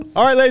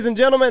All right, ladies and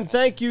gentlemen,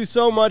 thank you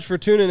so much for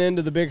tuning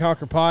into the Big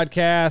Honker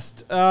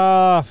Podcast.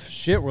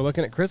 We're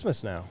looking at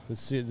Christmas now.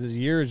 The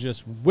year is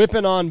just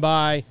whipping on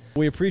by.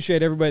 We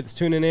appreciate everybody that's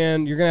tuning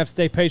in. You're going to have to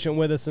stay patient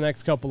with us the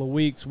next couple of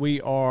weeks.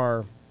 We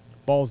are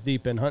balls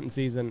deep in hunting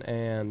season,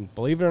 and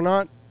believe it or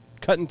not,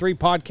 cutting 3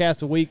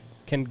 podcasts a week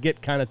can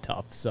get kind of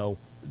tough. So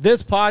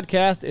this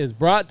podcast is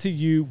brought to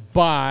you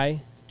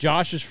by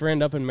Josh's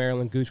friend up in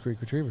Maryland, Goose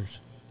Creek Retrievers.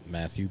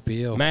 Matthew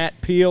Pyeatt.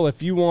 Matt Pyeatt,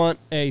 if you want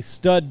a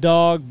stud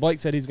dog, Blake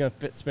said he's going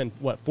to spend,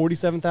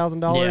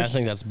 $47,000? Yeah, I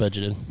think that's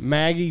budgeted.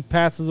 Maggie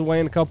passes away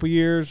in a couple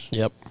years.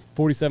 Yep.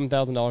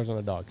 $47,000 on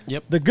a dog.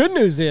 Yep. The good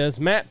news is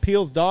Matt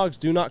Pyeatt's dogs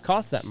do not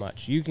cost that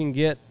much. You can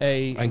get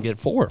I can get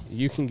 4.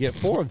 You can get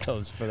 4 of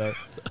those for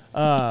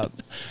that.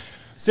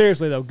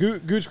 Seriously, though,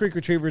 Goose Creek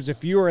Retrievers,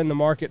 if you are in the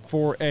market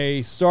for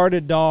a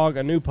started dog,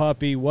 a new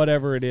puppy,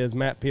 whatever it is,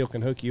 Matt Pyeatt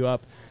can hook you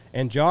up.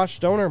 And Josh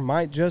Stoner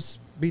might just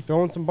be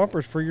throwing some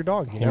bumpers for your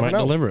dog. You might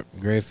deliver it.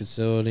 Great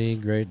facility,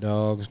 great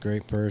dogs,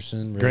 great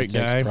person. Really great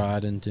guy. Takes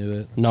pride into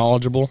it.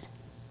 Knowledgeable.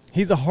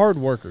 He's a hard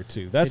worker,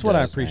 too. That's what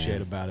I appreciate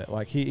man. about it.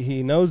 Like,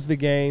 he knows the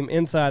game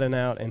inside and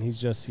out, and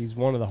he's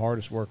one of the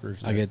hardest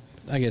workers. I get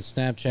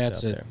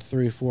Snapchats at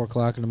 3, 4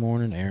 o'clock in the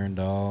morning, airing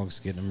dogs,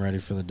 getting them ready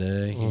for the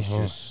day. He's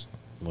just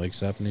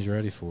wakes up and he's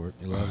ready for it.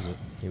 He loves it.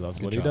 He loves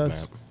Good what job, he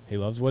does. Matt. He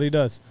loves what he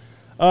does.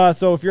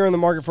 So if you're in the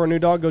market for a new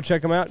dog, go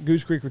check him out,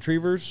 Goose Creek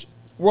Retrievers.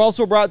 We're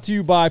also brought to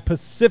you by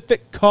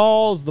Pacific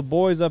Calls. The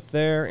boys up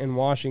there in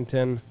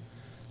Washington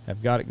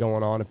have got it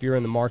going on. If you're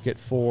in the market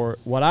for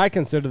what I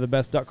consider the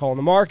best duck call in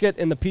the market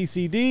in the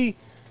PCD,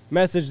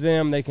 message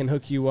them. They can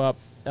hook you up.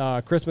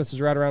 Christmas is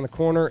right around the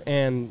corner,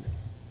 and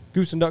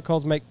Goose and Duck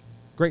Calls make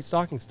great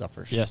stocking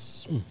stuffers.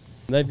 Yes.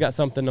 They've got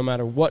something no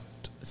matter what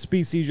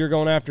species you're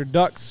going after,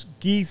 ducks,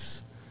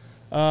 geese,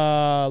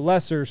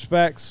 lesser,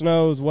 specks,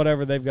 snows,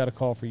 whatever, they've got a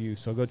call for you.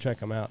 So go check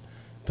them out.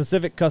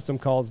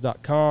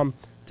 PacificCustomCalls.com.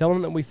 Tell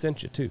them that we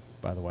sent you, too,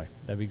 by the way.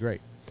 That'd be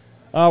great.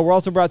 We're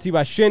also brought to you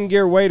by Shin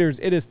Gear Waders.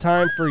 It is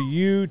time for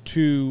you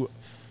to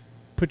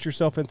put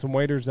yourself in some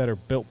waders that are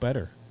built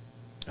better.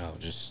 Oh,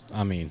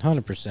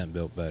 100%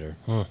 built better.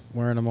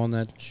 Wearing them on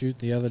that shoot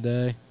the other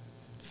day,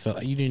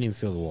 you didn't even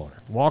feel the water.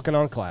 Walking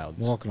on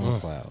clouds. Walking on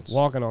clouds.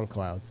 Walking on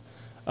clouds.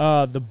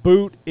 The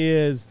boot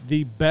is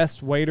the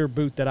best wader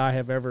boot that I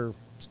have ever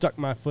stuck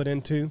my foot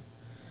into,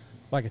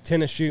 like a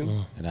tennis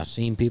shoe. And I've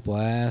seen people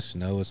ask,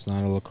 no, it's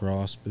not a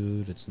lacrosse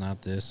boot. It's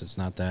not this. It's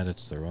not that.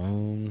 It's their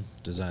own,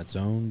 its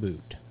own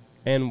boot.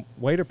 And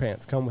wader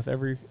pants come with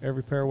every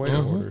pair of wader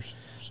orders.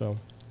 So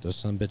those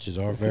some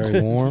bitches are very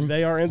warm.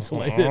 They are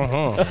insulated.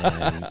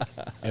 And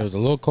it was a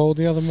little cold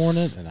the other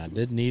morning, and I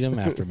did need them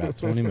after about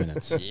 20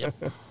 minutes. Yep.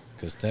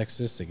 Because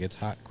Texas, it gets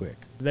hot quick.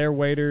 Their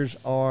waders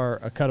are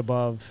a cut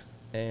above,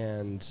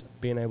 and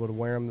being able to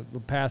wear them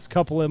the past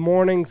couple of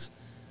mornings,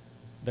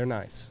 they're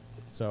nice.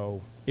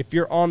 So if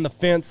you're on the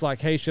fence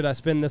like, hey, should I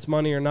spend this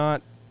money or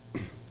not,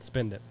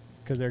 spend it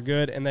because they're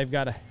good, and they've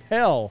got a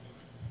hell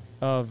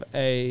of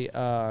a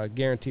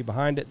guarantee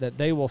behind it that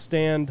they will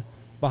stand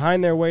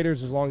behind their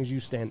waders as long as you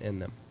stand in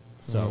them.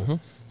 So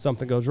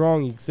something goes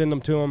wrong, you can send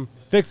them to them,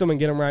 fix them, and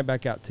get them right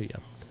back out to you.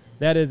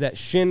 That is at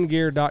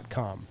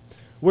shingear.com.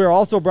 We're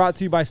also brought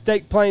to you by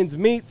Steak Plains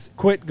Meats.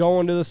 Quit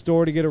going to the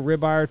store to get a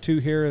ribeye or 2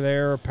 here or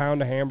there, or a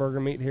pound of hamburger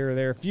meat here or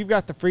there. If you've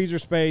got the freezer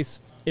space,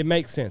 it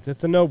makes sense.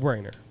 It's a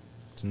no-brainer.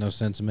 It's no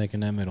sense in making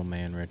that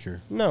middleman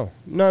richer. No,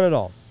 none at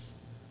all.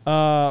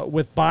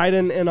 With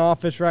Biden in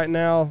office right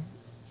now,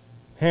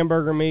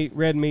 hamburger meat,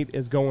 red meat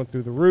is going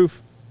through the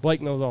roof.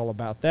 Blake knows all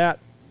about that.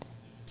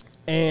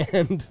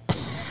 And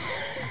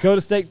go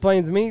to Steak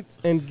Plains Meats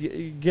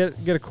and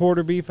get a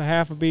quarter beef, a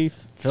half a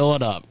beef. Fill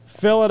it up.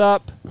 Fill it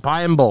up.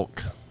 Buy in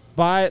bulk.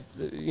 Buy it,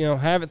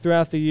 have it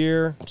throughout the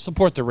year.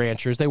 Support the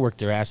ranchers. They work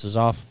their asses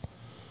off.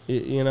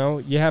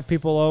 You have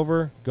people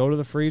over, go to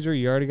the freezer.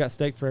 You already got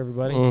steak for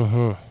everybody.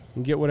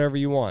 And get whatever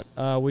you want.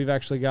 We've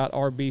actually got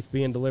our beef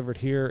being delivered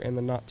here in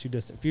the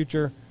not-too-distant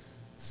future.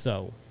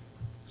 So,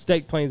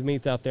 Steak Plains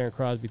Meats out there in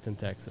Crosbyton,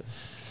 Texas.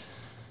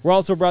 We're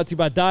also brought to you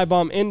by Dye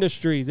Bomb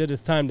Industries. It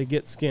is time to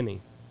get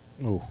skinny.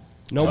 Ooh.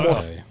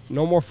 No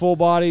more full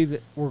bodies.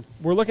 We're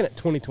looking at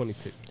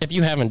 2022. If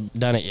you haven't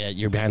done it yet,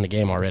 you're behind the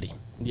game already.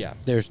 Yeah.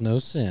 There's no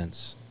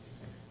sense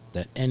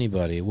that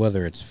anybody,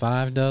 whether it's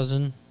 5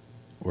 dozen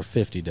or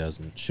 50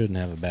 dozen, shouldn't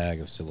have a bag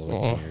of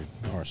silhouettes in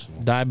your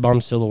arsenal. Dye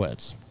Bomb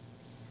Silhouettes.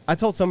 I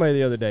told somebody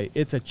the other day,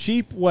 it's a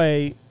cheap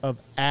way of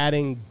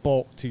adding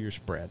bulk to your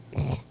spread.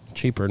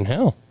 Cheaper than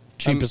hell.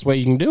 Cheapest way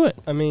you can do it.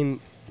 I mean,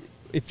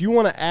 if you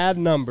want to add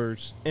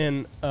numbers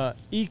in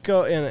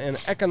an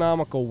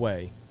economical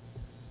way,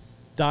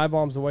 Dye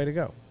Bomb's the way to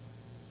go.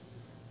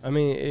 I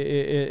mean,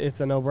 it's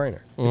a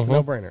no-brainer. It's a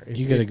no-brainer.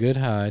 You get a good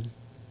hide,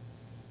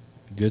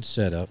 good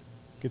setup,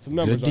 get some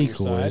numbers good on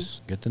decoys, your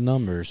side. get the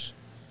numbers.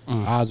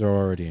 Odds are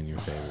already in your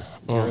favor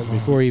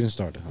before you even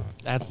start to hunt.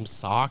 Add some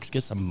socks.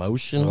 Get some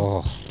motion.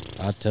 Oh,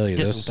 I tell you,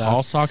 Get those some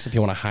tall socks if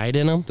you want to hide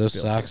in them. Those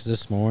socks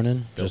this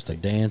morning, just a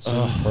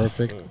dancing,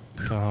 perfect.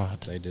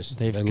 God,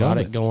 They've got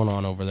it going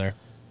on over there.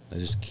 They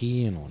just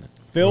key in on it.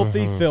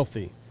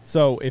 Filthy.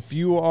 So if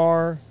you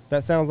are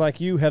that sounds like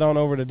you, head on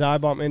over to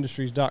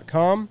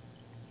diebombindustries.com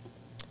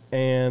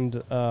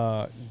and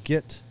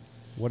get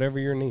whatever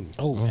you're needing.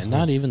 Oh, and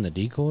not even the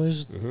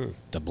decoys,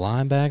 the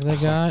blind bag they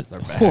got. Their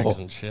bags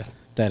and shit.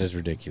 That is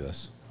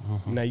ridiculous.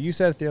 Now, you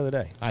said it the other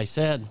day. I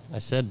said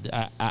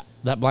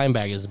that blind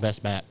bag is the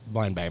best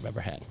blind bag I've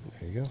ever had.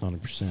 There you go.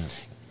 100%.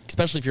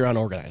 Especially if you're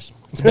unorganized.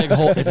 It's a big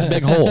hole. It's a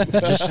big hole.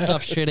 Just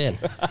stuff shit in.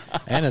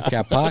 And it's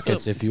got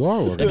pockets if you are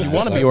organized. If you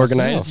want to like be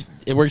organized,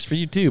 myself. it works for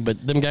you too.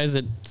 But them guys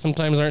that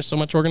sometimes aren't so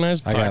much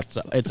organized,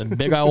 it's a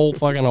big old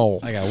fucking hole.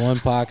 I got one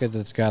pocket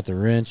that's got the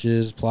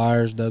wrenches,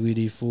 pliers,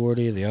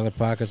 WD-40. The other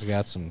pocket's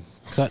got some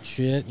cut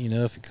shit. You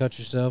know, if you cut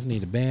yourself,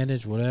 need a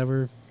bandage,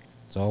 whatever.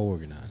 It's all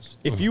organized.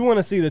 If you want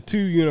to see the two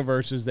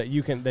universes that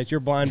your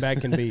blind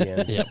bag can be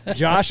in, Yep.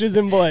 Josh's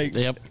and Blake's.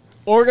 Yep.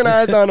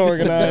 Organized,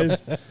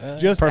 unorganized.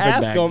 Just Perfect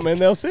ask bag. them, and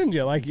they'll send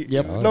you. Like,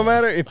 Yep. no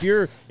matter if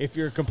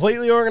you're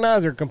completely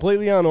organized or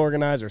completely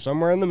unorganized or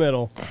somewhere in the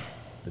middle,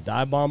 the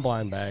Dive Bomb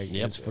blind bag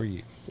is for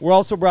you. We're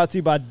also brought to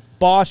you by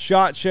Boss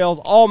Shot Shells,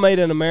 all made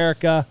in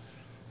America.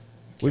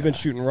 We've been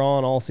shooting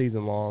Ron all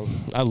season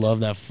long. I love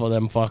that for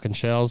them fucking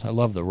shells. I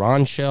love the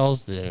Ron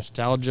shells, the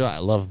nostalgia. I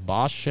love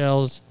Boss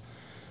shells.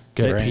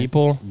 Good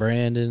people.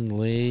 Brandon,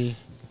 Lee.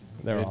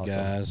 They're good awesome.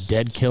 guys.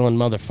 Dead killing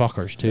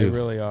motherfuckers too. They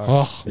really are.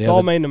 Oh. It's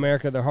all made in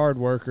America. They're hard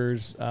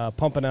workers,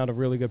 pumping out a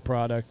really good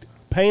product,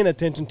 paying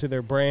attention to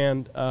their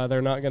brand.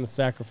 They're not going to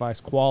sacrifice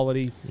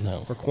quality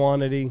for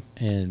quantity.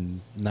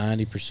 And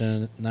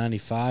 90%,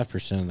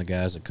 95% of the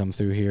guys that come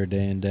through here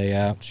day in, day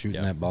out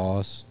shooting that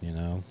Boss, you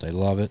know, they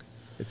love it.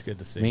 It's good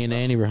to see. Me and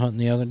Andy were hunting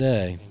the other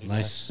day.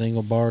 Nice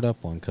single barred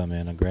up one come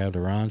in. I grabbed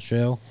a Ron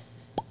shell,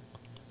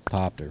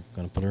 popped her.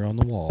 Going to put her on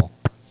the wall.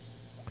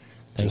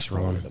 Thanks, Just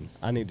Ron. farted 'em.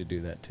 I need to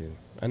do that too.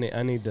 I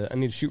need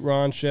to shoot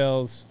Ron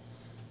shells.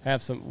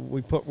 Have some.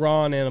 We put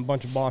Ron in a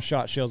bunch of Boss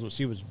Shot shells, which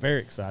she was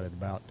very excited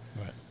about.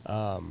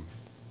 Right.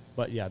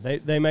 But yeah,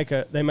 they make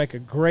a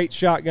great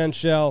shotgun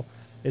shell.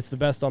 It's the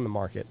best on the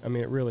market. I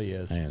mean, it really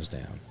is. Hands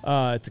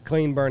down. It's a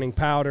clean burning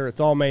powder.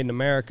 It's all made in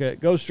America. It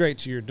goes straight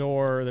to your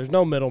door. There's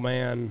no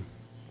middleman.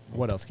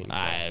 What else can you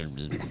say?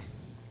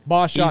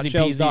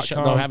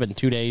 BossShotShells.com. They'll have it in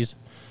 2 days.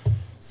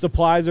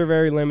 Supplies are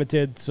very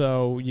limited,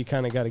 so you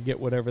kind of got to get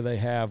whatever they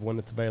have when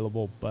it's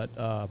available. But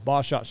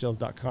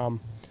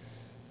BossShotShells.com.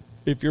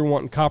 If you're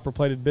wanting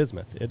copper-plated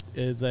bismuth,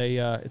 it's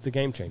a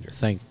game changer. I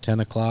think 10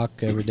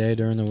 o'clock every day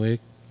during the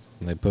week.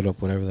 And they put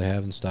up whatever they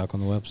have in stock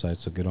on the website,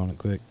 so get on it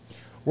quick.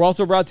 We're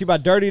also brought to you by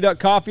Dirty Duck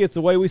Coffee. It's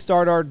the way we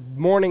start our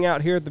morning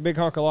out here at the Big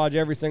Honker Lodge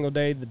every single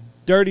day. The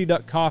Dirty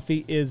Duck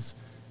Coffee is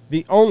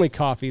the only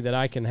coffee that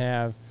I can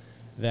have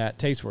that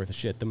tastes worth a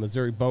shit. The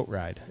Missouri Boat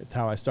Ride. It's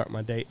how I start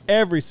my day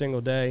every single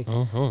day.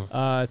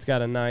 It's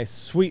got a nice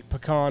sweet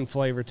pecan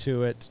flavor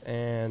to it,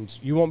 and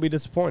you won't be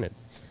disappointed.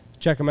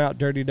 Check them out,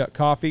 Dirty Duck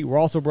Coffee. We're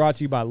also brought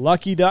to you by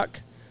Lucky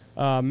Duck,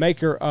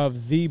 maker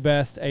of the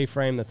best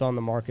A-frame that's on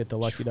the market, the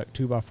Lucky Duck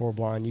 2x4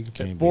 blind. You can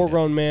fit 4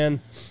 grown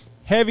men,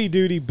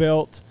 heavy-duty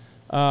built,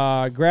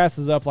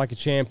 grasses up like a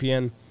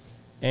champion,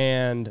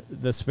 and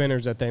the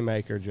spinners that they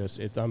make are just,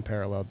 it's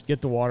unparalleled. Get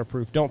the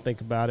waterproof. Don't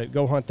think about it.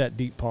 Go hunt that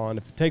deep pond.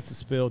 If it takes a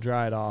spill,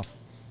 dry it off.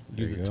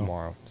 Use it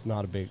tomorrow. It's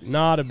not a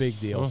big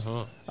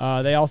deal.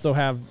 They also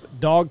have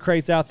dog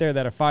crates out there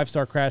that are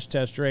 5-star crash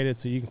test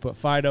rated, so you can put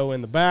Fido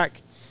in the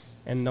back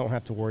and don't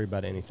have to worry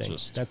about anything.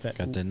 That's it.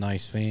 Got that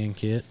nice fan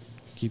kit.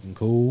 Keep them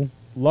cool.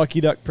 Lucky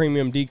Duck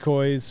Premium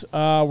Decoys.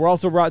 We're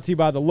also brought to you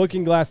by the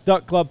Looking Glass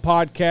Duck Club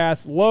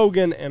podcast.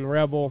 Logan and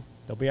Rebel.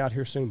 They'll be out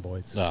here soon,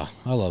 boys. Oh,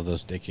 I love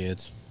those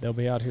dickheads. They'll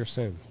be out here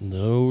soon.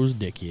 Those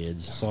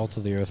dickheads. Salt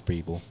of the earth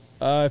people.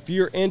 If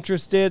you're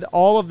interested,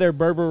 all of their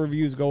bourbon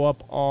reviews go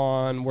up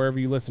on wherever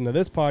you listen to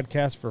this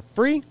podcast for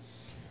free.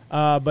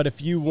 But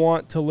if you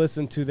want to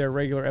listen to their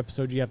regular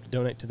episode, you have to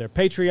donate to their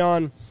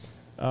Patreon,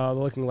 the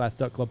Looking Glass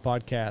Duck Club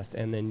podcast,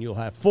 and then you'll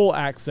have full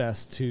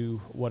access to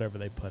whatever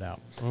they put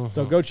out.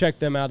 So go check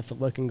them out at the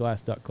Looking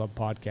Glass Duck Club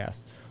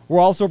podcast.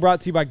 We're also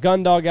brought to you by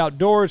Gundog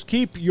Outdoors.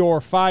 Keep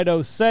your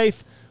Fido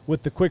safe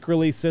with the quick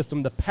release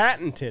system, the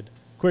patented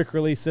quick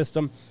release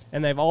system,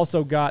 and they've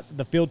also got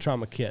the field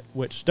trauma kit,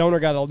 which Stoner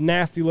got a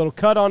nasty little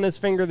cut on his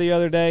finger the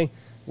other day.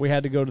 We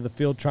had to go to the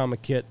field trauma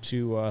kit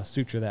to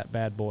suture that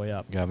bad boy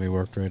up. Got me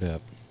worked right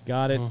up.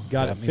 Got it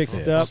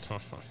fixed fixed.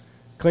 up.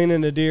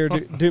 Cleaning the deer,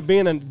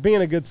 being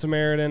a good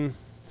Samaritan,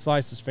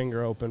 sliced his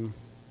finger open.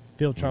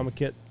 Field trauma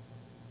kit.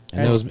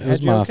 And it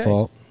was my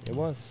fault. It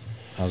was.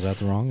 I was at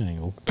the wrong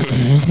angle.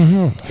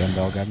 Gun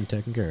dog got me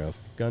taken care of.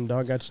 Gun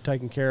dog got you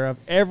taken care of.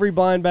 Every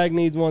blind bag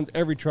needs one.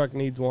 Every truck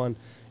needs one.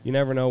 You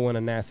never know when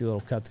a nasty little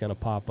cut's going to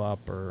pop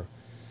up, or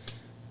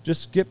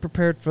just get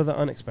prepared for the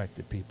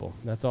unexpected, people.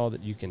 That's all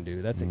that you can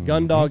do. That's at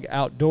Gundog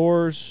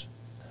Outdoors.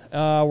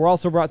 We're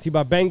also brought to you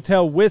by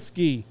Bangtail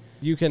Whiskey.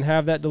 You can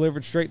have that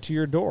delivered straight to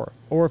your door.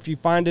 Or if you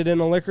find it in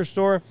a liquor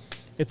store,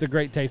 it's a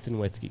great tasting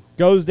whiskey.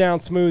 Goes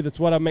down smooth. It's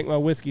what I make my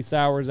whiskey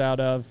sours out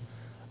of.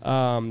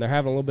 They're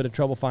having a little bit of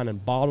trouble finding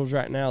bottles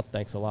right now.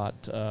 Thanks a lot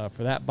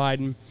for that,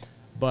 Biden.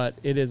 But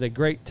it is a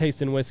great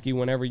tasting whiskey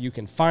whenever you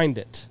can find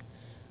it.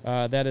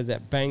 That is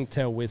at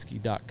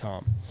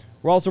bangtailwhiskey.com.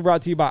 We're also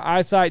brought to you by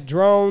Eyesight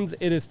Drones.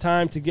 It is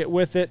time to get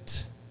with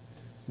it.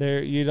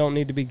 There, you don't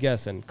need to be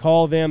guessing.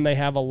 Call them. They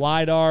have a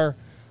LiDAR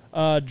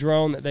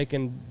drone that they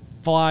can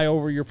fly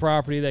over your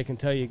property. They can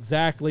tell you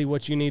exactly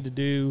what you need to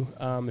do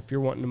if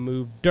you're wanting to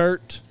move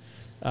dirt,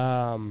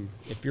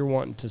 if you're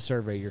wanting to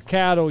survey your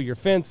cattle, your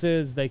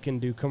fences. They can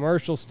do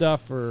commercial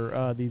stuff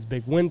for these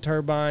big wind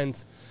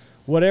turbines.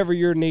 Whatever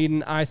you're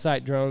needing,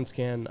 Eyesight Drones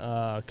can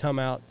come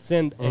out,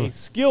 send a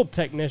skilled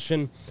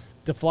technician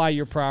to fly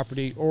your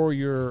property or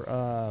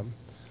your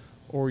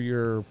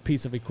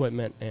piece of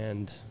equipment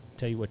and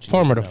tell you what you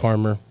Farmer need to know.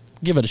 farmer,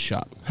 give it a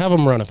shot. Have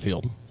them run a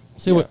field.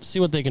 See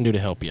what they can do to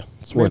help you.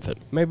 It's worth it.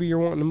 Maybe you're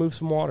wanting to move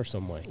some water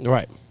some way.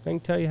 Right. They can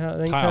tell you how.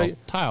 They can tell you.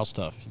 Tile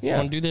stuff. If Yeah. you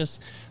want to do this,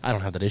 I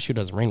don't have that issue. It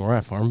doesn't rain where I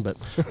farm, but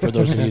for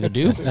those of you that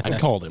do, I'd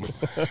call them.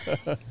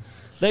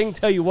 They can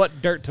tell you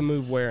what dirt to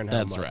move where and how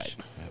That's much. right.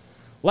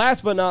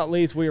 Last but not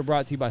least, we are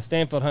brought to you by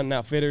Stanfield Hunting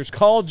Outfitters.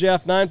 Call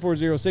Jeff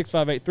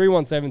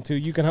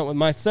 940-658-3172. You can hunt with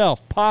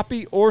myself,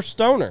 Poppy, or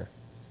Stoner.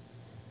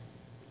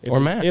 Or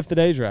Matt. If the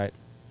day's right.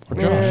 Or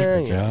Josh. Yeah,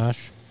 yeah.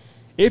 Josh.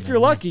 If you're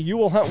lucky, you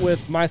will hunt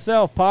with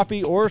myself,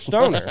 Poppy, or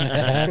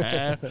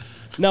Stoner.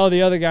 No,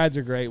 the other guys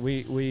are great.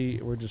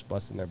 We're just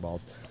busting their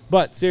balls.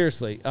 But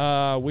seriously,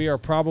 we are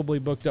probably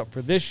booked up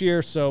for this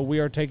year, so we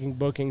are taking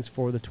bookings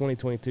for the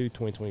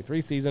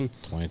 2022-2023 season.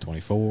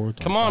 2024.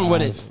 Come on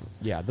with it.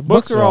 Yeah, the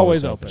books are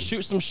always open.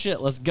 Shoot some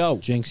shit. Let's go.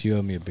 Jinx, you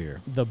owe me a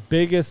beer. The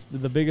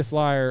biggest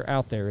liar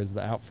out there is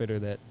the outfitter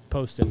that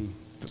posted in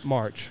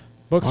March.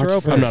 Books March are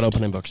open. 1st. I'm not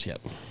opening books yet.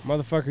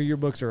 Motherfucker, your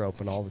books are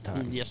open all the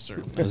time. Yes,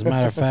 sir. As a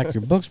matter of fact,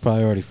 your book's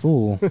probably already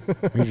full.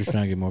 You're just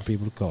trying to get more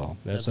people to call.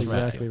 That's That's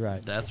exactly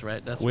right. That's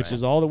right. That's Which right.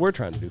 is all that we're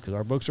trying to do because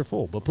our books are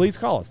full. But please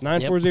call us,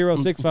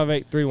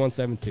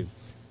 940-658-3172.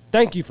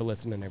 Thank you for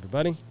listening,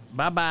 everybody.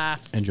 Bye-bye.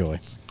 Enjoy.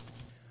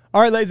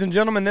 All right, ladies and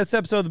gentlemen, this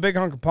episode of the Big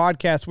Hunker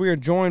Podcast, we are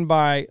joined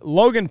by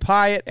Logan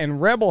Pyeatt and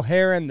Rebel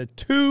Herron, the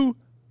two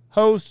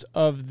hosts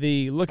of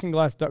the Looking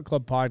Glass Duck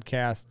Club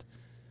podcast.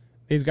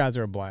 These guys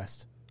are a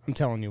blast. I'm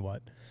telling you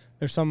what.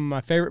 They're some of my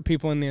favorite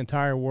people in the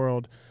entire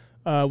world.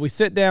 We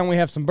sit down, we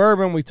have some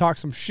bourbon, we talk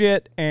some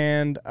shit,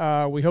 and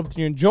we hope that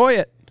you enjoy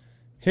it.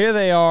 Here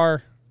they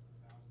are,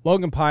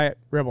 Logan Pyeatt,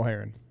 Rebel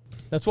Herron.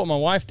 That's what my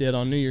wife did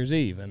on New Year's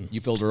Eve, and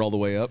You filled her all the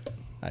way up?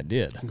 I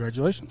did.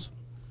 Congratulations.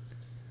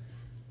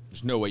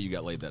 There's no way you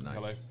got laid that night.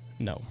 Hello.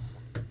 No.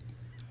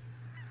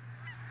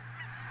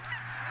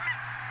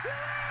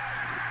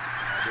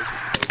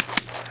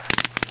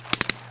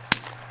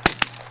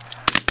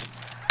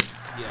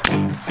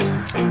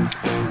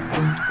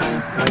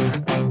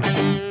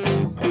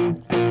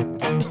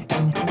 You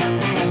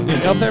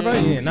need help there, buddy?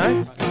 You need a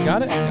knife?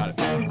 Got it? Got it.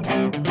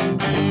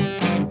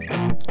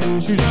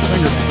 Choose your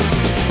fingernails.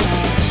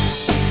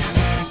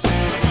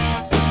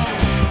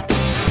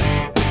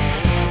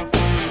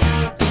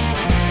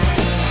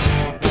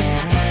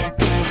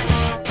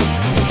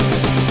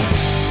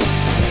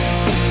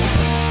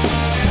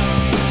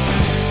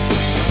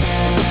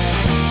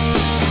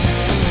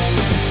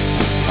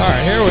 All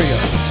right, here we go.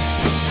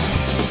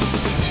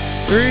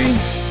 3,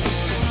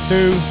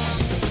 2,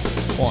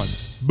 1.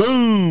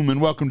 Boom,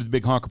 and welcome to the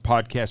Big Honker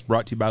Podcast,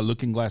 brought to you by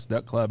Looking Glass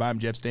Duck Club. I'm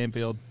Jeff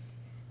Stanfield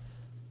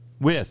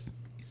with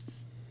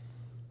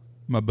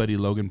my buddy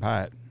Logan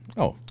Pyeatt,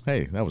 Oh,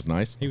 hey, that was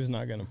nice. He was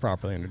not going to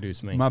properly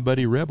introduce me. my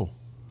buddy Rebel,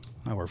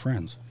 Now we're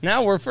friends.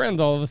 Now we're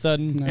friends all of a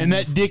sudden. and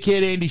that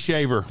dickhead Andy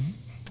Shaver.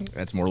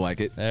 That's more like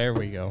it. There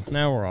we go.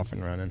 Now we're off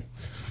and running.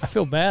 I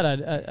feel bad.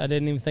 I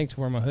didn't even think to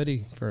wear my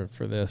hoodie for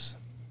this.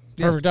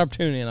 Yes. Perfect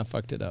opportunity, and I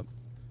fucked it up.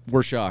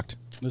 We're shocked.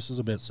 This is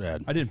a bit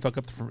sad. I didn't fuck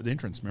up the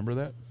entrance, remember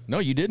that? No,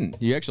 you didn't.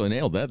 You actually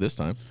nailed that this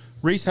time.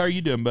 Reese, how are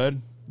you doing, bud?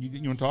 You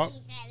want to talk?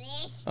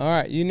 All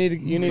right, you need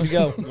to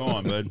go. Go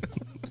on, bud.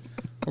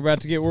 We're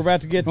about to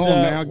get. Go on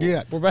now,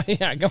 get. We're about.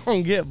 Yeah, go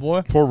on, get,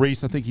 boy. Poor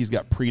Reese, I think he's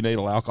got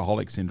prenatal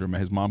alcoholic syndrome.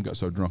 His mom got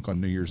so drunk on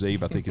New Year's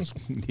Eve, I think it's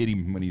hit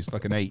him when he's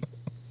fucking 8.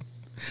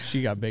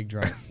 She got big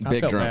drunk. I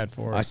Big felt drunk. bad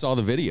for her. I saw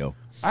the video.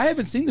 I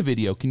haven't seen the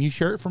video. Can you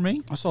share it for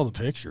me? I saw the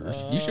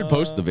pictures. You should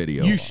post the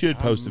video. You should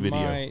post the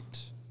video.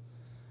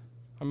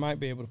 I might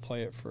be able to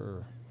play it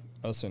for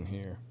us in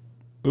here.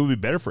 It would be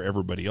better for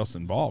everybody else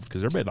involved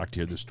because everybody'd like to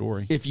hear the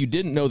story. If you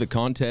didn't know the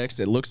context,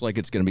 it looks like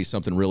it's going to be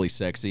something really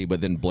sexy,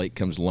 but then Blake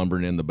comes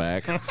lumbering in the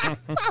back.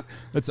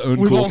 That's We've all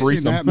uncool seen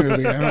threesome. that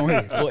movie, haven't we?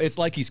 Well, it's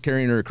like he's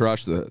carrying her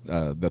across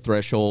the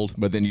threshold,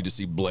 but then you just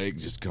see Blake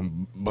just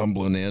come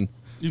bumbling in.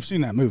 You've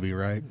seen that movie,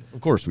 right? Of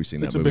course, we've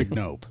seen It's that a movie. big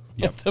nope.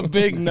 It's a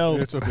big no.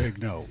 It's a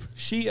big nope.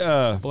 She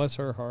Bless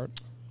her heart.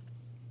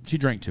 She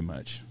drank too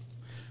much.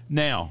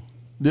 Now,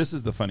 this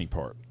is the funny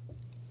part.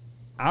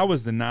 I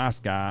was the nice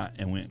guy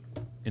and went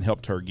and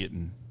helped her get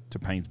into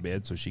Payne's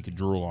bed so she could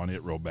drool on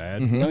it real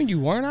bad. No, you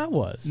weren't. I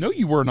was. No,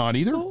 you were not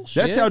either.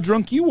 Bullshit. That's how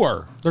drunk you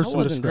were. There's I some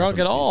wasn't drunk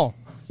at all.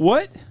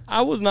 What?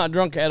 I was not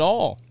drunk at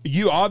all.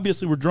 You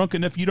obviously were drunk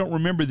enough you don't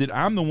remember that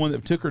I'm the one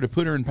that took her to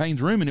put her in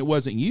Payne's room and it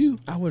wasn't you.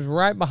 I was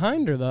right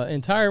behind her the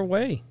entire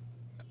way.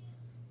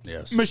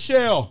 Yes.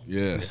 Michelle,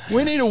 Yes.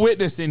 we need a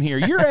witness in here.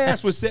 Your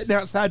ass was sitting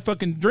outside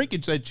fucking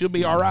drinking, said she'll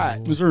be all right.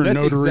 Is there a That's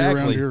notary around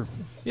exactly- here?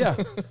 Yeah,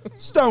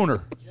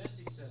 stoner. Jesse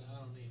said, "I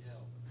don't need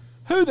help."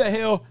 Who the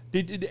hell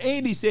did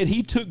Andy said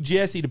he took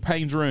Jesse to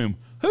Payne's room?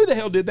 Who the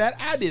hell did that?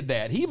 I did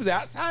that. He was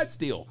outside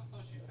still. I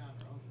thought she found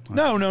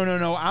her own.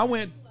 No.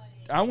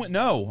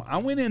 I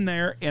went in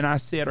there and I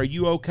said, "Are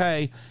you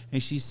okay?"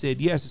 And she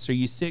said, "Yes." I said, "Are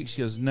you sick?"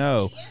 She goes,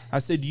 "No." I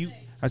said, "You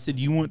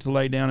want to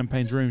lay down in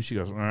Payne's room?" She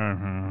goes,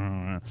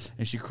 and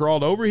she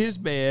crawled over his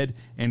bed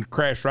and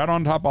crashed right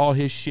on top of all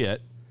his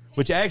shit.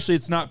 Which actually,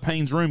 it's not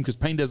Payne's room because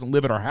Payne doesn't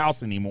live at our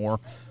house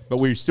anymore, but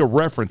we still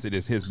reference it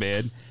as his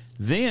bed.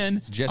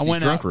 Then Jesse's I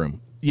went drunk out,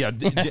 room. Yeah.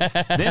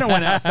 Then I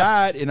went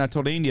outside and I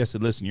told Andy, I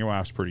said, "Listen, your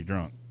wife's pretty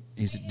drunk."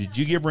 He said, "Did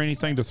you give her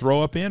anything to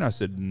throw up in?" I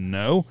said,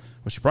 "No."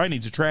 Well, she probably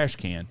needs a trash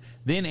can.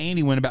 Then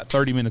Andy went about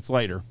 30 minutes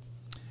later.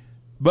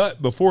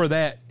 But before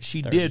that,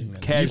 she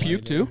did casually. You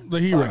puke too? The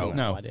hero.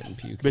 No, I didn't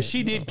puke. but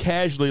she did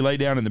casually lay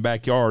down in the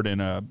backyard,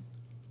 and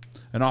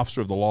an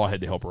officer of the law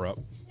had to help her up.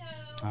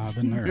 I've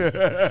been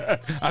there.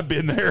 I've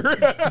been there.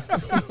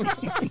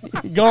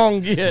 Go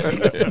on,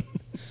 get.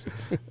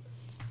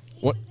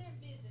 What?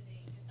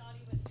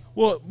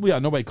 Well, yeah,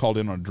 nobody called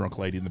in on a drunk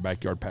lady in the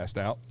backyard passed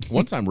out.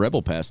 One time,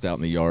 Rebel passed out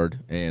in the yard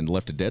and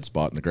left a dead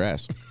spot in the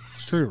grass.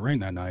 It's true. It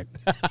rained that night.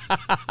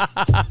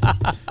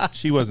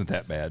 She wasn't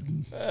that bad.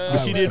 But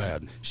she was did.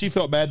 bad. She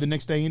felt bad the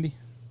next day, Andy.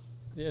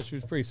 Yeah, she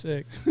was pretty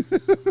sick.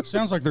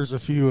 Sounds like there's a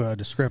few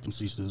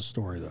discrepancies to the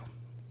story, though.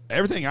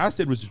 Everything I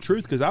said was the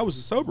truth because I was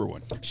a sober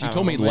one. She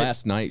told me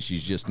last night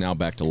she's just now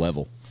back to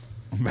level.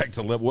 Back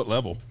to what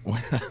level?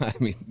 I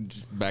mean,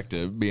 just back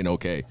to being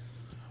okay.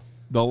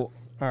 All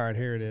right,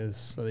 here it is,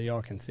 so that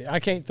y'all can see. I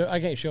can't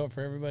show it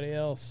for everybody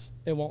else.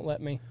 It won't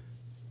let me.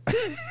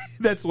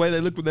 That's the way they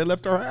looked when they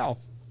left our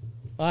house.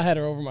 I had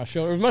her over my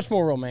shoulder. It was much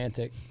more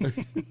romantic.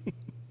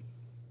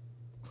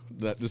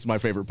 This is my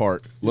favorite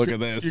part. Look at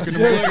this. You can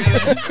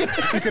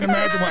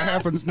imagine what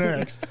happens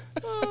next.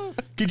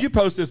 Could you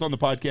post this on the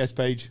podcast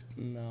page?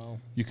 No.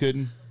 You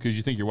couldn't because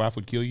you think your wife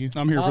would kill you?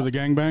 I'm here for the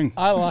gangbang.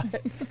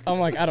 I'm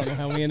like, I don't know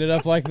how we ended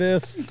up like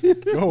this.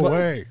 Go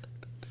away.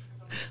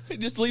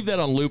 Just leave that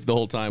on loop the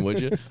whole time, would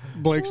you?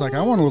 Blake's like,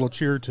 I want a little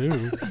cheer, too.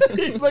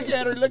 Look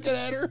at her, looking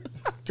at her.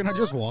 Can I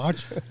just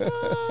watch?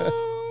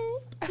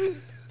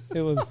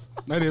 It was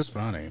That is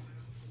funny.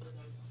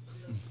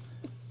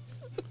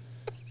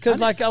 because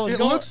like I was It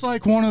going. looks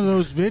like one of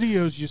those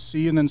videos you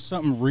see, and then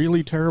something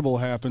really terrible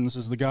happens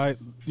as the guy,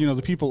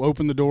 the people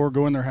open the door,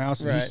 go in their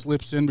house, and he Right.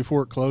 slips in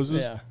before it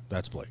closes. Yeah.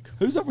 That's Blake.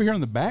 Who's over here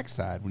on the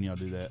backside when y'all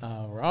do that?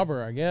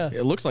 Robber, I guess.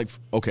 It looks like,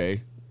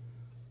 okay.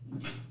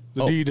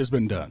 The deed has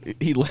been done.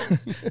 He got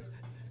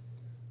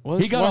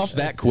off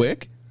that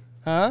quick?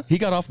 Huh? He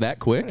got off that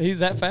quick? He's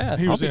that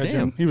fast. He was be edging.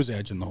 damned. He was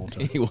edging the whole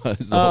time. He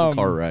was the whole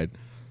car ride.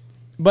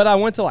 But I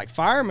went to like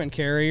fireman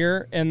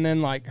carrier, and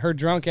then like her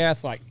drunk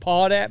ass like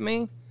pawed at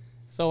me.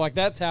 So like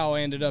that's how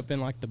I ended up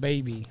in like the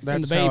baby. in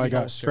That's the baby how I got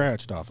holster.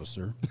 scratched,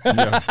 officer.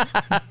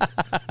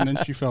 And then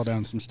she fell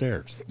down some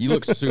stairs. You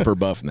look super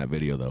buff in that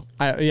video, though.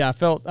 I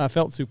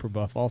felt super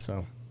buff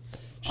also.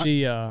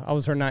 I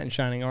was her knight in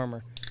shining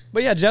armor.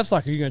 But yeah, Jeff's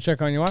like, "Are you gonna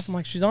check on your wife?" I'm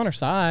like, "She's on her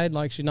side,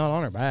 like she's not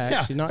on her back.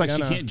 Yeah, She's not it's like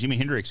gonna, she can't Jimi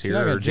Hendrix she's not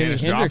here gonna or Jimi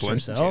Janis Hendrix Joplin.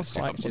 herself.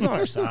 Like she's on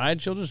her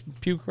side. She'll just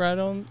puke right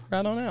on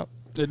out."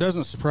 It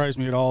doesn't surprise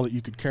me at all that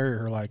you could carry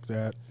her like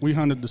that. We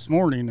hunted this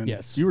morning, and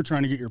Yes. you were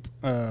trying to get your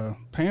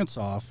pants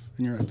off,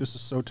 and you're like, "This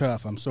is so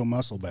tough. I'm so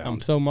muscle bound." I'm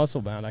so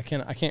muscle bound. I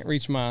can't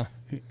reach my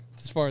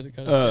as far as it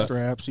goes.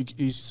 Straps.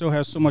 He still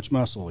has so much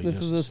muscle.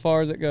 This is as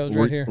far as it goes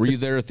Were, right here. were you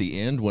there at the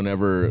end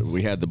whenever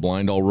we had the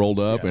blind all rolled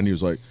up and he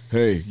was like,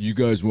 "Hey, you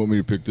guys want me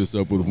to pick this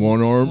up with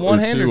one arm One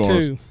or hand two or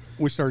arms?" two?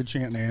 We started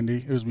chanting Andy.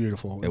 It was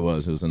beautiful. It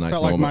was a nice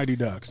Felt like moment. Mighty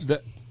Ducks.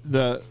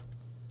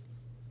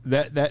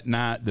 That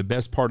night, the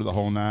best part of the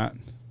whole night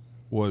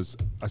was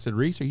I said,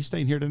 "Reese, are you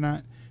staying here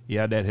tonight?"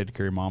 Yeah, Dad had to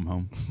carry Mom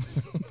home.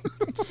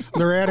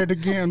 They're at it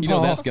again, You know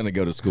Paul. that's going to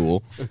go to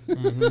school.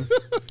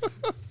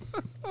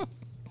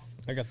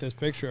 I got this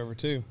picture of her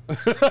too.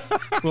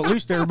 Well, at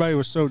least everybody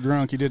was so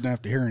drunk he didn't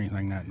have to hear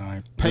anything that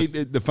night. Payne,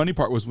 the funny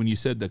part was when you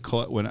said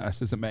when I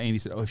said something about Andy,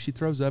 said, "Oh, if she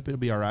throws up, it'll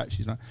be all right."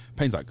 She's not.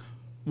 Payne's like,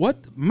 "What?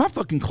 My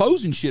fucking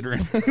clothes and shit are in."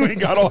 When he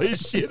got all his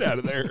shit out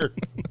of there.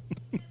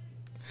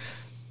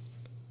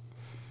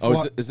 Oh,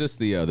 What? is this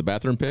the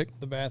bathroom pic?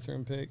 The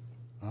bathroom pic.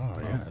 Oh,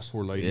 yes.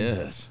 Poor lady.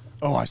 Yes.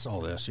 Oh, I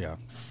saw this, yeah.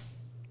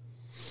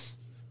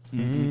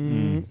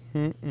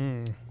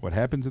 What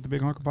happens at the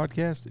Big Honker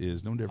Podcast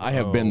is no different. I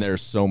have been there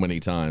so many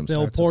times. The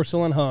old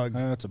porcelain hug.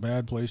 That's a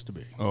bad place to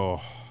be.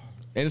 Oh,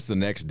 And it's the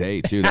next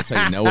day, too. That's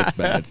how you know it's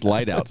bad. It's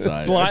light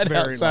outside. It's light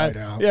very outside.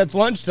 light out. Yeah, it's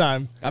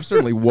lunchtime. I've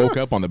certainly woke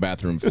up on the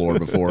bathroom floor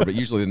before, but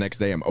usually the next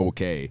day I'm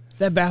okay.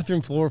 That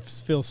bathroom floor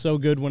feels so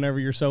good whenever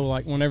you're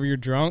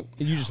drunk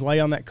and you just lay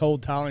on that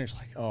cold tile and you're just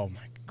like, oh my,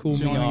 cool It's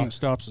the me only thing that off.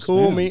 stops the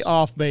Cool spins. me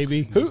off,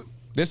 baby.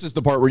 This is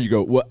the part where you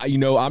go, well,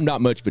 I'm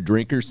not much of a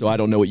drinker, so I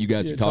don't know what you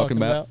guys You're are talking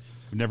about.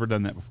 I've never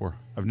done that before.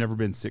 I've never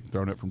been sick and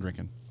thrown up from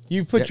drinking.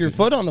 You put your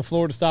foot on the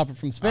floor to stop it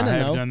from I spinning,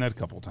 have though. done that a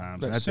couple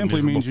times. That That's a simply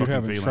miserable means you fucking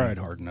haven't feeling. tried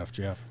hard enough,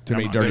 Jeff. Too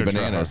many I'm dirty gonna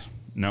try bananas. hard.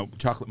 No,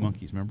 chocolate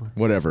monkeys, remember?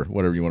 Whatever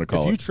you want to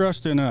call If you it.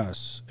 trust in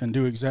us and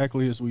do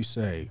exactly as we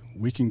say,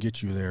 we can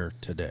get you there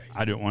today.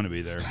 I don't want to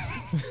be there.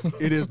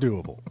 It is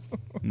doable.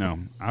 No,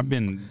 I've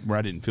been where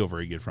I didn't feel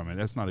very good from it.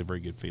 That's not a very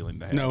good feeling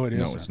to have. No, it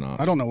isn't. No, it's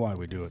not. I don't know why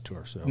we do it to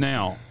ourselves.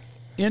 Now,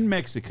 in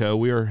Mexico,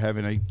 we are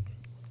having a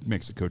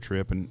Mexico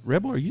trip. And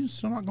Rebel, are you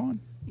still not going?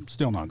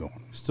 Still not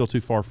going. Still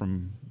too far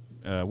from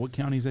what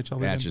county is that y'all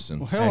live in? Atchison.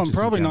 Well, hell, I'm Atchison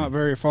probably County. not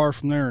very far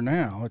from there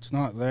now. It's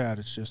not that.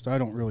 It's just I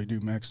don't really do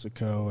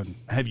Mexico, and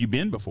Have you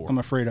been before? I'm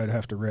afraid I'd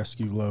have to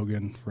rescue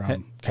Logan from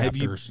have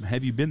you captors.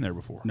 have you been there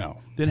before? No.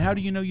 Then how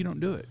do you know you don't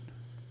do it?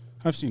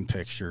 I've seen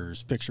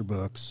pictures, picture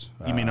books.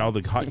 You mean all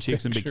the hot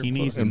chicks in picture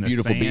bikinis books. and And the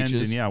beautiful sand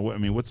beaches. And yeah, I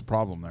mean, what's the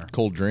problem there?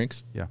 Cold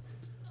drinks. Yeah.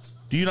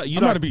 Do you not? You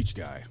I'm not, not a beach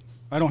guy.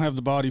 I don't have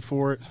the body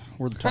for it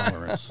or the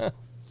tolerance.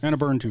 And I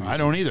burn too easy. I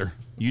don't either.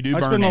 You do. I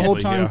burn spend the whole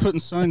easily, time yeah. putting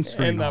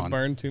sunscreen And not on.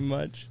 burn too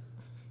much.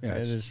 Yeah,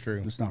 It is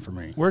true. It's not for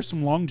me. Wear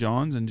some long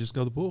johns and just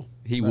go to the pool.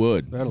 He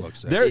would. That'll look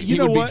sick. There, He you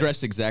know would what? be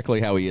dressed exactly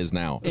how he is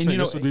now. And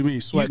this would be me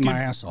sweating you my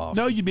could- ass off.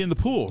 No, you'd be in the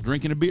pool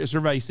drinking a beer,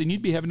 cerveza, and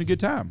you'd be having a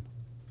good time.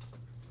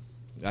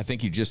 I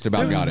think you just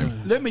about got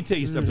him. Let me tell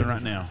you something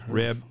right now,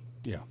 Reb.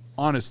 Yeah.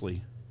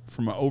 Honestly,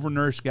 from an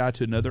overnourished guy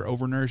to another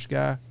overnourished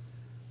guy,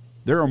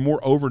 there are more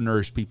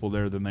overnourished people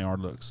there than they are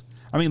looks.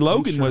 I mean,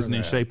 Logan sure wasn't in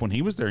of that. shape when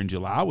he was there in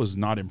July. I was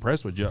not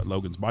impressed with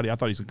Logan's body. I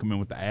thought he was going to come in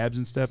with the abs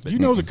and stuff. Do you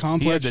know the he had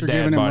complex the you're dad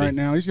giving him body. right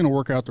now? He's going to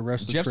work out the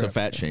rest of the Jeff's trip. a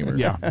fat shamer.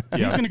 Yeah,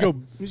 He's yeah,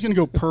 going to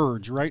go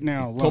purge right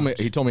now.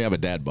 He told me I have a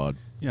dad bod.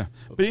 yeah.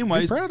 But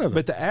anyways, Be proud of it.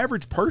 but the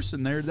average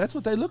person there, that's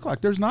what they look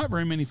like. There's not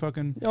very many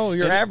fucking. Oh,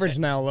 you're average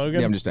now, Logan.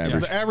 Yeah, I'm just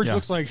average. The average Yeah.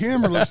 looks like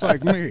him or looks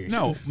like me.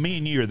 No, me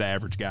and you are the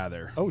average guy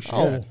there. Oh shit.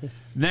 Oh,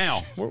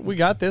 Now, we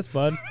got this,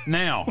 bud.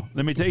 now,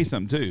 let me tell you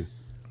something too.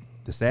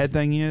 The sad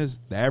thing is,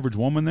 the average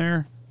woman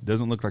there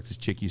doesn't look like this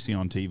chick you see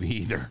on TV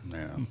either.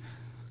 Yeah.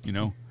 You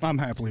know, I'm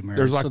happily married,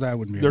 there's like so that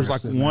wouldn't be. there's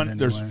like interested in one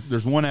that anyway.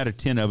 there's 1 out of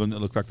 10 of them that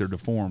look like they're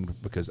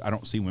deformed because I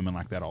don't see women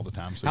like that all the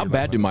time. So How you're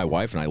bad like, do my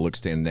wife and I look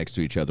standing next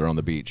to each other on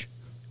the beach?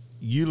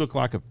 you look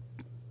like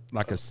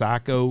a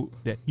psycho?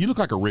 You look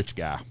like a rich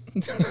guy.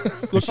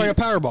 looks like a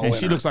Powerball. And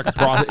she winner. looks like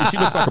she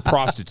looks like a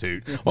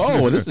prostitute.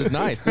 Oh, this is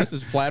nice. This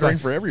is flattering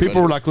for everybody.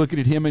 People were like looking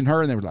at him and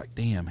her, and they were like,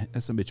 "Damn,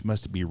 that some bitch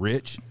must be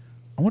rich."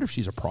 I wonder if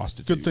she's a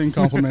prostitute. Good thing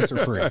compliments are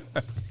free.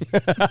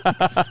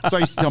 So I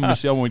used to tell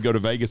Michelle when we'd go to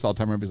Vegas all the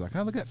time. Everybody's like,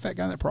 "Oh, look at that fat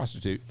guy, and that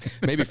prostitute."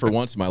 Maybe for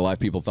once in my life,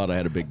 people thought I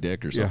had a big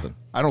dick or something.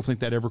 I don't think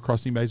that ever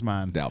crossed anybody's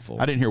mind. Doubtful.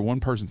 I didn't hear one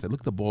person say, "Look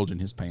at the bulge in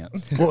his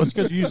pants." Well, it's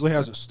because he usually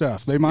has it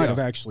stuffed. They might Yeah. have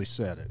actually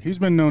said it. He's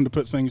been known to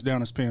put things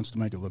down his pants to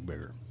make it look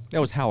bigger. That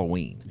was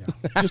Halloween.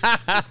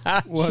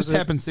 Just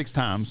happened 6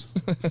 times.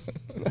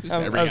 Just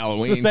every It's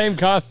Halloween. the same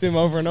costume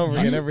over and over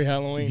again every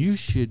Halloween.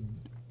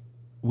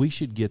 We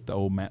should get the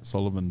old Matt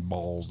Sullivan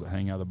balls that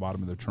hang out of the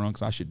bottom of their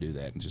trunks. I should do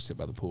that and just sit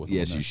by the pool with them.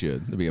 Yes, you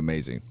should. That'd be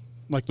amazing.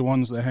 Like the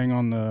ones that hang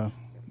on the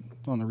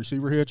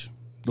receiver hitch,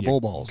 the bull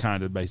balls.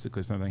 Kind of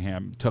basically something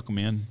happen. Tuck them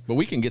in. But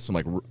we can get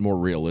some more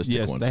realistic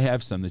Yes, ones. they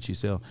have some that you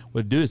sell.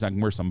 What I do is I can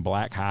wear some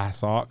black high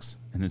socks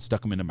and then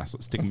stick them in my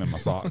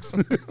socks.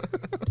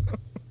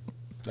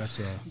 That's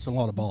it's a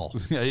lot of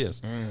balls. Yeah, it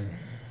is.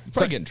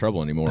 Probably get in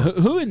trouble anymore.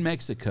 Who in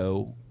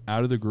Mexico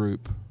out of the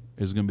group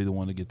is going to be the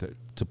one to get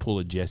to pull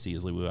a Jesse,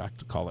 as we would like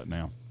to call it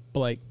now?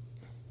 Blake.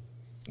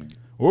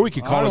 Or we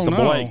could I call it don't the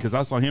know. Blake because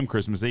I saw him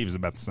Christmas Eve is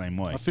about the same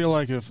way. I feel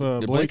like if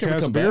Blake Blake ever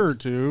has a come beer back? or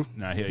two,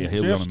 Nah, he'll be on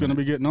Jeff's a going to minute.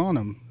 be getting on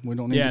him. We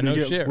don't need Yeah, to be no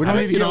get, shit. We don't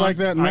need to get like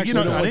that in I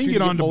Mexico. didn't you get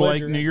to on get to Blake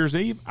belligerent. New Year's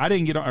Eve. I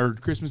didn't get on or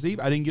Christmas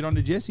Eve. I didn't get on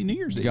to Jesse New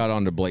Year's Eve. Got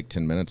on to Blake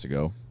 10 minutes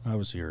ago. I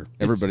was here.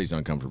 Everybody's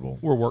uncomfortable.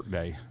 We're work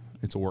day.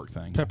 It's a work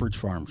thing. Pepperidge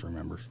Farms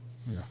remembers.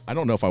 I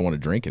don't know if I want to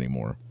drink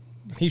anymore.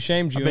 He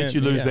shamed I you. bet you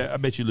in, lose yeah. that. I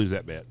bet you lose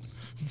that bet.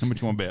 How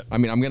much you want to bet? I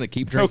mean, I'm going to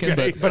keep drinking,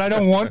 Okay. but But I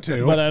don't want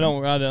to. But I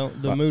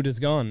don't. The mood is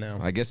gone now.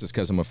 I guess it's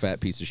because I'm a fat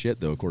piece of shit,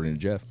 though, according to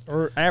Jeff.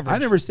 Or average. I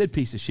never said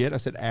piece of shit. I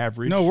said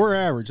average. no, we're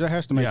average. That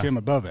has to make Yeah. him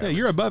above Yeah, average.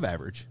 you're above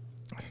average.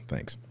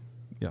 Thanks.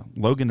 Yeah,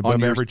 Logan On above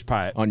your- average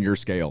Pyeatt. On your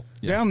scale.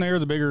 Down there,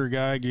 the bigger a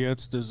guy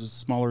gets, the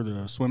smaller the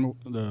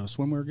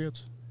swimwear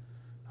gets.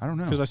 I don't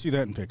know. Because I see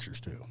that in pictures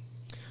too.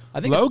 I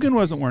think it's- Logan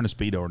wasn't wearing a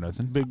Speedo or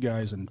nothing. Big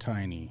guys and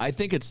tiny. I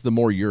think it's the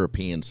more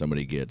European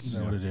somebody gets. Is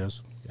that what it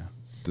is?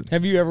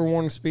 Have you ever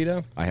worn a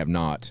Speedo I have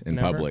not in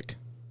Never? public.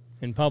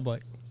 in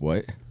public?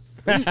 What?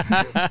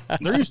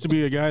 There used to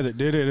be a guy that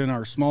did it in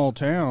our small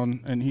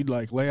town, and he'd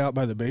like lay out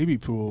by the baby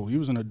pool. He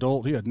was an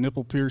adult. He had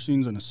nipple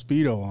piercings and a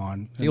Speedo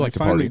on. And liked they to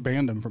finally party.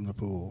 banned him from the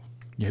pool.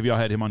 Have y'all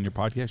had him on your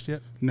podcast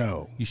yet?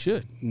 No, You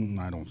should.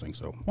 I don't think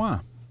so. Why?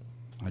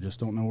 I just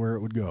don't know where it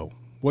would go.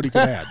 What he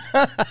could add,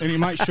 and he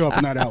might show up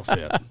in that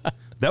outfit.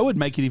 That would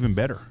make it even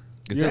better.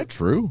 Is Yeah. that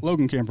true?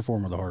 Logan can't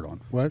perform with a heart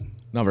on. What?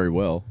 Not very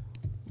well.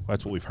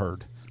 That's what we've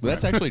heard. But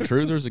that's actually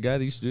true. There's a guy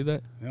that used to do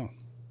that. Yeah.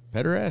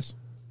 Pet her ass.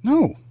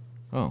 No.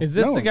 Oh. Is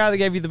this No. the guy that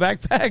gave you the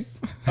backpack?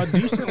 A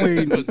decently.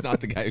 It's not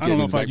the guy who I gave don't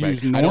know him if the I'd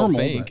backpack. use I don't normal.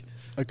 think.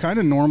 But a kind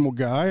of normal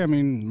guy. I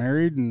mean,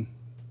 married and.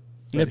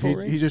 but Nipple he,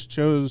 rings? he just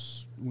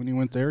chose when he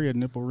went there. He had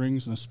nipple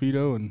rings and a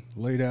Speedo and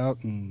laid out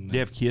and. Do you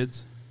have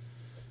kids?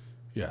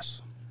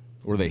 Yes.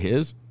 Were they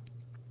his?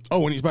 Oh,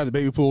 when he's by the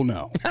baby pool,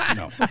 no.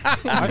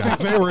 I think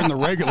they were in the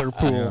regular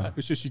pool.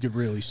 It's just you could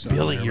really sun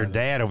Billy, there your with it.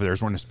 dad over there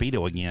is wearing a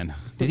Speedo again.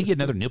 Did he get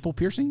another nipple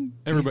piercing?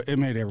 It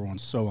made everyone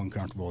so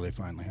uncomfortable. They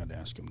finally had to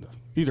ask him to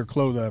either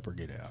clothe up or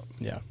get out.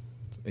 Yeah.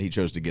 He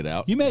chose to get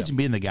out. You imagine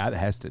being the guy that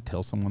has to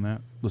tell someone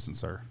that? Listen,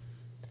 sir,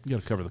 you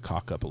got to cover the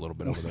cock up a little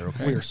bit over there,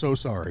 okay? We are so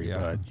sorry,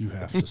 but you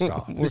have to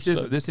stop.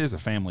 This is a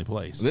family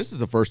place. This is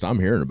the first I'm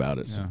hearing about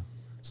it. Yeah.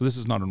 So this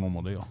is not a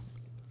normal deal.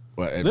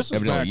 Well, This is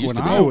evidently back used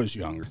when to be. I was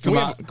younger. Can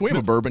we have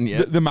a bourbon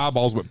yet? Them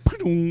eyeballs went.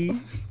 Can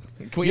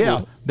we Yeah,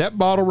 have that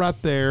bottle right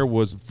there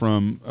was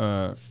from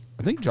I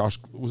think Josh.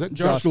 Was that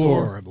Josh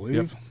Glore, I believe.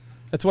 Yep.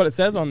 That's what it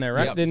says on there,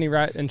 right? Yep. Didn't he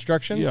write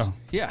instructions? Yeah.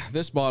 Yeah,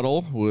 this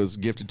bottle was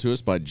gifted to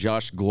us by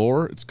Josh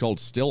Glore. It's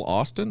called Still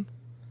Austin,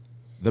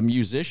 the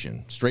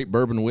musician. Straight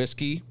bourbon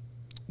whiskey,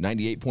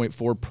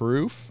 98.4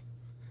 proof,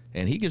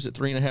 and he gives it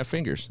 3.5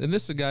 fingers. And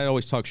this is the guy that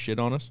always talks shit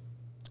on us.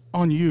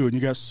 On you, and you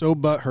got so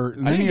butthurt,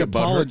 and I then didn't he get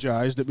butthurt.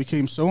 apologized. It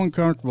became so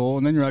uncomfortable,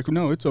 and then you're like,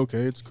 "No, it's okay,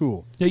 it's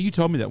cool." Yeah, you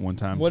told me that one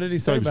time. What did he You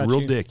thought say he was about a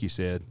real you? dick, you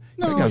said.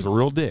 No, That guy's a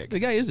real dick. The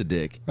guy is a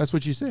dick. That's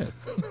what you said.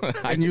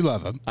 And you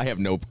love him. I have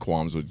no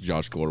qualms with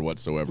Josh Glore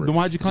whatsoever. Then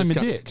why'd you call him a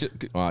Just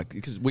dick?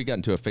 Because we got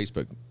into a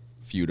Facebook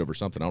feud over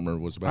something. I don't remember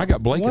what it was about. I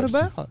got Blake. What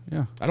upset. about?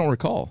 Yeah. I don't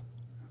recall.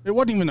 It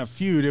wasn't even a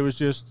feud. It was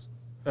just,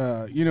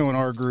 in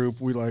our group,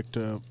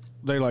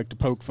 they like to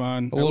poke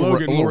fun. A And little,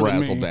 Logan a little more than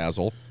razzle me.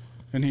 dazzle.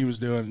 And he was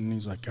doing it, and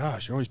he's like,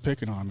 "Gosh, you're always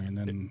picking on me." And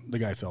then the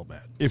guy felt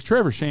bad. If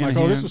Trevor Shanahan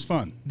Like, oh, this is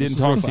fun. This Didn't is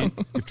real talk to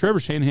fun. if Trevor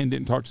Shanahan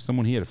didn't talk to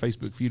someone he had a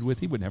Facebook feud with,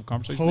 he wouldn't have a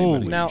conversation with Holy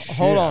anybody. Now, shit,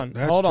 hold on.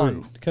 that's Hold on.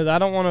 true. Because I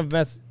don't want to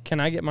mess. Can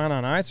I get mine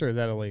on ice, or is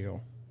that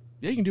illegal?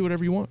 Yeah, you can do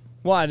whatever you want.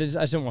 Well, I just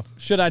didn't want.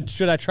 Should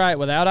I try it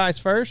without ice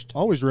first?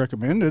 Always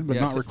recommended, but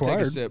Yeah, not take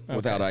required. a sip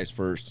without ice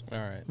first. All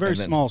right. Very and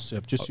then small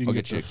sip, just so you I'll can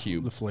get you a get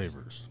cube. the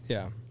flavors.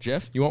 Yeah.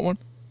 Jeff, you want one?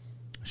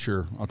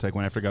 Sure, I'll take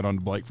one after I got on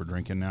to Blake for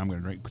drinking. Now I'm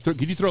going to drink.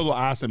 Could you throw a little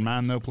ice in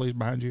mine, though, please,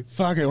 behind you?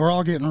 Fuck it, we're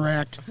all getting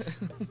wrecked.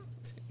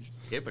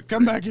 Hypocrite.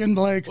 Come back in,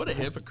 Blake. What a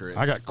hypocrite.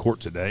 I got court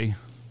today.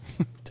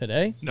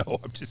 Today? No,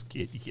 I'm just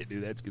kidding. You can't do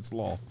that. It's against the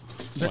law.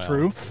 Is that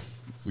true?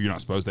 Well, you're not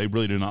supposed to. They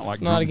really do not like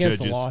It's not drunk against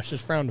judges. the law. It's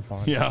just frowned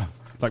upon. Yeah,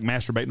 like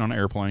masturbating on an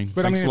airplane.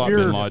 But Thanks I a mean, lot, if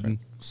Bin you're Laden.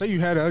 say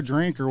you had a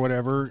drink or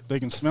whatever, they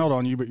can smell it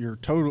on you, but you're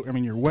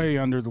way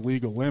under the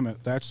legal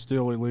limit. That's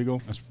still illegal.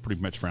 That's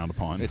pretty much frowned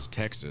upon. It's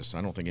Texas.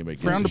 I don't think anybody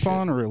gives Frowned a shit.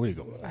 upon or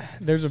illegal.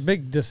 There's a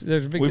big. There's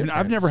a big. I've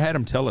difference. never had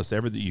them tell us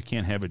ever that you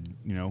can't have a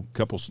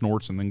couple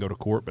snorts and then go to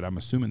court, but I'm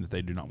assuming that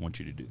they do not want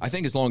you to do that. I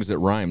think as long as it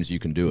rhymes, you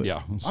can do it. Yeah,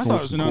 I snorts thought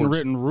it was an and courts.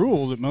 unwritten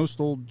rule that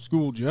most old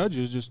school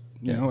judges just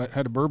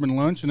had a bourbon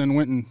lunch and then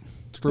went and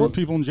threw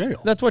people in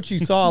jail. That's what you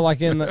saw,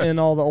 like in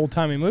all the old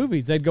timey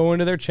movies. They'd go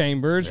into their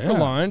chambers for Yeah.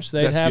 lunch.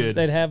 They'd That's good.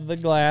 they'd have the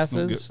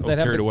glasses. Don't get They'd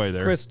have carried the away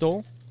there.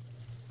 crystal.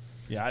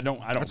 Yeah, I don't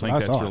That's think what I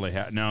that's thought. really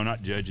no,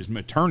 not judges.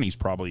 Attorneys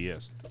probably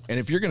is. And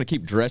if you're going to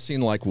keep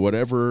dressing like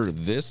whatever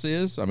this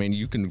is, I mean,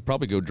 you can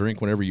probably go drink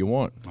whenever you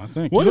want. I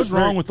think. What You is look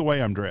wrong very- with the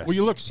way I'm dressed? Well,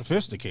 you look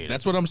sophisticated.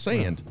 That's what I'm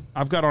saying.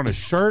 I've got on a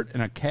shirt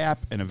and a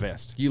cap and a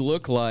vest, You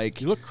look like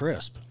You look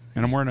crisp.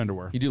 and I'm wearing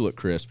underwear. you do look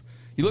crisp.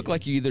 You look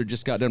like you either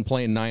just got done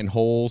playing 9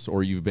 holes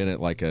or you've been at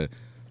like a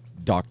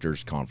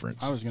doctor's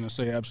conference. I was going to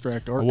say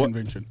abstract art What-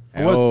 convention.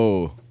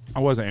 Oh,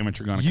 I was an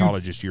amateur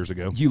gynecologist years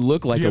ago. you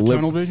look like Do you a have lib-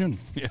 tunnel vision?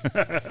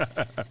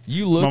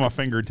 You Smell my look.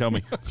 finger and tell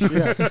me.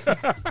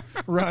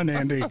 Run,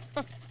 Andy.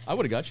 I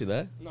would have got you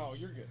that. No,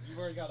 you're good. You've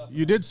already got up.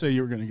 You did say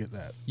you were going to get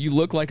that. You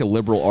look like a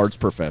liberal arts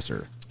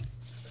professor.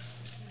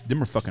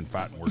 Them are fucking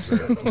fighting words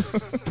there.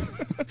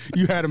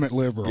 You had him at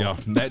liberal. Yeah,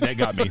 that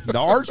got me. The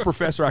arts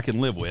professor I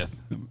can live with.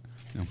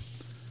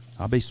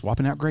 I'll be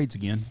swapping out grades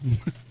again.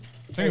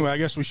 Anyway, I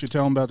guess we should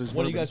tell him about this.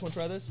 One of you bourbon. guys want to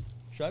try this?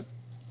 Shug?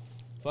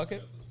 Fuck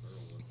it.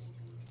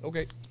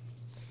 Okay.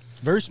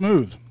 Very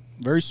smooth.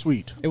 Very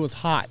sweet. It was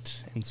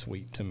hot and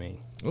sweet to me.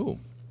 Oh,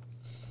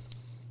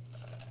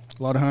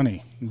 A lot of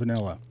honey and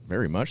vanilla.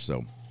 very much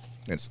so.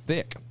 It's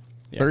thick.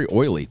 Yeah. Very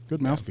oily.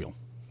 Good mouthfeel.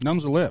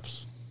 Numbs the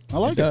lips. I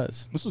like it.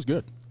 does. This is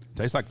good.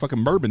 Tastes like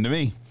fucking bourbon to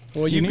me.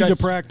 Well, You you've need got to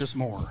practice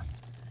more.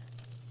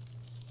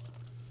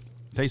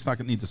 Tastes like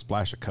it needs a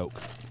splash of Coke.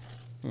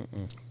 You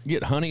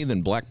get honey,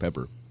 then black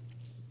pepper.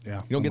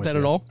 Yeah. You don't get that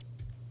at all?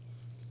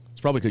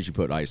 It's probably because you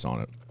put ice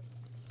on it.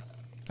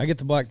 I get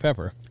the black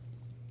pepper,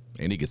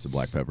 And he gets the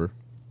black pepper.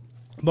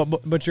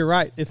 but you're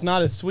right. It's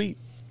not as sweet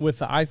with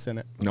the ice in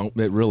it. No,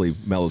 it really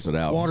mellows it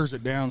out. Waters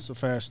it down so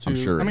fast, too. I'm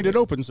sure I mean, it it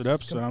opens it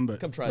up some, but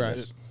Come try Right.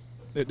 this.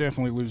 it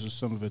definitely loses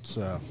some of its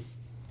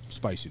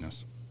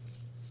spiciness.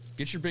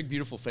 Get your big,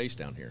 beautiful face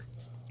down here.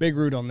 Big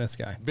root on this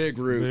guy. Big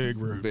root. Big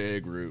root.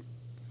 Big root.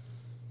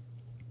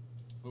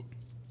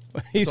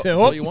 He That's said,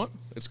 all "Oh, you want?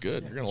 It's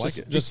good. You're going to like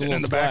it. Just sitting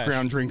in the splash.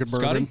 background drinking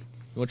Scotty, bourbon.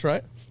 you want to try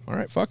it? All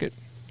right, fuck it.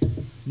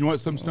 You want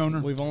some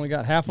Stoner? we've only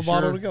got half a You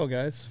bottle sure? to go,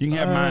 guys." You can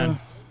have mine.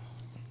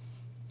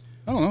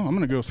 I don't know. I'm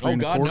going to go three Oh,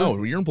 and a God, quarter.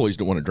 no. Your employees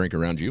don't want to drink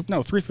around you.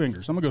 No, 3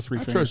 fingers. I'm going to go 3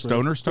 I fingers. trust with it.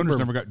 Stoner. Stoner's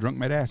Bourbon. never got drunk,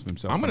 made ass of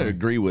himself. I'm going to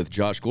agree with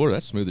Josh Glore.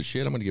 That's smooth as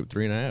shit. I'm going to give it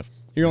 3.5.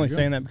 You're only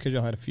saying that because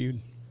y'all had a feud.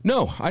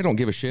 No, I don't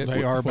give a shit.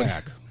 They are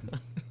back.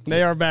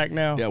 They are back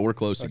now. Yeah, we're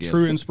close A again.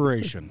 true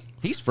inspiration.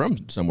 He's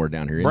from somewhere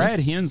down here. isn't Brad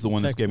Hinn's the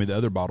one that's gave me Texas. the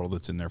other bottle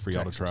that's in there for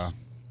y'all to try.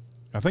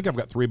 I think I've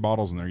got 3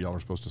 bottles in there y'all are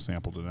supposed to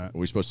sample tonight. he?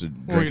 Are we supposed to Well,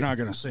 drink you're it? not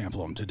going to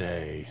sample them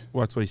today.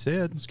 Well, that's what he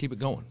said. Let's keep it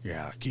going.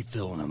 Yeah, keep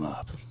filling them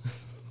up.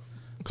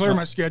 Clear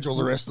my schedule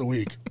the rest of the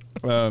week.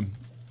 Am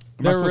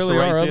I There supposed to really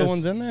rate are other this?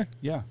 ones in there?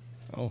 Yeah.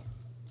 Oh.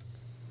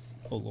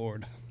 Oh,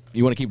 Lord.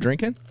 You want to keep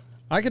drinking?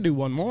 I could do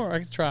one more. I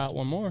could try out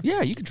one more.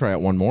 Yeah, you can try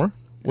out one more.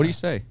 What do you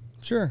say?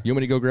 Sure. You want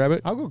me to go grab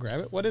it? I'll go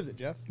grab it. What is it,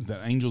 Jeff?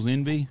 That Angel's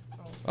Envy.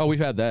 Oh, we've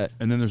had that.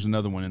 And then there's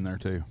another one in there,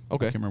 too.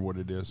 Okay. I can't remember what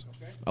it is.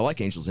 I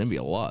like Angel's Envy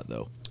a lot,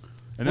 though.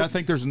 And I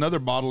think there's another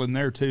bottle in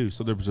there, too.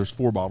 So there's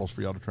 4 bottles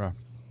for y'all to try.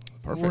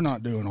 Perfect. We're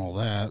not doing all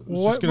that. It's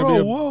What? just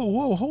gonna be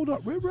Whoa, hold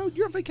up. Railroad,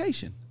 you're on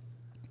vacation.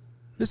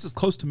 This is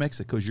close to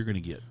Mexico as you're going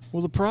to get.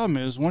 Well, the problem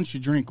is once you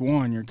drink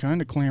one, you're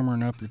kind of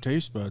clamoring up your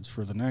taste buds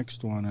for the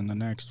next one and the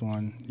next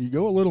one. You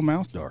go a little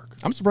mouth dark.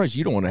 I'm surprised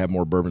you don't want to have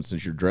more bourbon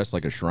since you're dressed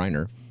like a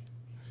Shriner.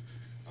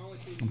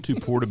 I'm too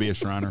poor to be a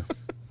Shriner.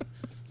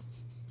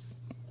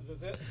 Is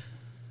this it?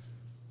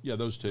 Yeah,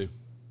 those 2.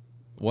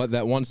 What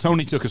that one?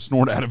 Tony took a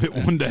snort out of it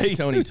one day.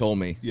 Tony told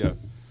me. Yeah.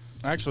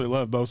 I actually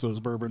love both those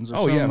bourbons. They're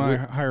Oh, some yeah, of my we-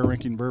 higher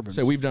ranking bourbons.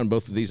 So we've done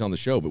both of these on the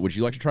show, but would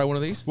you like to try one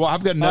of these? Well,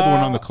 I've got another one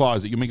on the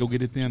closet. You want me to go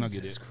get it then? I'll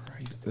get it.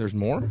 There's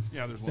more.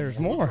 Yeah, there's one. There's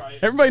more.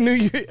 Everybody knew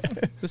you. This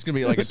is gonna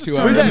be like this a is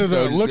 2-hour turned into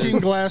episode. the Just Looking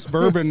Glass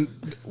bourbon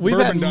We've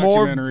bourbon had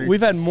more. documentary.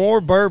 We've had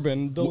more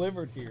bourbon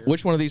delivered here.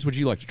 Which one of these would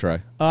you like to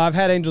try? I've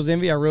had Angel's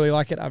Envy. I really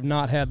like it. I've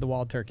not had the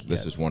Wild Turkey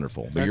This yet. is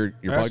wonderful, but That's- you're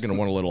probably that's- gonna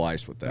want a little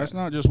ice with that. That's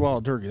not just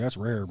wild turkey. That's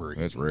rare breed.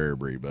 That's rare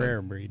breed, but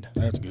rare breed.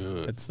 That's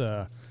good. It's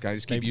can I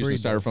just they keep using breed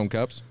those. styrofoam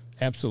cups?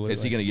 absolutely.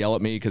 Is he gonna yell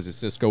at me because his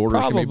Cisco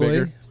order's gonna be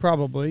bigger?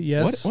 Probably.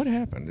 Yes. What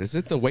happened? Is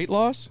it the weight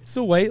loss It's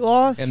the weight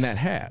loss and that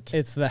hat?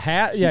 It's the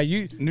hat. Yeah,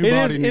 you. New It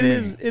body, is. new It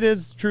is. me. It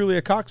is truly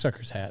a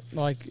cocksucker's hat.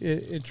 Like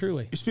it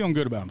truly. He's feeling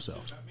good about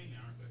himself.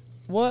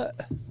 What?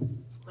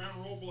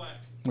 Crown Royal Black.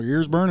 Well, your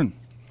ears burning.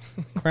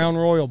 Crown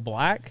Royal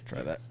Black.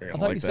 Try that. I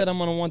thought you said I'm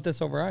gonna want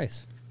this over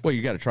ice. Well,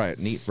 you got to try it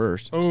neat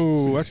first.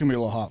 Oh, that's gonna be a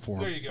little hot for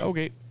him. There you go.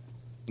 Okay.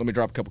 Let me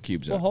drop a couple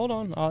cubes Well, in. hold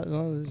on.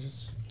 No, it's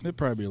just It'd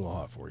probably be a little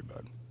hot for you,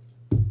 bud.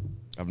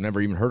 I've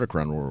never even heard of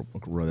Crown Royal.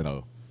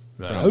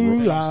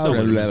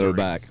 Missouri.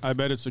 Back. I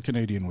bet it's a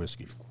Canadian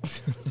whiskey.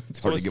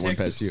 It's hard to get one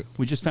past you.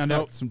 We just found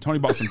out Tony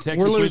bought some Texas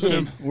We're losing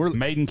whiskey. him. We're-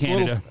 made in it's a little-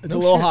 Canada. it's a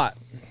little hot.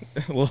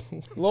 A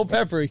little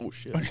peppery. Oh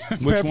shit. Which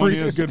one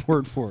Peppery's is? a good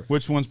word for it.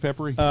 Which one's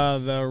peppery?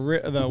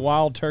 The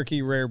Wild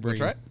Turkey rare breed.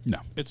 That's right. no.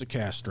 It's a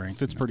cast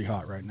strength. It's pretty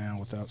hot right now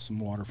without some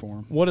water for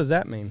him. What does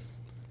that mean?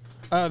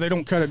 They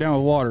don't cut it down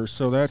with water,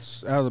 so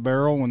that's out of the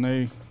barrel. When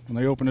they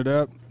open it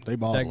up, they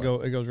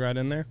bottle It goes right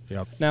in there.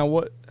 Yep. Now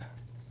what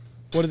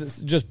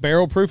is it? Just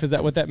barrel proof? Is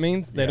that what that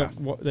means? They Yeah.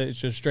 don't. It's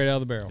just straight out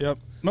of the barrel. Yep.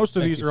 Most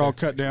of Thank these you, are all sir.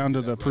 cut down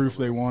to the proof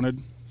they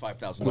wanted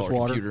 $5,000 with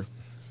water. computer.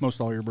 Most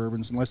all your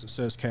bourbons, unless it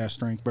says cast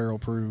strength, barrel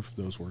proof,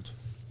 those words.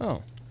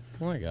 Oh,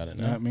 well, I got it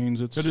now. That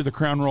means it's. Go do the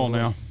Crown Royal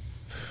now.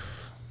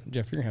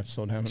 Jeff, you're gonna have to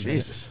slow down a minute.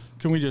 Jesus.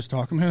 Can we just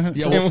talk a minute?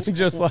 Yeah, Can we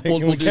just like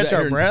can we do catch that our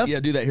here in- breath? Yeah,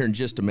 do that here in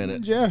just a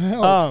minute. Yeah,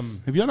 hell.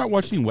 Have y'all not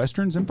watched any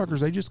westerns? Them fuckers,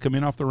 they just come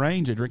in off the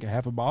range, they drink a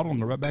half a bottle, and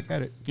they're right back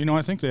at it. You know,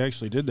 I think they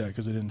actually did that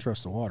because they didn't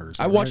trust the water. Is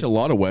I that watch right? a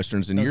lot of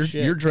westerns, and Oh,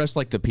 shit. you're dressed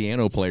like the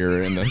piano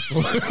player in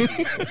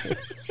the.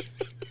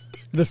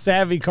 The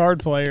savvy card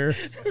player.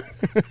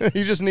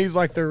 He just needs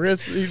like the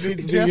wrist. He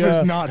needs Jeff the,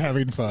 is not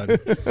having fun.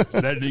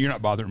 You're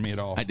not bothering me at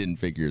all. I didn't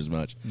figure as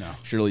much. No.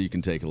 Surely you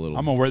can take a little.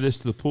 I'm gonna wear this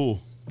to the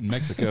pool in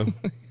Mexico.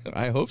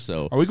 I hope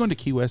so. Are we going to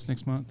Key West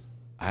next month?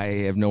 I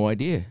have no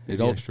idea. Did It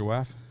you all. ask your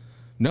wife?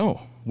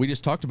 No, we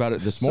just talked about it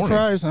this morning.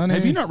 Surprise, honey.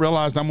 Have you not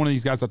realized I'm one of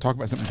these guys that talk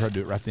about something and try to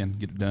do it right then,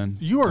 get it done?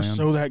 You are planned?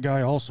 so that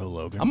guy also,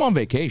 Logan. I'm on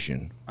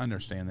vacation. I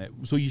understand that.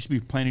 So you should be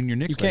planning your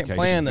next You can't vacation.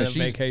 plan Now, a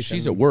she's, vacation.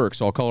 she's at work,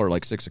 so I'll call her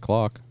like 6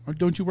 o'clock. Or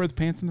don't you wear the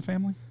pants in the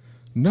family?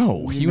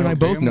 No, you and I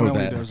both damn know well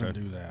that. He doesn't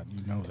do that.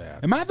 You know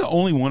that. Am I the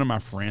only one of my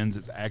friends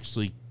that's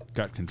actually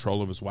got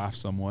control of his wife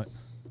somewhat?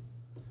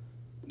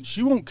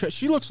 She won't cut.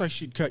 She looks like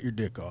she'd cut your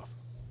dick off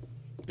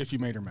if you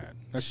made her mad.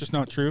 That's just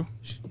not true.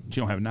 She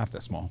don't have a knife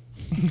that small.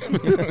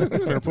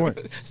 Fair point.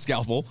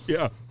 Scalpel.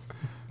 Yeah.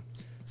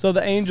 So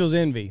the Angel's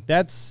Envy.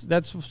 That's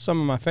some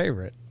of my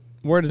favorite.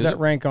 Where does Is that it?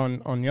 rank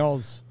on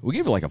y'all's? We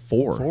gave it like a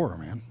 4. 4,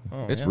 man.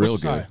 Oh, It's yeah. real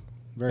It's good. high.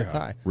 Very That's high.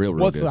 high. Real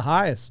What's good. the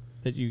highest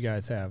that you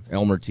guys have?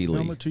 Elmer T. Lee.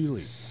 Elmer T.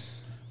 Lee.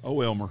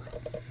 Oh, Elmer.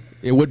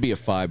 It would be a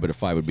 5, but a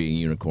 5 would be a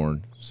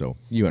unicorn. So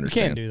you You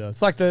understand. can't do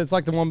those. It's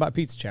like the one bite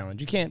pizza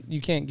challenge. You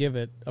can't give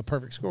it a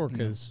perfect score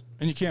because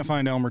And you can't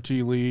find Elmer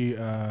T. Lee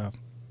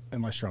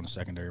unless you're on the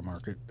secondary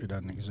market. It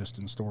doesn't exist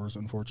in stores,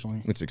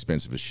 unfortunately. It's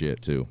expensive as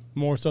shit too.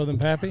 more so than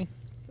Pappy.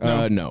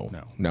 No.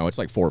 No. It's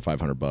like $400 or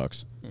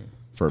 $500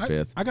 for a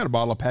fifth. I got a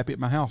bottle of Pappy at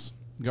my house.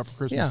 Got for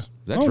Christmas. Yeah. Is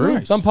that Oh, true?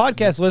 nice. Some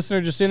podcast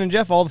listener just sending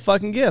Jeff all the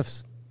fucking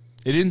gifts.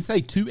 It didn't say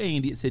to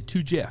Andy. It said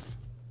to Jeff.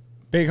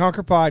 Big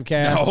Honker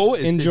Podcast. No,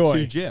 it Enjoy. said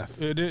to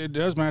Jeff. It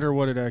does matter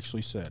what it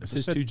actually said. If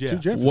says said to Jeff. To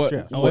Jeff. What?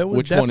 Jeff. Oh, it was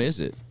which one is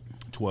it?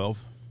 12.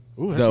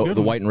 Ooh, that's a good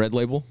The one. white and red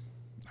label.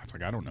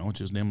 Fuck, I don't know. It's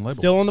just them label.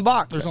 Still in the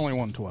box. There's only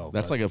 112.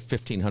 That's like a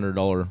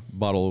 $1,500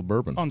 bottle of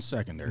bourbon. on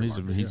secondary. He's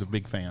market, a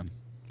big fan.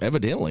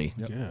 Evidently.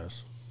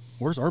 Yes.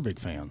 Where's our big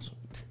fans?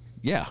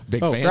 Yeah,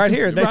 big Oh, fans. right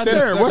here. They Right sent,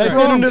 there. they What's sent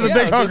wrong? them to the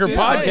Big Yeah, Hunker this is-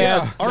 podcast.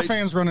 yeah. Our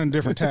fans run in a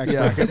different tax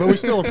bracket, but we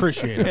still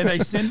appreciate it. And they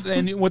send,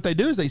 and what they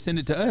do is they send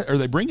it to us, or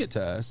they bring it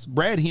to us.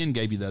 Brad Hen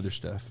gave you the other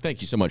stuff.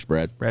 Thank you so much,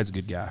 Brad. Brad's a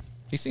good guy.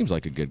 He seems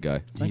like a good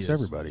guy. Thanks, is.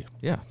 everybody.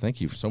 Yeah,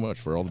 thank you so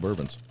much for all the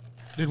bourbons.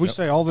 Did we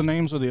say all the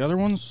names of the other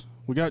ones?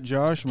 We got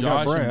Josh and we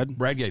got Josh Brad. and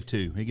Brad gave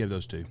 2. He gave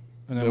those 2.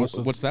 And then What's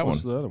that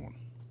what's one? the other one?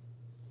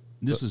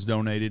 This is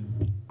donated.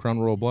 Crown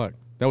Royal Black.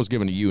 That was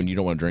given to you, and you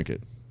don't want to drink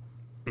it.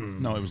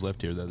 No, it was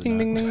left here the other Ding,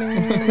 night. ding, ding,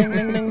 ding, ding,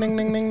 ding, ding, ding,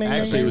 ding, ding, ding,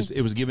 Actually, ding.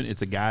 it was given.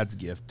 It's a guide's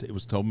gift. It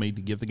was told me to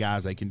give the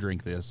guys they can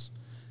drink this,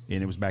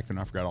 and it was back then.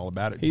 I forgot all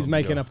about it. He's Told me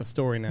making to- up a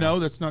story now. No,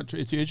 that's not true.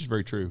 It's just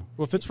very true.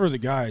 Well, if it's for the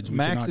guides, we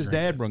Max's cannot drink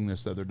dad it. brought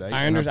this the other day.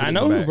 I and understand. put I it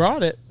know in the who back.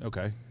 brought it.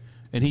 Okay,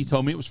 and he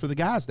told me it was for the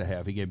guys to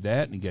have. He gave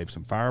that, and he gave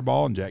some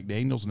Fireball and Jack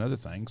Daniels and other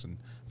things. And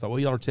I thought, well,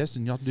 y'all are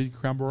testing. Y'all do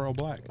Crown Royal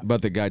Black.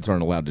 But the guides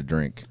aren't allowed to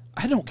drink.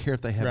 I don't care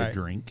if they have Right. a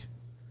drink.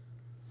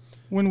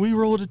 When we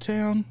roll to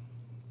town,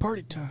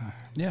 party time.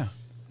 Yeah,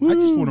 I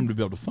just want them to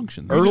be able to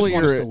function. just want us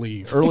Earlier, to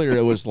leave. earlier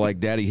it was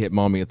like Daddy hit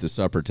Mommy at the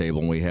supper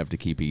table, and we have to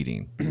keep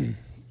eating.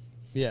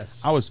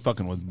 Yes. I was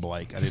fucking with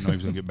Blake. I didn't know he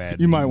was gonna get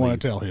mad. You might and want leave.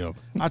 to tell him.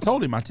 I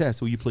told him, I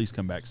texted, will you please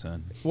come back,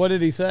 son? What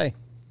did he say?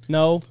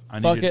 No.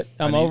 Fuck needed- it.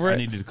 I'm over I it.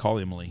 needed to call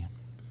Emily.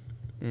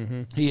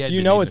 He had You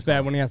been know needing it's to bad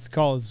call when he has to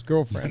call his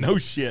girlfriend. No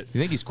shit. You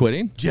think he's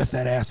quitting? Jeff,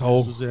 that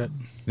asshole. This is it.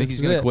 Think he's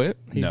is gonna it. quit?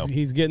 He's, No.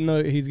 he's getting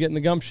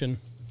the gumption.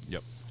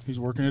 Yep. He's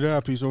working it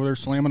up. He's over there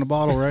slamming a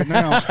bottle right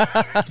now.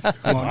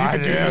 Come on, you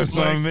can do this,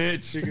 Blake.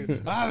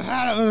 bitch. I've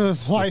had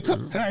it. Like,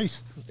 hey.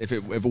 If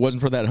it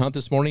wasn't for that hunt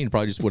this morning, he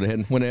probably just went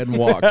ahead and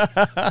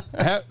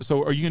walked.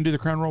 So are you going to do the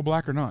Crown Royal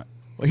Black or not?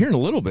 Well, here in a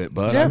little bit,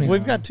 bud. Jeff, I mean,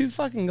 we've got 2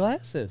 fucking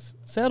glasses.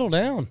 Settle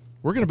down.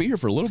 we're gonna be here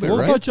for a little bit, Well,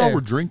 I right? thought y'all there.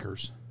 were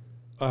drinkers.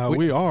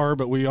 We are,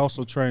 but we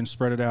also try and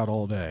spread it out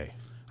all day.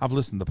 I've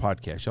listened to the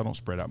podcast. Y'all don't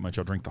spread out much.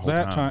 Y'all drink the whole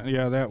That time. time,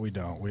 yeah, that we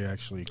don't. We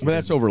actually. But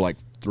that's over like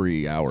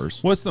 3 hours.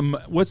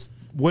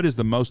 What is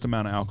the most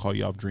amount of alcohol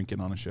y'all have drinking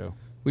on a show?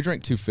 We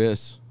drank 2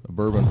 fists of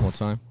bourbon one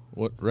time.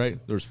 What? Right?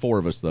 There's 4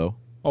 of us though.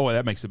 Oh,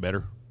 that makes it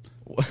better.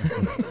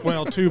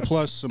 Well, 2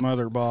 plus some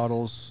other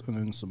bottles and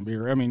then some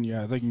beer. I mean,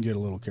 yeah, they can get a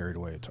little carried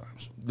away at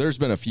times. There's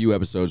been a few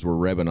episodes where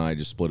Reb and I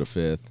just split a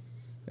fifth,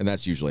 and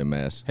that's usually a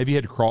mess. Have you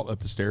had to crawl up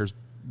the stairs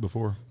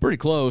before? Pretty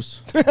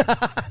close.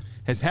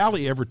 Has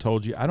Hallie ever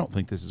told you, I don't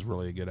think this is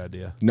really a good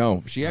idea?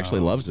 No, she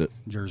actually loves it.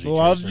 Jersey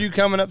Loved chaser. you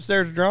coming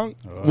upstairs drunk?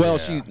 Well,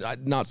 she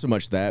not so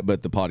much that,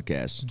 but the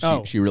podcast.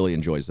 Oh. She really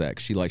enjoys that.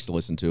 'Cause she likes to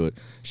listen to it.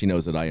 She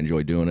knows that I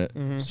enjoy doing it.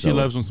 She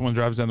loves when someone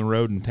drives down the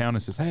road in town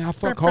and says, hey, I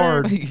fuck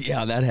hard.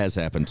 Yeah, that has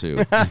happened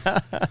too.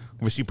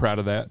 Was she proud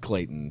of that?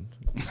 Clayton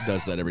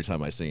does that every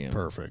time I see him.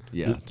 Perfect.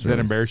 Yeah. Does that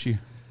embarrass you?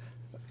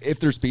 If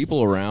there's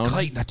people around,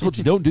 Clayton, I told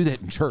you don't do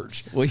that in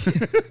church. well,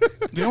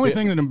 The only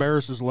thing that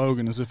embarrasses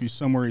Logan is if he's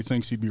somewhere he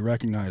thinks he'd be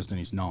recognized and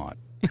he's not.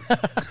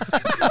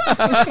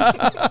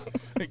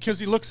 Because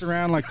he looks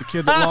around like the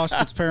kid that lost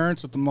its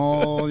parents at the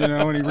mall, you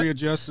know, and he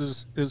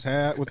readjusts his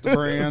hat with the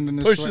brand and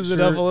his Pushes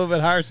it up a sweatshirt. little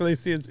bit higher so they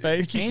see his He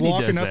face. keeps Andy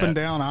walking does up that. and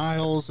down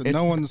aisles, and It's-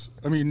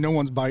 no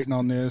one's biting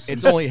on this.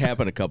 it's only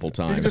happened a couple you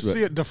can times. just but-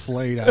 see it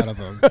deflate out of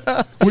him.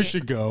 We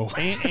should go.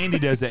 Andy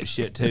does that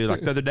shit too.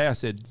 Like the other day, I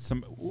said,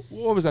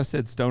 what was I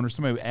said, Stoner?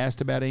 Somebody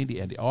asked about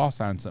Andy. Andy, I'll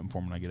sign something for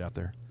him when I get out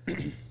there.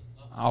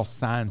 I'll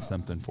sign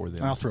something for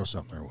them. I'll throw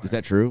something their way. Is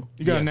that true?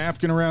 You got a Yes.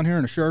 napkin around here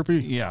and a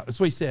Sharpie? Yeah, that's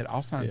what he said.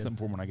 I'll sign something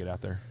for him when I get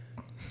out there.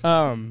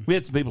 Um, We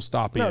had some people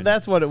stop no, in.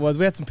 that's what it was.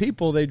 We had some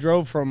people. They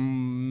drove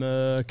from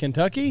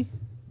Kentucky.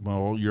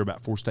 Well, you're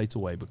about 4 states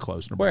away, but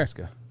close,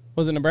 Nebraska.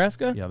 Was it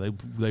Nebraska? Yeah,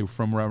 they were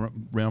from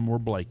around where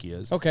Blake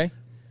is. Okay.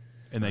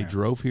 And they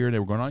drove here. They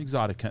were going on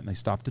exotic hunt, and they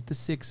stopped at the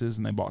Sixes,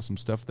 and they bought some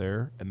stuff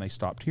there, and they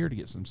stopped here to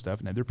get some stuff,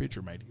 and had their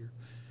picture made here.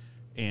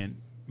 And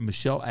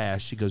Michelle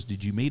asked, she goes,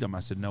 did you meet them? I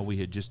said, no, we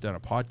had just done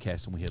a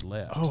podcast, and we had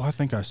left. Oh, I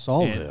think I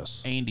saw And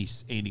this.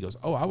 Andy goes,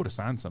 oh, I would have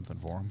signed something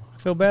for him. I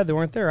feel bad they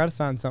weren't there. I'd have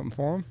signed something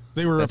for them.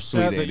 They were That's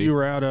upset sweet, that Andy. you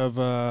were out of.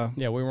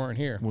 Yeah, we weren't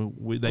here.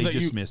 They that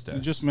just you- missed us.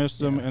 You just missed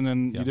them, and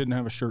then Yeah. you didn't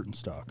have a shirt in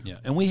stock. Yeah,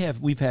 and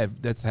we've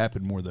had that's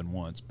happened more than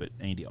once. But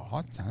Andy, oh,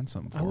 I'd sign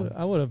something for him.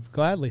 I would have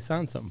gladly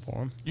signed something for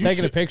them. You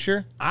Taking a should-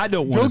 picture. I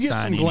don't Go want to get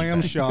sign some glam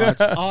anything.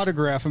 shots,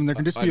 autograph them. There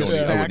can just I be a don't either.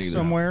 I stack wouldn't either.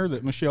 somewhere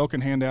that Michelle can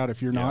hand out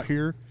if you're not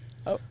here.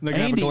 Oh, They can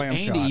have a glam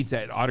Andy shot. eats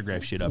that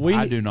autograph shit up. We-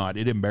 I do not.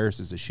 It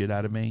embarrasses the shit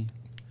out of me.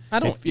 I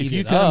don't If eat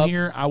you it come up.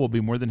 here, I will be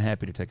more than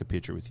happy to take a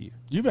picture with you.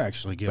 You've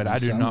actually given But I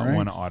do some, not right?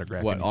 want to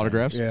autograph. What, anything.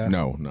 autographs? Yeah.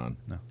 No, none.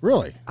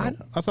 Really? I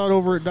thought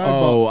over at Dive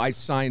Oh, Bomb. I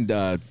signed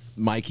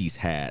Mikey's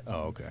hat.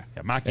 Oh, okay.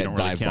 Yeah, Mikey At don't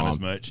really Dive count Bomb. as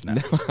much.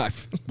 No,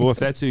 Well, if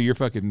that's who you're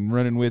fucking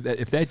running with,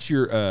 if that's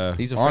your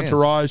He's a fan.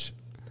 entourage,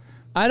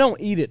 I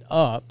don't eat it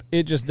up.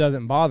 It just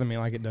doesn't bother me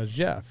like it does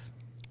Jeff.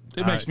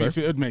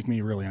 It'd make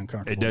me really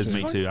uncomfortable. It does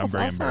me too. I'm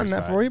very I'll sign embarrassed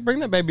that by for it. you. Bring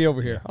that baby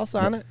over here. I'll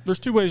sign it. There's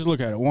two ways to look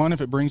at it. One, if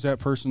it brings that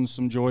person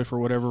some joy for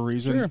whatever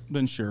reason, Sure.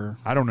 then sure.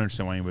 I don't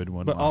understand why anybody would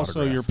want But my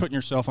also, autograph. you're putting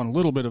yourself on a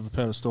little bit of a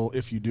pedestal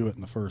if you do it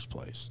in the first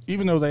place,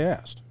 even though they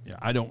asked. Yeah,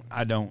 I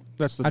don't.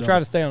 That's the. I try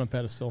to stay on a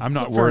pedestal. I'm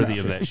not Fair worthy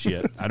enough. of that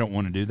shit. I don't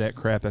want to do that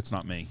crap. That's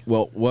not me.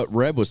 Well, what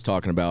Reb was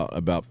talking about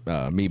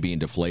me being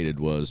deflated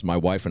was my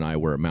wife and I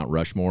were at Mount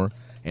Rushmore,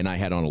 and I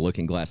had on a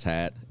Looking Glass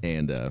hat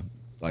and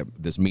like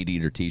this Meat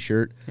Eater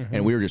T-shirt,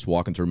 and we were just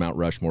walking through Mount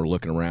Rushmore,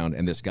 looking around,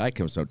 and this guy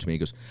comes up to me, and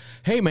goes,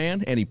 "Hey,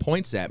 man," and he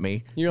points at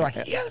me. You're like,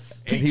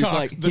 yes. And he's Peacock,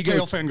 like, the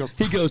tail fan goes.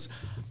 He goes,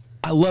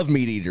 "I love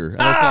Meat Eater."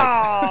 And I was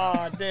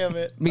Ah, damn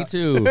it. like, "Me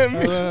too."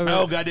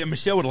 Oh goddamn!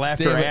 Michelle would have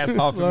laughed her Damn it. ass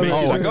off at me. Love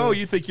She's it. like, "Oh,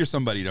 you think you're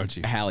somebody, don't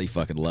you?" Hallie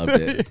fucking loved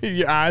it.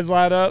 Your eyes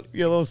light up. You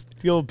get a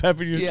little pep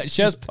in your Yeah,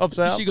 chest puffs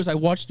out. She goes, "I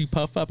watched you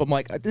puff up." I'm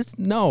like,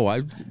 "No, I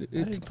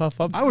didn't puff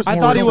up. I was I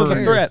more thought he was a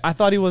afraid. threat. I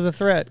thought he was a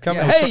threat. Come,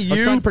 yeah, hey, I was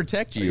you. trying to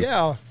protect you."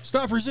 Yeah.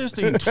 Stop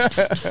resisting.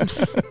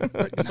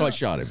 So I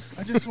shot him.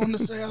 I just wanted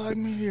to say I like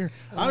me here.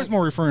 I was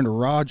more referring to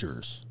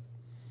Rogers.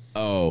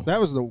 Oh, That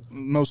was the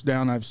most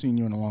down I've seen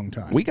you in a long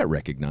time. we got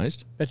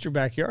recognized. That's your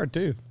backyard,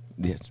 too.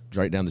 Yes,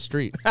 right down the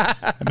street.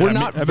 We're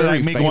not That'd be very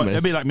like me going. famous.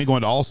 That'd be like me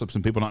going to Allsup's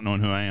and people not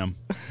knowing who I am.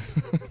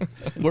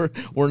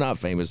 We're not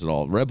famous at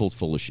all. Rebel's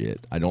full of shit.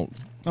 I don't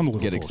I'm a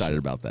little get full of excited shit.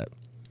 about that.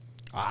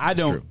 I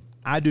don't. true.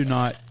 I do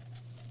not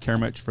care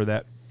much for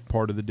that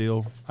part of the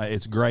deal.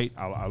 It's great.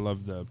 I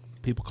love the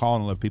people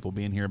calling. I love people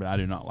being here, but I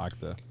do not like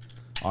the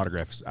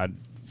autographs.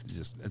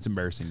 It's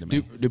embarrassing to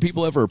me Do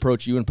people ever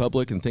approach you in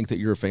public and think that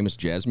you're a famous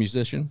jazz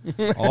musician?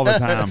 all the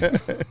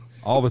time.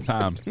 All the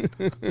time.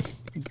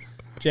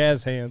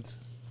 Jazz hands.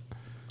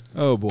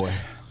 Oh boy.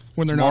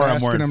 when they're Tomorrow not I'm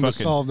asking wearing them to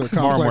fucking- solve their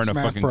tomorrow I'm complex wearing a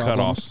math fucking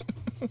problems.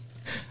 cutoffs.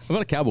 How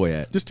about a cowboy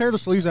hat? Just tear the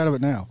sleeves out of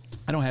it now.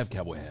 I don't have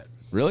cowboy hat.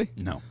 Really?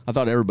 No. I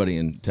thought everybody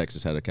in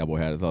Texas had a cowboy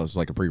hat. I thought it was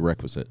like a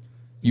prerequisite.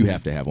 You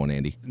have to have one,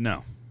 Andy.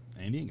 No.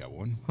 Andy ain't got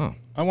one. Huh.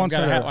 I once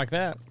Got had a hat a, like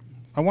that.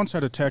 I once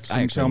had a Texan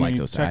I actually tell like me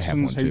those. I have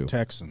Texans one, hate too.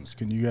 Texans.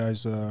 Can you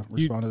guys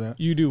respond to that?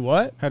 You do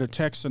what? Had a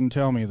Texan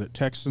tell me that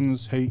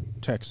Texans hate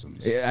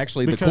Texans.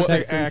 Actually, Because the they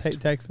quote, Texans act- hate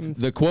Texans.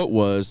 the quote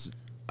was,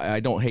 "I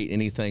don't hate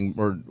anything."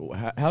 Or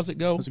how's it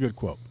go? That's a good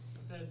quote.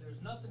 Said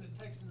there's nothing a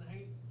Texan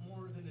hate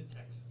more than a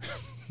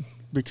Texan.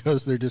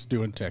 Because they're just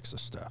doing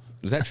Texas stuff.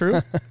 Is that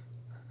true?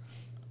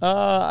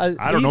 I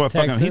don't know what East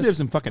fucking. He Texas. lives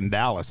in fucking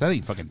Dallas. That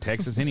ain't fucking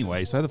Texas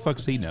anyway. So how the fuck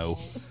does he know?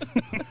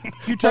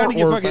 You're trying to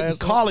get Fort Worth, fucking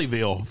asshole.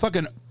 Colleyville,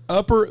 fucking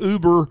upper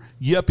Uber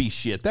yuppie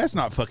shit. That's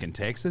not fucking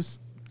Texas.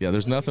 Yeah.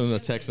 There's nothing a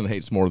Texan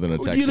hates more than a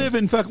Do Texan. you live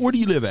in fuck? Where do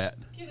you live at?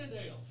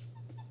 Kennedale.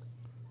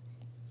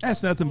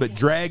 That's nothing but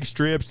drag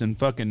strips and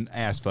fucking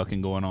ass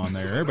fucking going on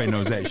there. Everybody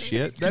knows that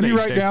shit. That Can you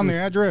ain't write down the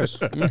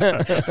Texas.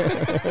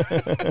 address?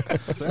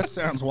 That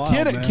sounds wild,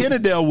 man.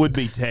 Kennedale would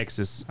be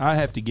Texas. I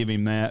have to give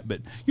him that.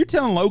 But you're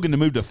telling Logan to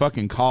move to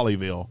fucking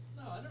Colleyville.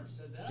 No, I never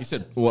said that. He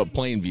said, "What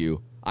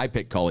Plainview?" I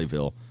picked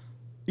Colleyville.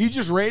 You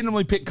just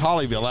randomly picked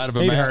Colleyville out of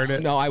a He'd map. heard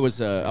it. No, I was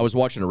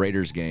watching a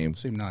Raiders game,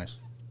 Seemed nice.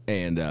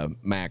 and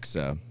Max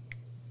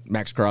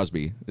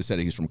Crosby said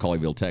he's from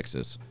Colleyville,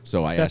 Texas.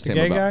 So I Is that asked the him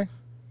gay about. guy?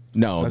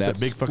 No, That's, that's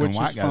a big fucking which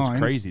white is guy. That's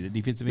fine. crazy. The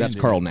defensive that's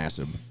end. Carl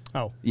Nassib.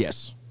 Oh.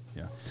 Yes.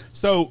 Yeah.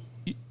 So,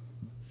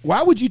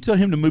 why would you tell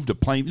him to move to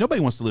Plainview? Nobody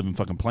wants to live in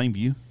fucking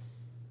Plainview.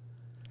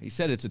 He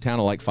said it's a town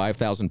of like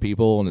 5,000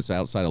 people, and it's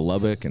outside of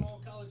Lubbock. And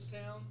Small college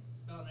town,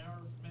 about an hour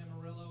from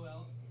Amarillo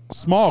out.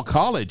 Small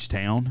college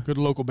town. Good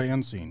local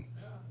band scene.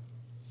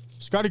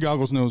 Scotty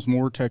Goggles knows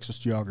more Texas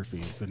geography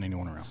than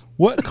anyone around.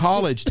 What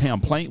college town?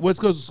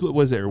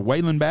 Was there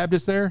Wayland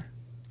Baptist there?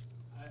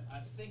 I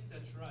think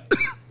that's right.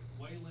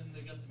 Wayland,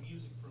 they got the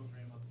music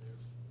program up there.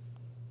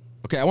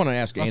 okay, I want to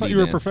ask I Andy. thought you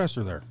were a then.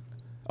 professor there.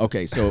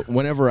 Okay, so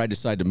whenever I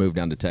decide to move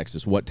down to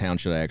Texas, what town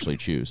should I actually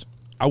choose?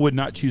 I would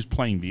not choose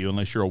Plainview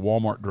unless you're a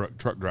Walmart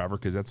truck driver,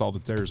 because that's all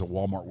that there is, a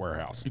Walmart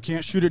warehouse. You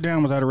can't shoot it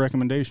down without a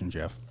recommendation,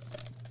 Jeff.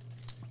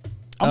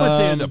 I'm going to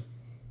tell you the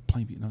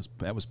Plainview. No,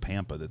 that was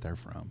Pampa that they're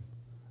from.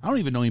 I don't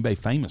even know anybody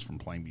famous from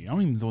Plainview. I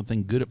don't even know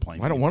anything good at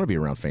Plainview. I don't want to be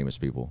around famous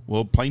people.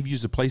 Well,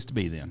 Plainview's the place to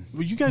be then.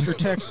 Well, you guys are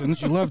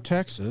Texans. You love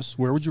Texas.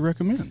 Where would you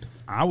recommend?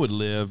 I would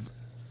live.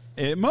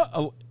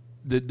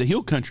 The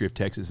hill country of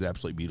Texas is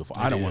absolutely beautiful.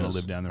 I don't want to is.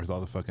 live down there with all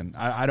the fucking.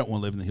 I don't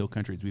want to live in the hill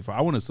country. To be fair,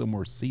 I want to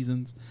somewhere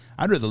seasons.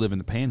 I'd rather live in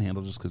the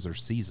Panhandle just because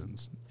there's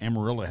seasons.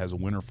 Amarillo has a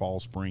winter, fall,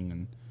 spring,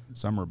 and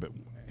summer, but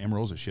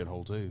Amarillo's a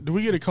shithole too. Do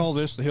we get to call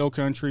this the hill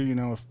country? You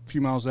know, a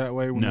few miles that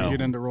way when No. we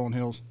get into Rolling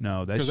Hills.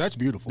 No, because that's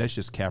beautiful. That's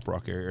just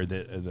Caprock area, or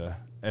the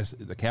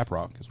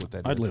Caprock is what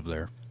that is. I'd live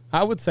there.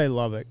 I would say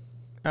Lubbock,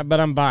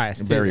 but I'm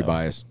biased. I'm too, very though.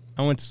 biased.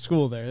 I went to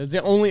school there. It's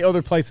the only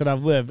other place that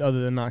I've lived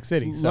other than Knox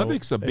City. So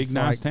Lubbock's a big, it's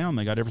nice like- town.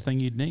 They got everything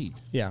you'd need.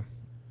 Yeah,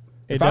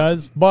 it If I-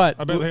 does. But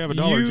I bet they have a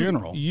Dollar you-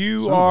 General.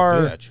 You Son of a are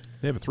bitch.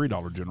 They have a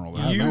 $3 general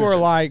there. you are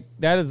like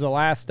that is the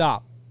last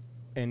stop,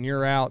 and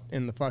you're out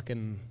in the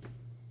fucking.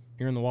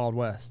 You're in the Wild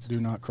West. Do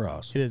not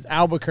cross. It is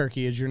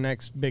Albuquerque is your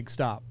next big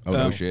stop. Oh,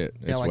 no shit.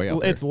 It's Yeah, like, way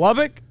out there. it's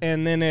Lubbock,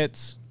 and then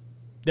it's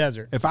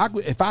Desert. If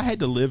I had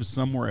to live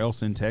somewhere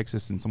else in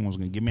Texas and someone was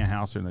going to give me a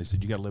house there and they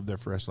said you got to live there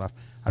for the rest of your life,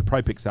 I'd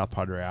probably pick South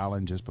Padre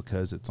Island just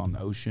because it's on the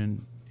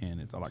ocean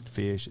and I like to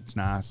fish. It's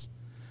nice.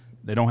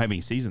 They don't have any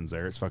seasons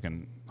there. It's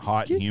fucking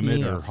hot and humid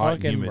me or a hot and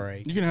fucking humid.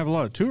 break. You're gonna have a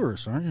lot of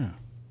tourists, aren't you?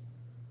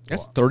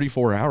 That's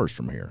 34 hours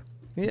from here,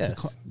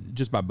 Yes.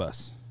 Just by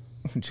bus.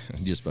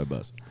 just by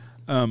bus.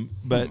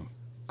 But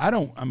I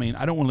don't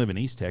want to live in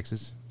East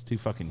Texas. It's too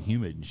fucking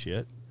humid and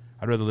shit.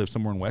 I'd rather live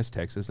somewhere in West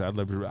Texas. I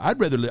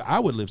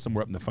would live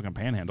somewhere up in the fucking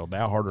Panhandle,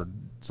 Dalhart, or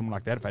somewhere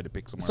like that if I had to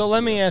pick somewhere. So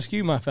let me ask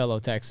you, my fellow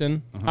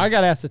Texan. I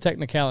got to ask the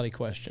technicality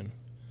question.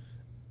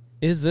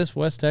 Is this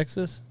West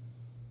Texas?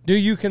 Do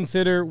you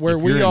consider where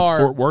if we you're in are?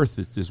 Fort Worth,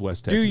 it's just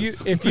West Texas. Do you,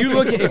 if you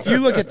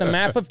look at the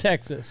map of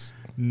Texas?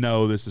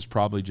 No, this is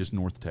probably just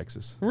North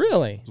Texas.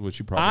 Really? Is what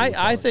you probably.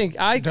 I think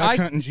Duck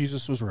hunting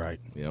Jesus was right.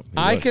 Yep.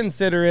 I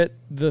consider it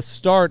the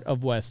start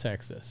of West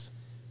Texas.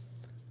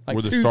 Like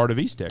or the start of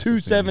East Texas.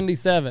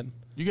 277.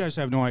 You guys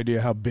have no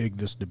idea how big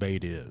this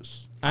debate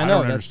is. I I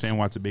know. don't understand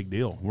why it's a big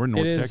deal. We're in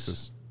North is.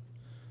 Texas.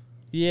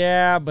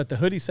 Yeah, but the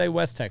hoodies say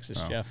West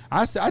Texas, Jeff.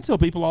 I tell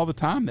people all the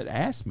time that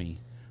ask me,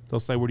 they'll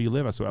say, "Where do you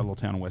live?" I say, "A little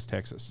town in West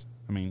Texas."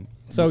 I mean,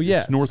 So, it's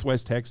yes.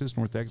 Northwest Texas,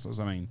 North Texas.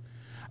 I mean,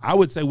 I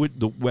would say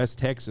the West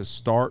Texas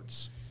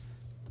starts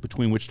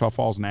between Wichita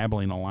Falls and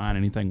Abilene. A line,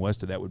 anything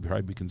west of that would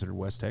probably be considered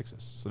West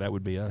Texas. So that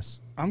would be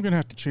us. I'm gonna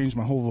have to change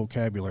my whole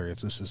vocabulary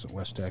if this isn't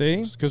West See?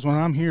 Texas. Because when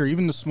I'm here,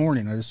 even this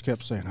morning, I just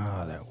kept saying,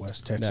 that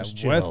West Texas That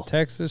chill. West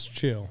Texas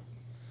chill.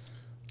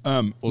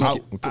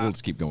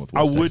 Let's keep going with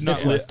I West would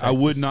Texas. not. West I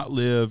would Texas. not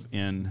live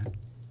in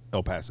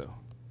El Paso.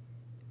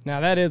 Now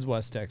that is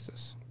West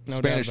Texas. No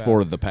Spanish doubt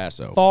for about the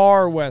Paso. it.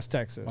 Far West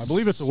Texas. I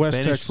believe it's a West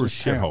Spanish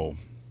Texas for town. shithole.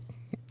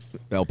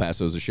 El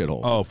Paso's a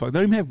shithole. Oh fuck! They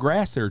don't even have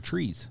grass there or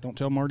trees. Don't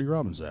tell Marty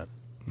Robbins that.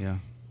 Yeah.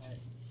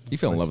 You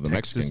fell in love with the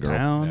Texas Mexican girl.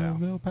 town Yeah.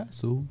 of El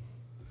Paso.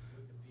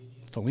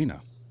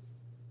 Felina.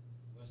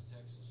 West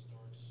Texas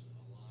starts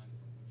a line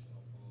from Wichita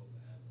Falls to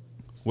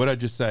Abilene. What'd I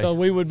just say? So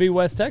we would be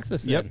West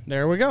Texas then. Yep.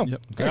 There we go.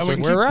 Yep. Okay, Yeah, so we,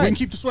 can we're keep, right. we can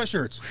keep the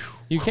sweatshirts.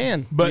 You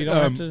can. But, you don't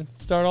have to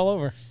start all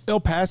over. El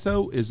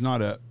Paso is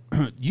not a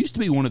used to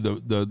be one of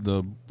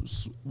the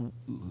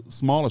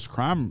smallest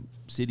crime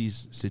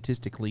cities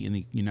statistically in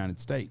the United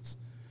States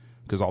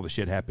because all the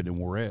shit happened in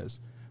Juarez.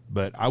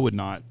 But I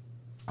wouldn't want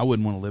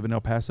to live in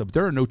El Paso. But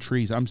there are no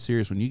trees. I'm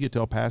serious. When you get to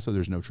El Paso,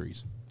 there's no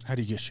trees. How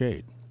do you get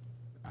shade?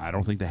 I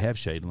don't think they have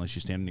shade unless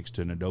you stand next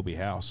to an adobe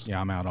house.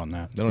 Yeah, I'm out on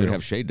that. They don't even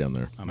have shade down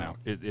there. I'm out.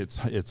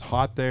 It's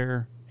hot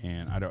there,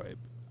 and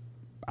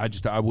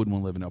I wouldn't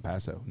want to live in El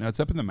Paso. Now it's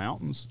up in the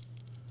mountains.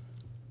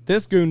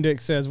 This goondick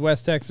says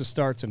West Texas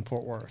starts in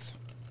Fort Worth.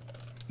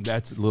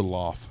 That's a little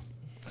off.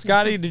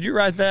 Scotty, did you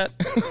write that?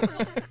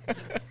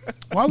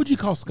 Why would you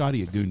call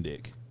Scotty a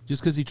goondick?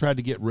 Just because he tried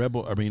to get I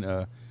didn't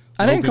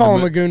Logan call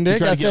him to a goondick. He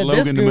tried I to get said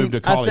Logan this to move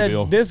to I said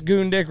Colleyville. this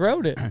goondick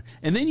wrote it.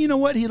 And then you know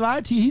what? He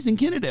lied to you. He's in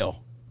Kennedale.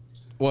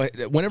 Well,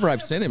 whenever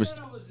I've sent him, I was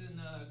in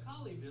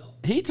Colleyville.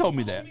 He told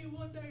me He that. called me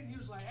one day and he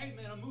was like, "Hey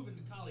man, I'm moving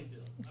to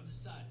Colleyville. I've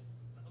decided."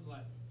 I was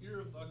like,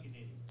 "You're a fucking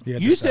idiot." Yeah,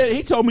 You said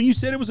he told me you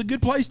said it was a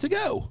good place to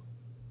go.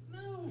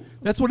 No.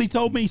 That's what he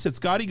told me. He said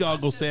Scotty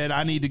Goggle said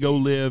I need to go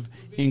live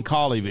in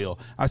Colleyville.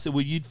 I said,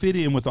 well, you'd fit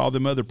in with all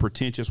them other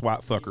pretentious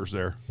white fuckers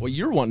there. well,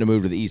 you're wanting to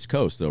move to the East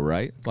Coast, though,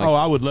 right? Like,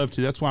 I would love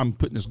to. That's why I'm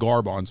putting this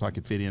garb on so I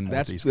could fit in.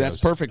 that's with these that's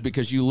Coast. perfect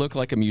because you look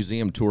like a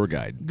museum tour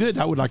guide. Good.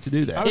 I would like to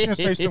do I that. was going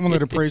to say someone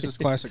that appraises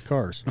classic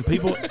cars.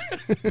 People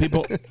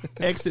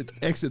exit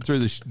through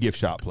the gift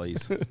shop,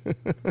 please.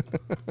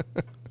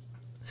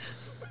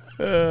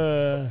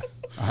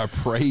 I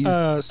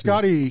praise.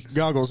 Scotty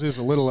Goggles is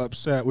a little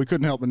upset. We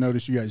couldn't help but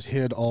notice you guys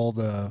hid all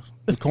the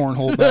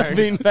cornhole bags.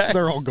 bean bags.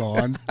 They're all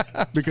gone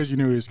because you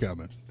knew he was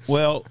coming.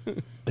 Well,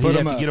 Put he had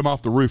him to up. get him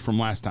off the roof from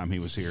last time he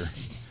was here.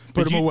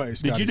 Put Did him you- away, Did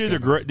Scotty's you do the?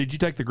 coming. Did you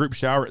take the group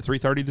shower at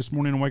 3:30 this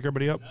morning and wake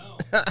everybody up?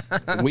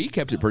 We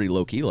kept it pretty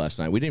low key last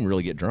night. We didn't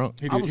really get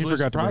drunk. He, I did, was he really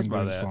forgot to bring surprised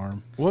by Boone's that.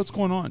 Farm. What's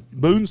going on?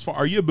 Boone's Farm.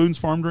 Are you a Boone's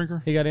Farm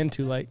drinker? He got in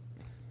too late.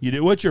 You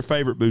do. What's your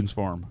favorite Boone's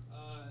Farm?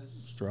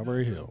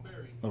 Strawberry Hill.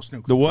 No, Snow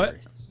Creek The what?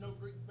 Berry. Snow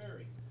Creek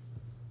Berry.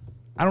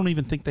 I don't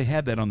even think they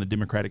had that on the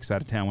Democratic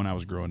side of town when I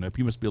was growing up.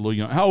 You must be a little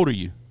young. How old are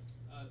you?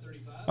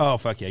 35. Oh,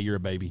 fuck yeah, you're a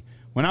baby.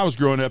 When I was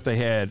growing up, they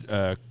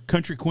had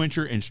Country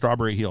Quencher and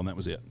Strawberry Hill, and that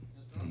was it.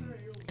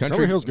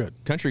 Country Hill's good.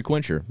 Country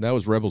Quencher. That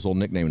was Rebel's old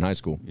nickname in high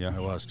school. Yeah. I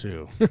was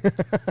too.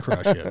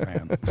 Crush it,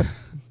 man.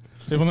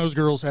 Even those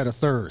girls had a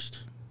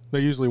thirst.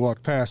 They usually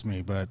walked past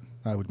me, but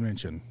I would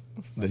mention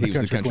That he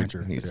was the country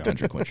quencher. He's the Yeah.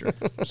 country quencher.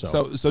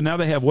 So now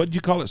they have, what did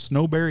you call it?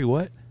 Snowberry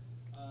what?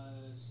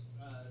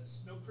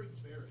 Snow Creek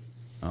Berry.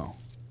 Oh.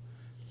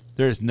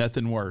 There is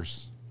nothing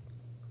worse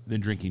than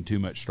drinking too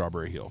much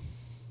Strawberry Hill.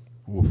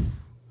 Oof.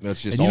 That's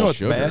just And you all know what's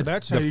sugar. bad?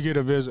 That's how you get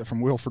a visit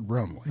from Wilford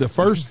Brumley. The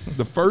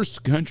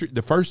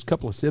first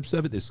couple of sips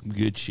of it is some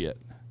good shit.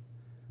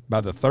 By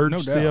the third No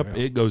doubt, sip,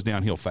 yeah. it goes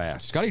downhill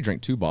fast. Scotty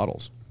drank 2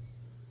 bottles.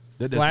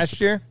 That doesn't Last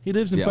year? He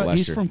lives in. Yeah, last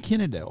He's year. from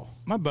Kennedale.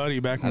 My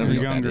buddy back when I we don't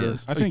were know what that younger,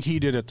 is. I think he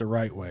did it the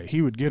right way.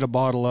 He would get a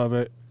bottle of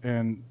it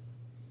and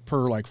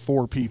per like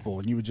 4 people,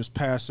 and you would just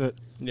pass it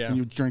Yeah. And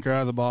you'd drink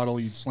out of the bottle,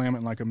 you'd slam it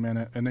in like a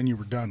minute, and then you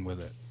were done with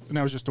it. And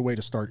that was just a way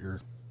to start your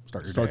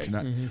day.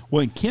 Night.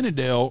 Well, in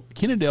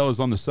Kennedale is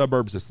on the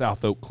suburbs of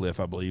South Oak Cliff,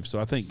 I believe. So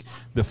I think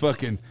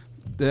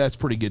that's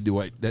pretty good to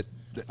wait.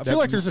 I feel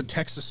like there's a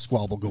Texas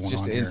squabble going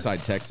Just on here.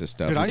 inside Texas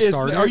stuff. Did I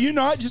start it? Are you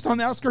not just on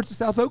the outskirts of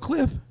South Oak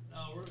Cliff? No,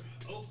 we're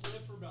Oak Cliff.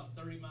 We're about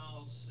 30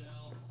 miles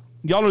south.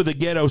 Y'all are the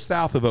ghetto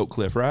south of Oak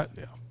Cliff, right?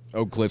 Yeah.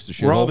 Oak Cliff's the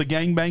shit. Where all the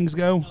gangbangs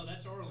go? No,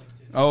 that's Arlington.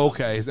 Oh,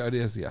 okay. So it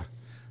is, yeah.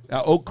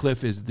 Now, Oak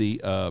Cliff is the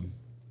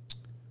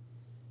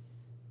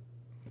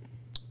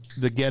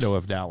ghetto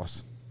of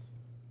Dallas.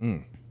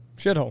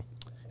 Shithole.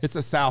 It's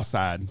the south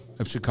side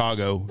of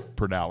Chicago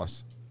per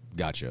Dallas.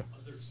 Gotcha.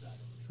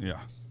 Yeah.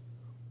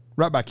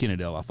 Right by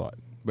Kennedale, I thought.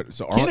 But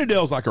so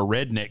Kennedale's like a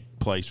redneck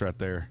place right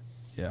there.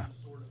 Yeah.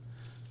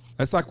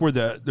 That's like where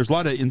there's a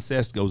lot of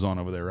incest goes on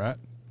over there, right?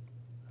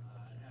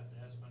 I'd have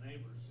to ask my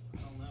neighbors.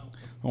 I don't know.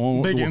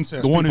 Oh, Big the,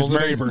 incest the one people, who's the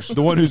married, neighbors.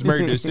 the one who's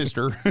married to his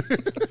sister.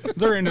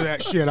 They're into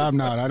that shit. I'm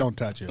not. I don't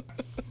touch it.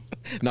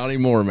 not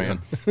anymore, man.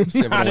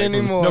 Not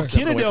anymore. No,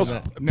 stepping away from Kennedale's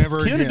that. Never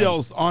again.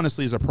 Kennedale's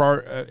honestly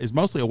is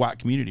mostly a white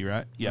community,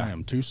 right? Yeah, I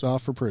am too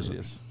soft for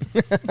prison.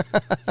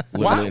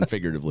 Literally and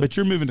figuratively. But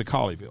you're moving to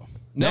Colleyville.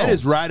 No. That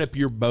is right up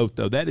your boat,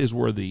 though. That is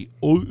where the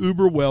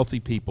uber wealthy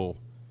people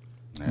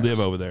live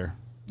over there.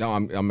 No,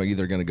 I'm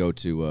either going to go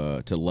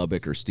to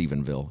Lubbock or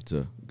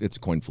Stephenville. It's a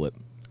coin flip.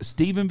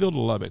 Stephenville to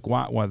Lubbock.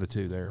 Why the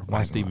two there?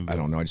 Why Stephenville? I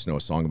don't know. I just know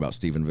a song about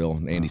Stephenville.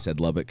 And Andy said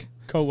Lubbock.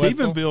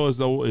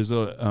 Stephenville is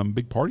a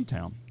big party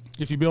town.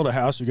 If you build a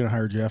house, you're going to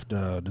hire Jeff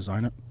to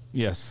design it.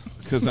 Yes,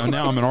 because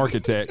now I'm an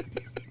architect.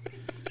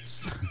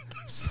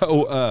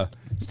 So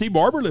Steve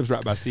Barber lives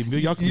right by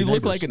Stephenville. Y'all can You be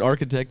look neighbors. like an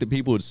architect that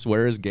people would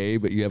swear is gay,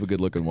 but you have a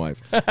good-looking wife.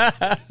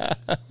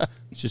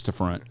 It's just a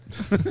front.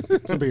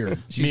 It's a beard.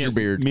 She's your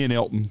beard. Me and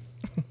Elton.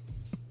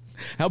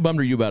 How bummed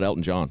are you about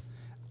Elton John?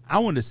 I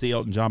wanted to see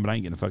Elton John, but I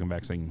ain't getting a fucking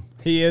vaccine.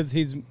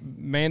 He's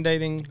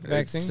mandating It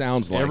vaccine.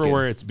 sounds like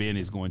Everywhere it, it's been,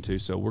 he's going to.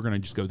 So we're going to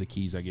just go to the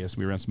Keys, I guess.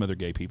 Be around some other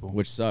gay people.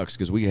 which sucks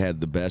because we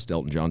had the best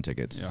Elton John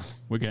tickets. Yeah,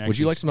 we can. Would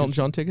you like some Elton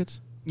John tickets?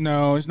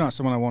 No, he's not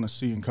someone I want to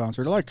see in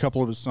concert. I like a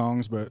couple of his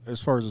songs, but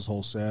as far as his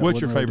whole set,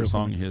 What's your wouldn't really favorite do it for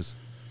song me. of his?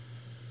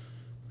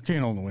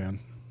 Can't Hold the Wind.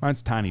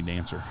 Mine's Tiny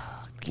Dancer.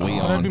 Oh,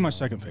 that'd be my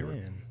second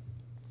favorite.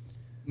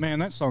 Man,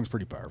 that song's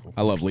pretty powerful.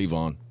 I love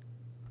Levon.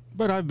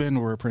 But I've been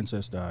where a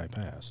Princess Di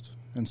passed,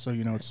 and so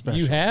you know it's special.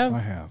 You have? I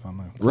have. I'm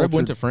a Reb went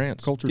cultured- to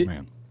France. Cultured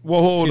man.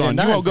 Well, hold She on. didn't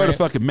You die won't in go to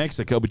France. fucking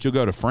Mexico, but you'll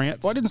go to France.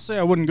 Well, I didn't say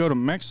I wouldn't go to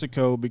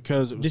Mexico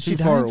because it was Did she too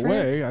die far in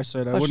away. France? I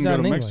said I Thought she wouldn't died go to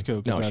in England. Mexico.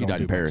 'cause No, I she don't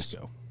died in do Paris.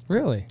 Mexico.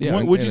 Really?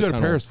 Yeah, What'd you in a go to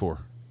tunnel. Paris for?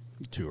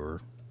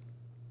 Tour.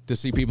 To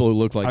see people who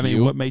look like I mean,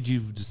 you. what made you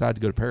decide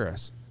to go to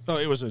Paris? Oh,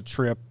 it was a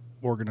trip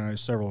organized.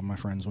 Several of my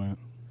friends went.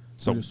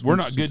 So We we're just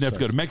not good enough to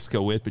go to decided.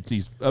 Mexico with, but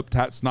these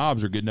uptight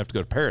snobs are good enough to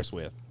go to Paris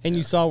with. And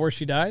you saw where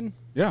she died?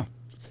 Yeah,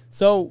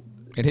 So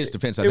In his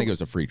defense, I think it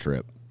was a free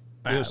trip.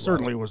 it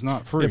certainly was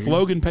not free. If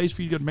Logan pays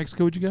for you to go to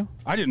Mexico, would you go?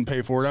 I didn't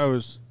pay for it. I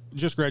was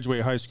just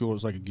graduated high school. It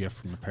was like a gift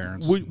from the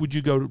parents. Would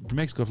you go to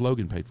Mexico if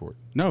Logan paid for it?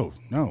 No.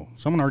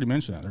 Someone already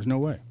mentioned that. There's no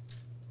way.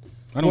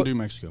 I don't Well- do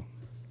Mexico.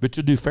 But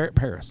you'll do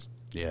Paris.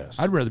 Yes.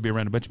 I'd rather be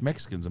around a bunch of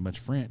Mexicans than a bunch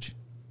of French.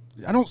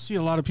 I don't see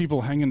a lot of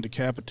people hanging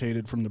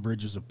decapitated from the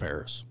bridges of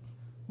Paris.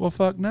 Well,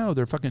 fuck no.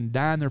 They're fucking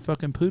dying their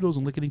fucking poodles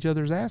and licking each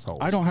other's assholes.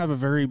 I don't have a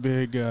very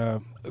big.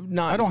 I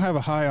don't have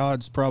a high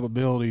odds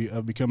probability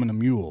of becoming a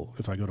mule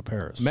if I go to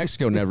Paris.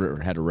 Mexico never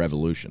had a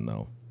revolution,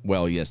 though.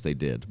 Well, yes, they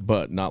did,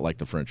 but not like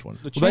the French one.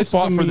 The Well, they chances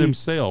fought of for me-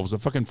 themselves. The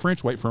fucking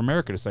French wait for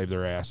America to save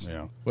their ass.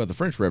 Yeah. Well, the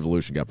French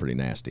Revolution got pretty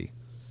nasty.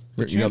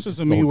 The You know, chances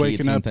the of me whole waking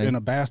guillotine up thing? in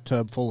a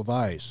bathtub full of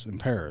ice in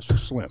Paris are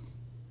slim.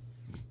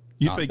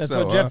 You think that's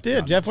so? what Jeff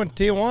did. Jeff went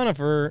to Tijuana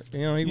for, he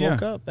Yeah.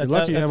 woke up. You're That's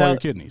lucky you how, have that's all how, your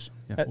kidneys.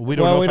 Yeah. Well, we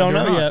don't know. we if I don't do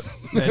or know not. yet.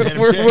 They had him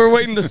we're checked.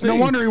 waiting to see. No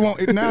wonder he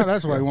won't. Now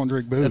that's why he won't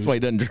drink booze. That's why he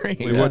doesn't drink.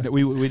 We didn't have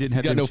He's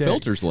got them no checked.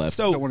 filters left.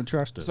 So I don't want to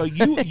trust it. So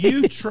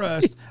you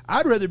trust?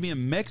 I'd rather be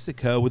in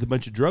Mexico with a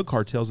bunch of drug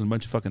cartels than a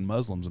bunch of fucking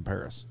Muslims in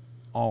Paris.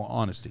 All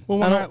honesty. well,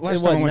 I when don't- I, it last time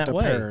I wasn't went that to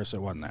way. Paris,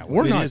 it wasn't that way.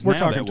 We're It not- is- We're now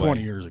talking that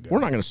 20 way. years ago. We're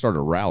not going to start a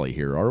rally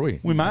here, are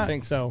we? We might. I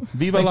think so.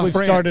 Viva I think la we've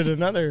France. started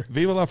another.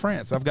 Viva la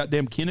France. I've got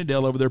damn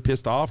Kennedale over there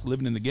pissed off,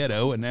 living in the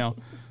ghetto, and now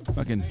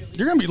fucking.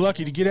 You're gonna be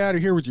lucky to get out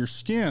of here with your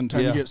skin. Time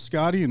Yeah. to get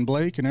Scotty and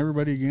Blake and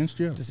everybody against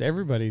you. Just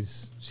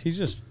everybody's. He's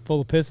just full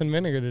of piss and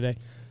vinegar today.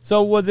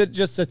 So was it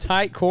just a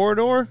tight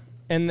corridor?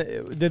 And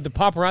did the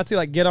paparazzi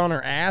like get on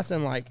her ass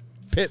and like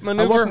pit I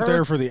maneuver wasn't her?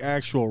 there for the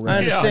actual I rally.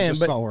 understand, just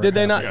saw but where did it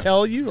they not happened.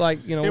 tell you?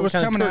 Like, you know, It what was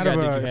kind coming of out tour of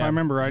guide a. did you If have? I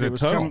remember right, The it was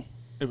tunnel.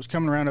 It was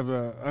coming around of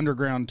a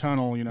underground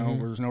tunnel. You know,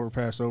 where there's no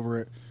overpass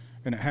over it,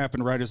 and it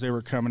happened right as they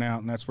were coming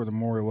out, and that's where the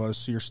memorial was.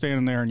 So you're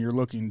standing there and you're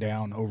looking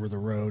down over the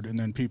road, and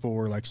then people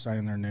were like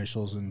signing their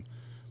initials and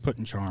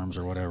putting charms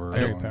or whatever.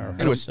 Very on there.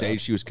 powerful. It was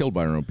staged. She was killed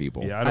by her own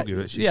people. Yeah, I don't give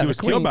it. She yeah, the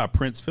was Queen- killed by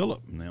Prince Philip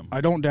and them. I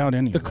don't doubt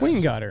any The of this.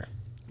 Queen got her.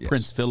 Yes.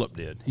 Prince Philip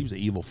did. He was an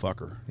evil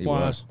fucker. He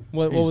Why? was.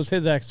 What was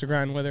his ex to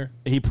grind with her?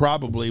 He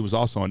probably was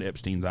also on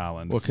Epstein's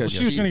island. Well, 'cause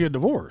She was going to get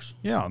divorced.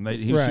 Yeah, and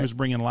she Right. was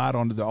bringing light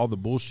onto all the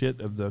bullshit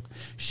of the.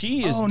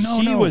 She is. Oh, no,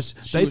 she no. was.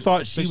 She They was- thought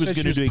they she was said going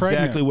she to was do pregnant.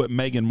 exactly what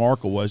Meghan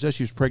Markle was. That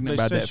she was pregnant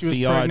They by said that she was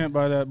Pyeatt. pregnant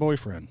by that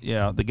boyfriend.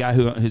 Yeah, the guy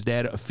who his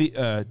dad,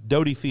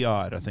 Dodi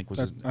Pyeatt, I think was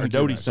his, I or think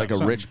you're Dodi. right. It's like a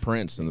Something. rich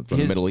prince from the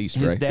Middle East,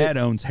 his right? dad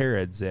owns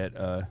Harrods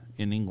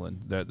in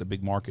England, the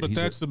big market. But He's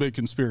that's the big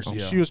conspiracy.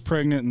 Yeah. She was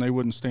pregnant, and they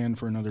wouldn't stand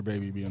for another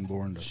baby being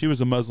born. she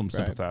was a Muslim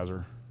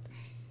sympathizer.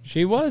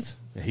 She was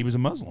Yeah, he was a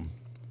Muslim.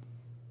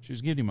 She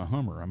was giving him a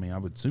Hummer. I mean, I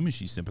would assume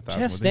she sympathized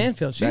Jeff with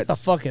Stanfield. She's a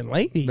That's- fucking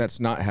lady. That's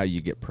not how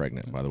you get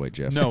pregnant, by the way,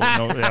 Jeff. him. No,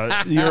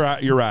 yeah, you're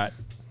right. You're right.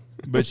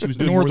 But she was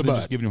doing Nor more the than butt.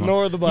 just giving him a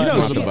Nor the butt.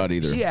 Not she, the butt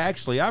either. She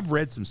actually, I've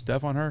read some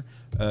stuff on her.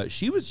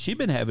 She'd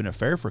been having an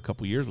affair for a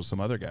couple years with some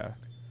other guy. And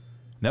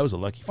that was a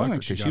lucky I fucker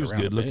think she because got she was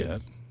around good looking.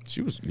 bad.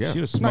 She was, yeah. She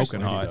was Nice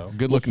smoking lady, hot. though.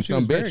 good looking she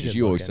was some very bitch, good as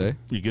you always looking. say.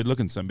 You good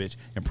looking some bitch.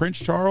 And Prince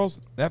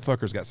Charles, that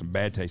fucker's got some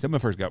bad taste. That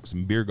motherfucker's got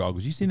some beer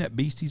goggles. You seen that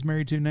beast he's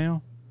married to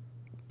now?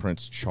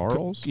 Prince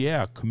Charles?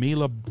 Yeah,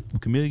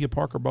 Camellia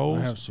Parker Bowles.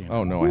 I have seen it.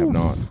 Oh, no, I have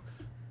not.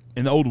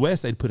 In the Old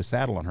West, they'd put a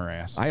saddle on her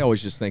ass. I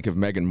always just think of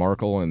Meghan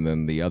Markle and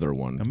then the other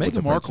one. Now, with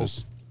the Meghan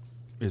princess.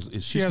 Markle's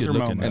is She she's has good her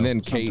looking. moments. And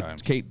then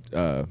Sometimes.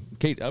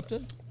 Kate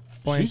Upton?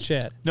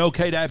 Blanchett. No,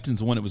 Kate Upton's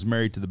the one that was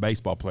married to the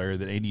baseball player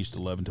that Andy used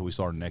to love until we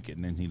saw her naked,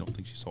 and then he don't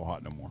think she's so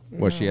hot no more.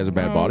 Well, she has a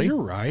bad Oh, body?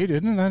 you're right.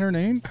 Isn't that her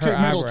name? Her Kate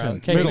eyebrow. Middleton.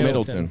 Kate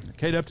Middleton.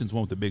 Kate Upton's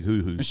one with the big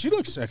hoo-hoos. And she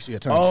looks sexy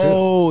at times,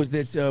 Oh,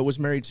 that was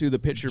married to the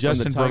pitcher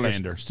Justin from the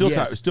Tigers. Verlander. Still,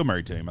 Yes. still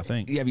married to him, I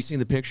think. Yeah, have you seen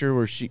the picture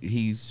where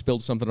he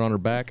spilled something on her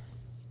back?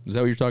 Is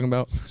that what you're talking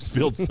about?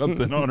 Spilled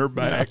something on her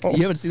back.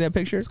 You haven't seen that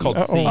picture? It's called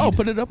Seed. Oh,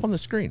 put it up on the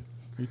screen.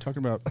 Are you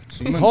talking about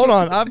semen? Hold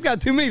on. I've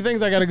got too many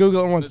things I got to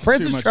Google at once. That's too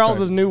Princess much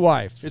Charles's time. new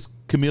wife. It's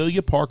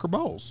Camellia Parker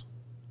Bowles.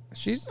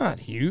 She's not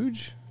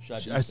huge. I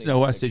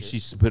said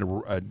she put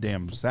a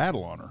damn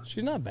saddle on her.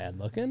 She's not bad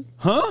looking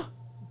Huh?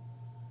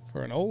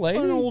 for an old lady.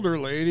 An older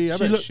lady. I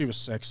She bet look- she was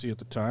sexy at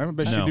the time. I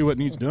bet No. she'd do what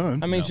needs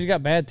done. I mean, she's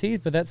got bad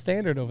teeth, but that's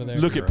standard over there.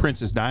 Look at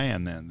Princess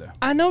Diane then, though.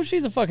 I know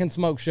she's a fucking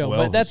smoke show,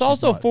 Well, but that's she's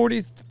also not.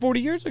 40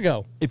 years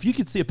ago. If you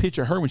could see a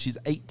picture of her when she's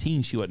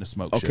 18, she wasn't a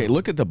smoke Okay, show.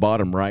 look at the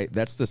bottom right.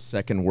 That's the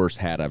second worst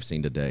hat I've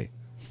seen today.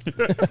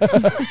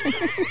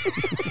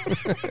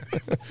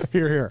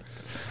 Here.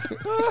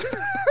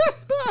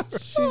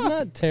 She's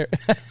not terrible.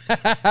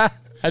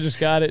 I just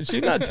got it.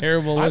 She's not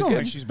terrible I looking. don't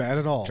think she's bad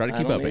at all. Try to I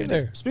keep don't up, Andy.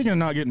 either. Speaking of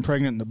not getting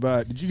pregnant in the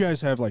butt, did you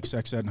guys have like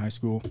sex ed in high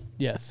school?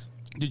 Yes.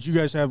 Did you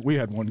guys have? We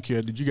had one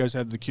kid. Did you guys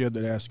have the kid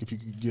that asked if you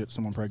could get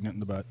someone pregnant in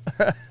the butt?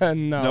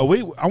 No.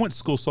 No, I went to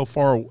school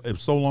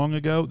so long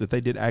ago that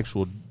they did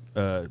actual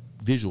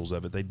visuals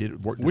of it. They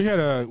did work. We had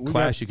a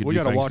class you could we do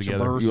got to things watch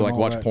together. a birth. You and like all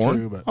watch that porn?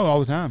 Too, but Oh, all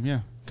the time,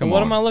 yeah. So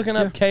what am I looking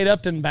up? Kate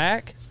Upton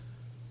back?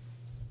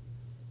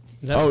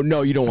 Is that- Oh,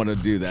 no, you don't want to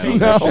do that on No.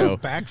 that show.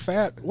 back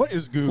fat. What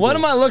is Google? What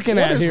am I looking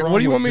What at is here? wrong What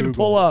do you with want me to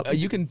Google? pull up?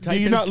 You can type Do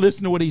you in- not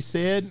listen to what he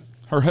said?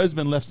 Her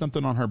husband left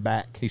something on her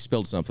back. He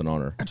spilled something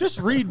on her. Just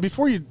read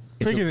before you pick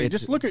It's a- anything.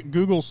 it's- Just look at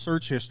Google's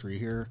search history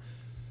here,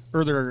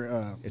 or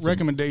their It's a-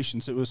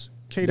 recommendations. It was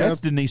Kate That's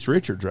Upton. Denise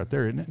Richards right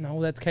there, isn't it?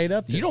 No, that's Kate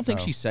Upton. You don't think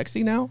she's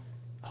sexy now?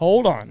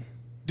 Hold on.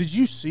 Did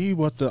you see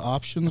what the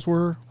options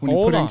were when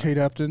Hold you put on. in Kate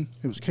Upton?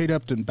 It was Kate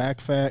Upton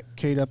back fat,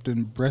 Kate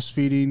Upton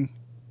breastfeeding,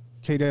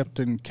 Kate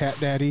Upton cat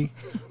daddy.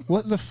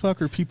 What the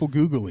fuck are people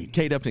Googling?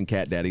 Kate Upton,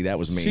 Cat Daddy, that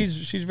was me.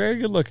 She's very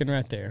good looking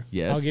right there.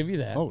 Yes. I'll give you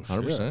that.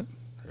 100%.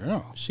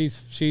 Yeah.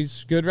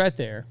 She's good right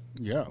there.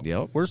 Yeah.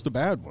 Yep. Where's the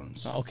bad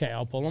ones? Okay,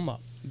 I'll pull them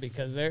up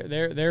because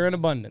they're in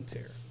abundance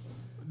here.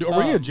 Are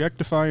we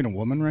objectifying a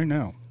woman right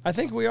now? I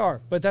think we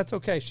are, but that's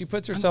okay. She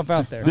puts herself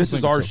out there. This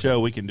is our show.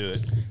 We can do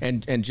it.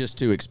 And just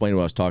to explain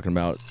what I was talking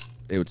about,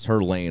 it's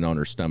her laying on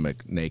her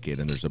stomach naked,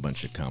 and there's a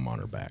bunch of cum on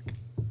her back.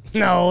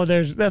 No,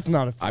 that's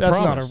not a I that's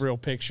not a promise. real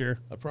picture.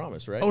 I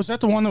promise, right? Oh, is that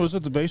the one that was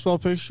at the baseball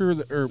picture?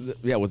 Or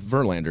Yeah, with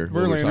Verlander.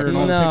 what we're Verlander talking and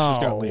all about. the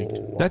pictures got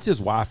leaked. That's his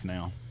wife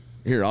now.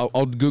 Here,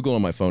 I'll Google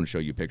on my phone, show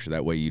you a picture.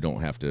 That way you don't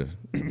have to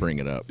bring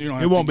it up. You don't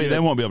It have won't to be. get, They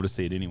won't be able to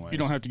see it anyway. You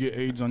don't have to get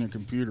AIDS on your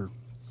computer.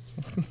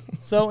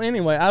 So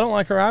anyway, I don't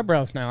like her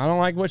eyebrows now. I don't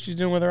like what she's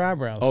doing with her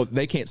eyebrows. Oh,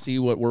 they can't see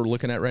what we're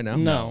looking at right now?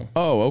 No.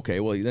 Oh, okay.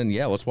 Well, then,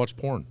 yeah, let's watch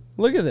porn.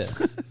 Look at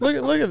this. look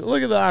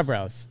at the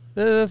eyebrows.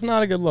 That's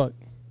not a good look.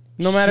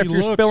 No matter She if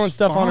you're looks spilling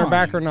stuff on her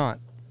back fine. or not.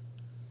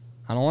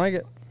 I don't like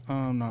it.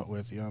 I'm not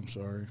with you. I'm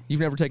sorry.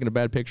 You've never taken a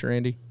bad picture,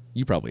 Andy?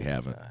 You probably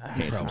haven't.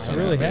 Handsome I son of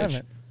really a bitch.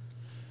 haven't.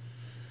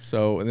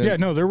 So, and then, Yeah,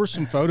 no, there were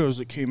some photos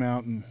that came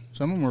out, and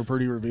some of them were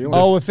pretty revealing.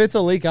 Oh, if it's a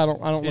leak, I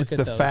don't look It's at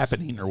the those.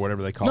 fappening or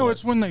whatever they call it. no,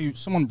 it's when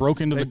someone broke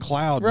into the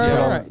cloud. Right, and put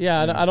right, all right. that-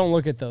 Yeah, I don't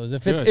look at those.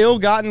 If it's Good.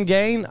 ill-gotten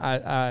gain,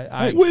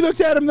 I We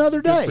looked at him the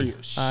other Good for day.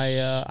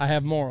 you. I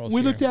have morals.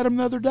 We here. looked at him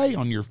the other day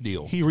on your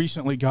deal. He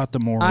recently got the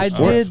morals. I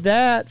for did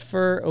that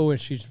for. Oh, and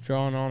she's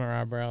drawing on her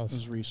eyebrows.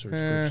 his research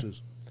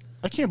purposes.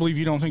 I can't believe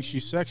you don't think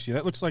she's sexy.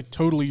 That looks like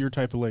totally your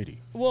type of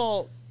lady.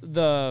 Well,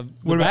 the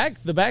What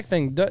about- back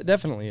thing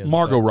definitely is.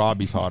 Margot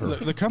Robbie's hotter.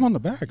 The cum on the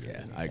back.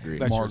 Yeah, I agree.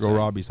 That's your Margot thing.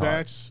 Robbie's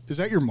hot. Is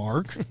that your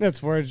mark?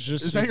 That's where it's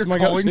just. Is that it's your my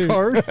calling go-to.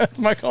 card? That's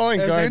my calling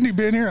Has card. Andy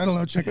been here? I don't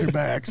know. Check their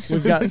backs.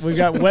 We've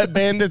got wet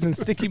bandits and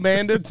sticky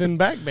bandits and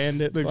back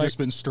bandits. They've like- just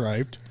been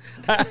striped.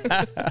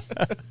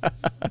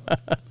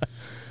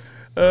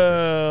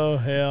 Oh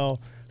hell!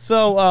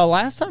 So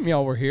last time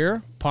y'all were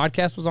here,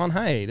 podcast was on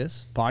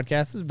hiatus.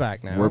 Podcast is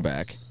back now. We're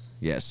back.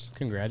 Yes.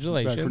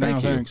 Congratulations! Back for now,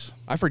 Thank you. thanks.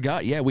 I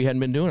forgot. Yeah, we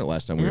hadn't been doing it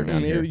last time we were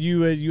down here.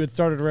 You had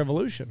started a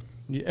revolution.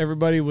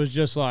 Everybody was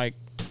just like,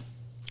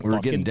 We were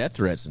getting fucking- death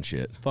threats and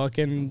shit.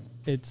 "Fucking,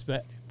 it's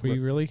bad." Were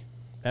you really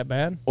that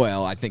bad?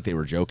 Well, I think they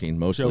were joking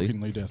mostly.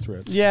 Jokingly death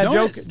threats. Yeah,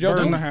 Don't joke.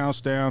 Burn the house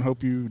down.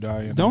 Hope you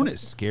die. In Don't it. it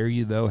scare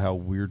you though how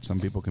weird some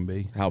people can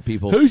be? How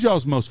people. Who's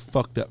y'all's most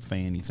fucked up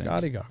fan? You think?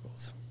 Scotty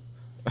goggles.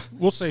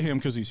 We'll say him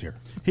because he's here.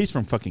 He's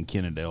from fucking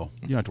Kennedale.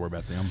 You don't have to worry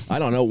about them. I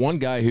don't know. One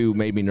guy who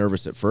made me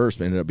nervous at first,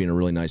 but ended up being a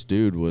really nice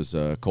dude, was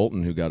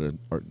Colton, who got a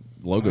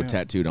logo Oh, yeah.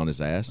 tattooed on his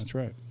ass. That's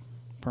right.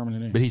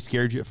 Permanent ink. But he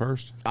scared you at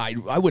first. I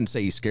wouldn't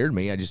say he scared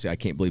me. I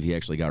can't believe he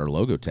actually got our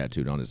logo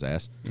tattooed on his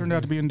ass. Turned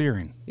out to be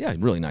endearing. Yeah,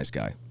 really nice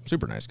guy.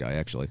 Super nice guy,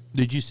 actually.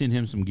 Did you send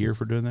him some gear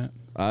for doing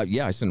that?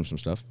 Yeah, I sent him some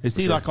stuff. Is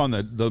for he sure. like on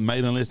the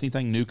mailing list?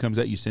 Anything new comes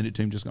out, you send it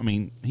to him? Just, I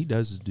mean, he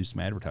does do some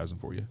advertising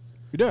for you.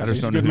 He does. I just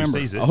He's don't a know good who member.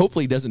 sees it.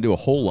 Hopefully he doesn't do a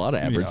whole lot of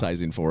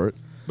advertising for it.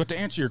 But to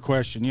answer your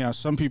question, yeah,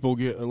 some people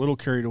get a little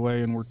carried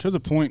away, and we're to the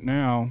point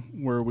now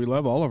where we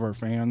love all of our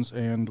fans,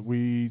 and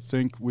we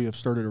think we have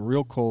started a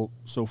real cult.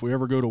 So if we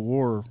ever go to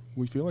war,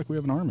 we feel like we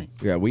have an army.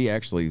 Yeah, we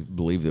actually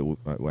believe that.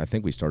 I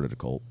think we started a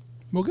cult.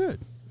 Well,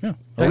 good. Yeah,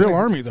 a real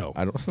army though.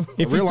 I don't.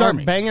 If you real start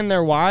army. banging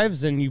their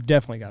wives, then you've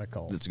definitely got a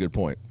cult. That's a good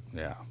point.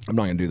 Yeah, I'm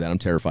not gonna do that. I'm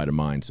terrified of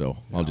mine, so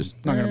I'll just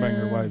not gonna bang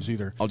their wives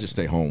either. I'll just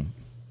stay home.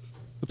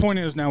 The point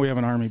is now we have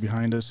an army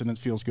behind us, and it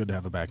feels good to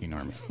have a backing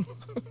army.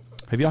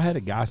 Have y'all had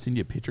a guy send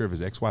you a picture of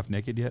his ex-wife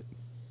naked yet?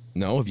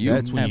 No, have you?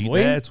 That's when Have you.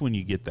 we? That's when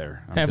you get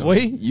there. I'm Have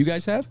telling we? You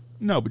guys have?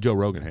 No, but Joe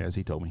Rogan has.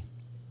 He told me.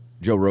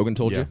 Joe Rogan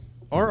told Yeah. you?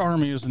 Our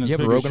army isn't as You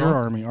have a big as Rogan your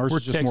on? army. Ours We're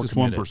is just more Texas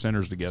one committed.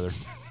 percenters together.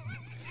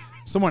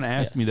 Someone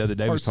asked me the other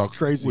day, Ours is we were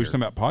crazier.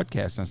 talking about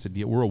podcasts, and I said,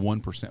 yeah, we're a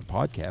 1%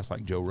 podcast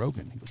like Joe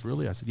Rogan. He goes,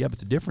 really? I said, yeah, but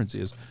the difference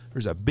is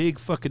there's a big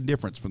fucking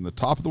difference from the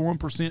top of the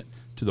 1%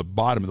 to the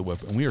bottom of the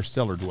whip, and we are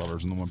cellar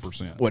dwellers in the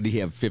 1%. What, did he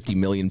have 50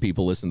 million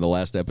people listen to the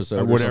last episode?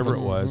 Or whatever it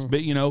something? was.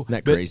 But, you know, Isn't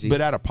that but, crazy?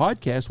 but out of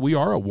podcasts, we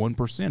are a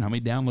 1%. How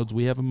many downloads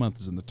we have a month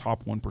is in the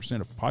top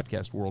 1% of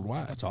podcasts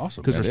worldwide. That's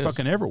awesome. Because That there's is.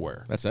 fucking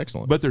everywhere. That's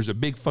excellent. But there's a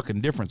big fucking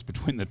difference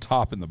between the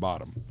top and the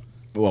bottom.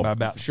 Well, By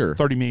about sure.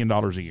 $30 million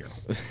a year.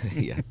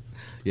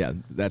 yeah,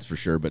 that's for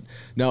sure. But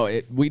no,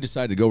 we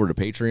decided to go over to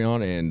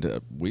Patreon, and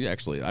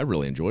I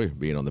really enjoy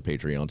being on the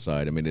Patreon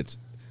side. I mean, it's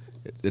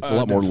a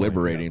lot more Definitely,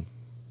 liberating.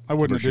 I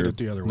wouldn't For have sure. did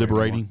it the other way.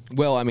 Liberating.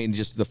 Well, I mean,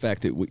 just the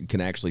fact that we can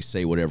actually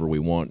say whatever we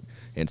want,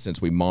 and since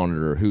we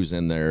monitor who's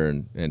in there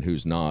and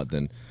who's not,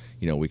 then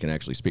we can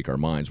actually speak our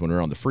minds. When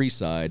we're on the free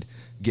side,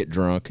 get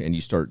drunk and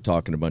you start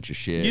talking a bunch of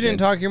shit. You didn't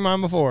talk your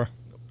mind before.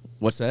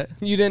 What's that?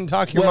 You didn't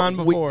talk your mind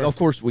before. Of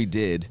course we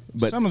did,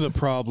 but Some of the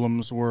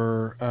problems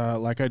were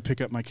like I'd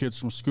pick up my kids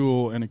from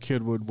school, and a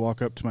kid would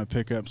walk up to my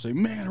pickup and say,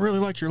 "Man, I really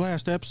liked your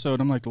last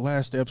episode." I'm like, "The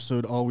last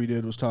episode, all we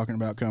did was talking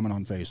about coming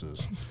on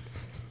faces,"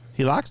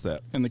 He likes that.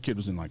 and the kid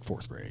was in like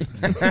 4th grade.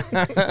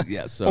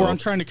 yeah. So Or I'm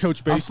trying to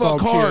coach baseball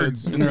fuck hard.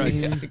 kids, and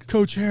they're like,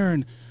 "Coach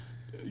Herron,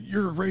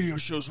 your radio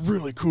show's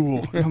really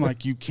cool." And I'm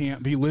like, "You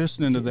can't be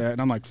listening to that." And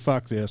I'm like,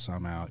 "Fuck this,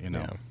 I'm out."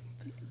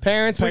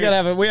 Parents, we Pay- gotta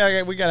have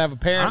a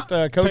parent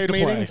pay coach to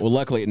meeting. play. Well,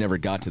 luckily it never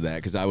got to that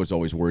because I was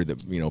always worried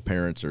that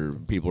parents or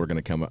people are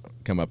going to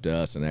come up to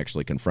us and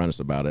actually confront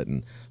us about it,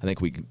 and I think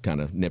we kind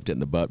of nipped it in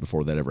the butt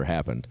before that ever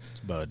happened. It's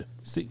Bud.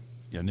 See,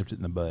 yeah, nipped it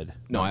in the bud.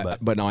 No, Not butt.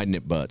 but no, I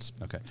nip butts.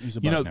 Okay. He's a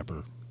You butt know,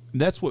 nipper.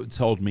 That's what's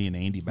holding me and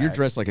Andy back. You're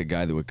dressed like a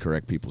guy that would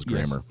correct people's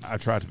Yes, grammar. I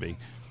try to be.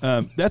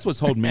 That's what's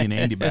holding me and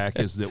Andy back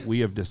is that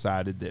we have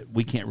decided that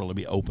we can't really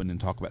be open and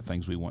talk about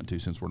things we want to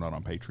since we're not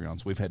on Patreon.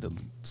 So we've had to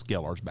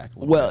scale ours back a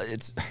little Well, bit.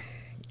 it's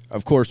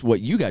of course what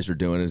you guys are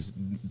doing is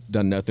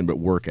done nothing but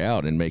work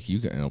out and make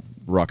you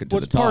rocket to Well,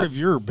 the it's top. part of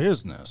your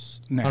business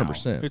now.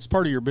 100%. It's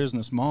part of your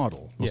business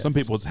model. Well, some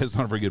people say it's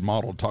not a very good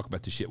model to talk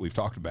about the shit we've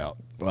talked about.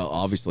 Well,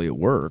 obviously it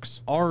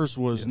works. Ours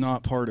was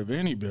not part of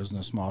any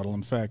business model.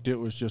 In fact, it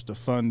was just a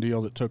fun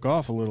deal that took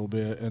off a little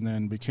bit and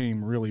then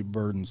became really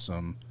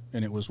burdensome.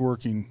 And it was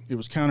working. It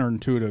was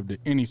counterintuitive to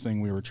anything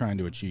we were trying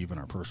to achieve in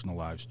our personal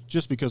lives,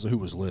 just because of who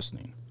was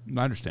listening. I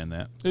understand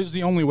that. This is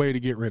the only way to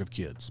get rid of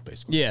kids,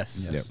 basically.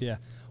 Yes. Yes. Yeah.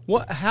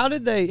 What? How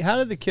did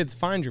the kids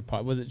find your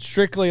pod? Was it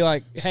strictly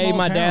like, hey, Small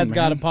my town, dad's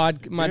got a man.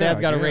 my Yeah,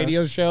 dad's got I a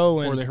radio guess. show,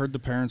 Or and they heard the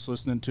parents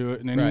listening to it,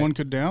 and anyone Right.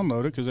 could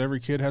download it because every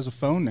kid has a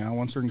phone now.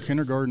 Once they're in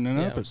kindergarten and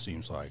up, Yeah. it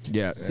seems like.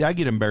 Yeah. See, I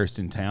get embarrassed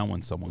in town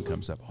when someone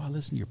comes up, "Oh, I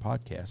listen to your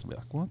podcast." I'll be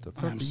like, "What the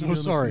fuck? I'm are you so listening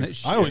to sorry. that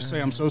shit?" I always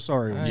say I'm so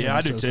sorry. when Yeah,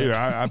 I someone do says too.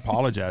 that. I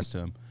apologize to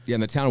him. Yeah,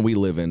 and the town we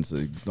live in is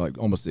like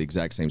almost the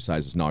exact same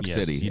size as Knox Yes,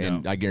 City, you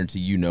and know. I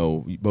guarantee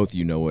both of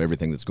you know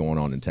everything that's going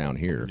on in town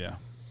here. Yeah.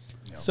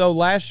 So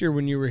last year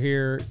when you were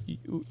here,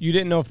 you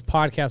didn't know if the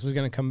podcast was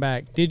going to come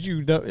back. Did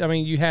you? I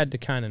mean, you had to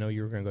kind of know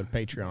you were going to go to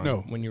Patreon. No.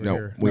 When you were No,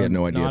 here. we had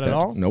no idea. Not at at that.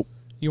 all. Nope.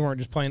 You weren't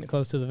just playing it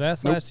close to the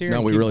vest last year. No,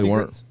 and we keeping really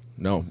secrets? weren't.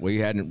 No, we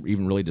hadn't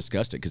even really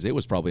discussed it because it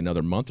was probably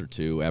another month or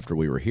two after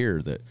we were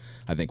here that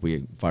I think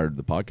we fired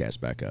the podcast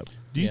back up.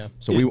 Do you Yeah.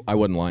 So I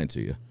wasn't lying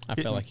to you. I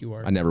felt like you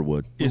were. I never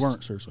would. We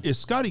weren't, seriously. Is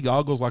Scotty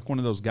Goggles like one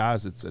of those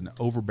guys that's an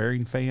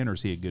overbearing fan, or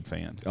is he a good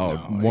fan?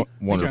 Oh, No,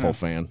 wonderful kinda-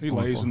 fan. He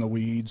lays in the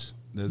weeds.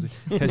 Does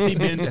he?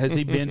 Has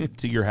he been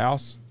to your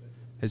house?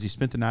 Has he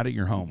spent the night at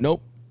your home?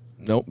 Nope.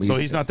 So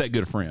he's not that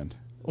good a friend.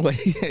 Well,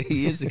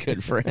 he is a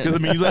good friend. Because I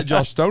mean, you let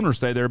Josh Stoner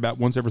stay there about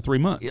once every 3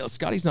 months. Yeah,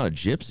 Scotty's not a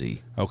gypsy.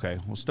 Okay,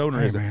 well Stoner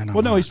Hey, is. man,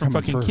 Well, no, I'm he's from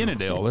coming fucking through.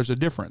 Kennedale. There's a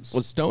difference.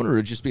 Well, Stoner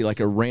would just be like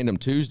a random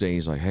Tuesday.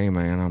 He's like, "Hey,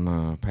 man,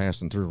 I'm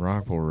passing through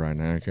Rockport right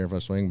now. Care if I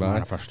swing by?"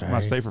 Mind if I stay? Am I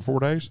stay for 4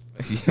 days?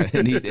 Yeah,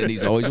 and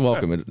he's always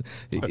welcome.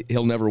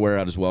 He'll never wear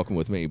out his welcome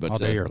with me. But I'll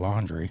do your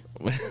laundry.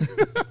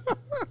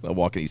 I'll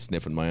walk and he's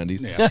sniffing my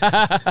undies.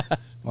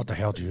 What the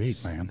hell did you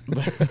eat, man?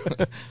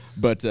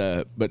 But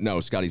no,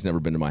 Scotty's never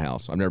been to my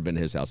house. I've never been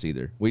to his house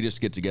either. We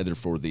just get together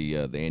for the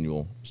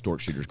annual Stork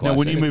Shooters Classic. Now,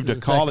 when you move to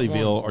the second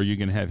Colleyville, are you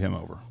going to have him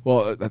over?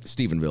 Well, at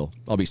Stephenville.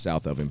 I'll be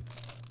south of him.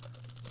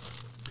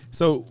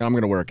 So, And I'm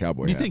going to wear a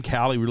cowboy do you hat. think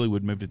Callie really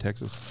would move to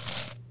Texas?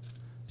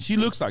 She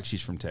looks like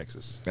she's from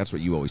Texas. That's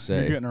what you always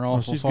You're say. getting her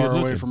awful she's far good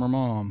away looking. from her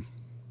mom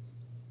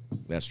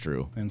That's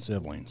true. and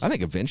siblings. I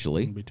think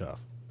eventually. It'd be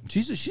tough.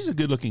 She's a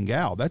good looking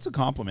gal. That's a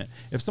compliment.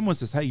 If someone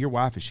says, "Hey, your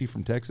wife, is she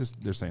from Texas?"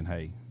 They're saying,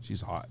 "Hey,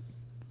 she's hot."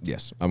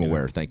 Yes, I'm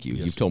aware. Thank you.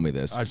 Yes. You've told me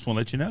this. I just want to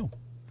let you know.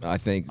 I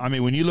think I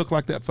mean, when you look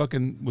like that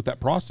fucking with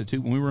that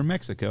prostitute when we were in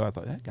Mexico, I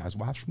thought that guy's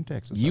wife's from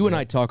Texas. you and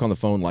I talk on the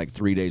phone like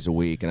 3 days a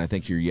week, and I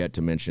think you're yet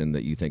to mention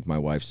that you think my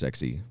wife's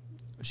sexy.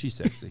 She's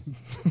sexy.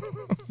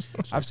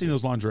 I've seen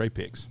those lingerie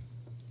pics.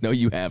 No,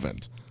 you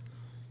haven't.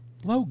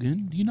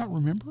 Logan, do you not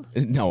remember?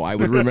 No, I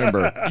would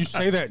remember. You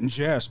say that in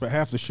jest, but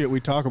half the shit we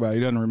talk about, he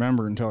doesn't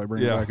remember until I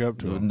bring Yeah. it back up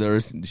to him.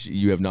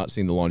 You have not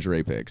seen the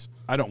lingerie pics.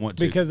 I don't want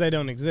to. Because they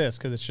don't exist.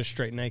 Because it's just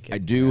straight naked. I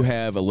do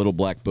have a little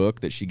black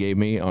book that she gave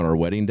me on our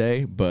wedding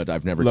day, but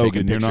I've never Logan,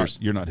 taken you're pictures.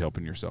 not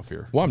helping yourself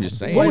here. Well, I'm just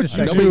saying. What would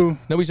you do-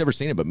 Nobody's ever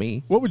seen it but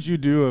me. What would you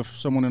do if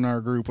someone in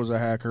our group was a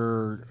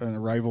hacker or a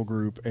rival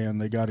group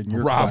and they got in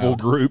your Rival cloud?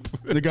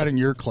 group. They got in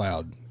your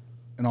cloud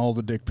and all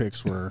the dick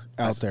pics were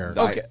out there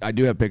Okay. I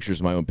do have pictures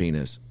of my own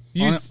penis.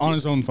 on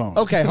his own phone.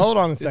 Okay, hold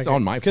on a second.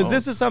 on my Because phone.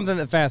 this is something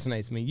that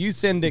fascinates me. You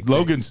send dick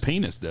Logan's pics.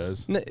 penis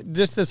does.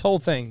 Just this whole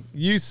thing.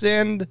 You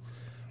send.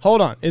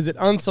 Hold on. Is it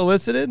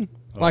unsolicited?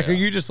 Like, are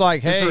you just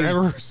like, hey, there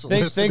ever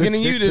solicited thinking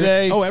of you dick pic?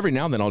 today? Oh, every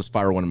now and then I'll just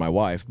fire one to my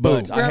wife.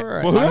 But Right, right,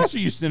 right. Well, who else are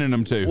you sending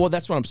them to? well,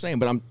 that's what I'm saying.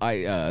 But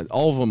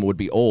all of them would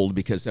be old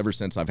because ever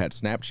since I've had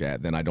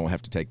Snapchat, then I don't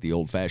have to take the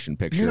old-fashioned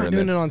picture. You're not and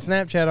doing then, it on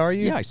Snapchat, are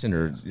you? Yeah, I send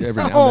her every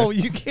now and Oh,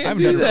 then. you can't I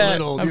haven't do done it- that.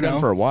 Little, I haven't done it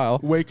for a while.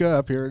 Wake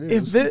up, here it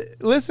is.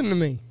 Listen to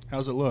me.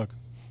 How's it look?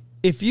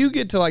 If you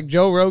get to like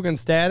Joe Rogan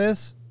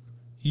status,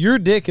 your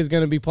dick is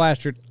going to be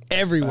plastered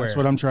everywhere. That's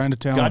what I'm trying to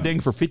tell God him. dang,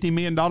 for $50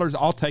 million,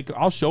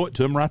 I'll show it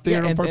to him right there Yeah,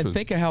 on and purpose.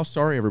 think of how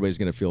sorry everybody's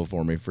going to feel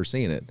for me for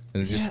seeing it.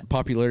 And it's just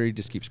popularity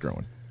just keeps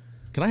growing.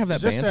 Can I have that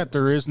Is this band? that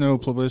there is no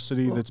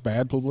publicity that's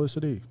bad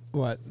publicity?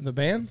 What, the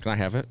band? Can I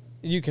have it?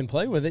 You can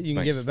play with it. You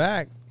can Thanks. give it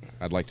back.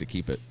 I'd like to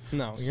keep it.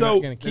 No, you're So-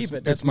 not going to keep It's-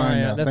 it. That's it's mine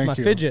my now. that's Thank my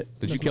you. fidget.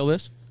 Did you That's kill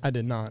this? I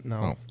did not.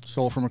 No.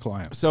 Stole from a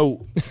client.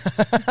 so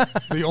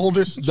The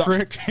oldest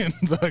trick in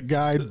the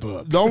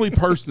guidebook. the only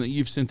person that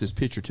you've sent this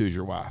picture to is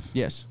your wife.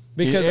 Yes.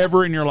 Because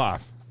ever in your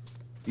life.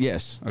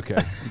 Yes.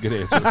 Okay, good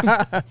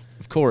answer.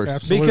 Of course.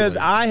 Absolutely. because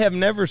I have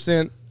never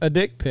sent a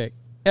dick pic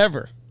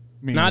ever.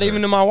 Me Not either.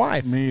 even to my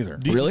wife. Me either.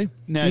 Really?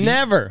 Now, do you-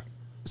 Never.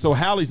 so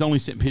Hallie's only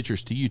sent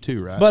pictures to you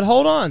too, right? But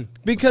hold on,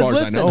 because far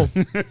as I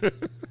listen,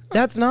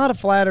 that's not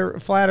a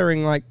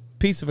flattering like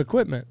piece of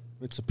equipment.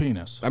 It's a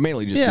penis. I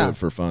mainly just Yeah. do it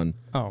for fun.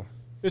 Oh,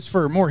 It's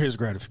for more his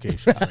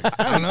gratification.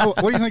 I don't know.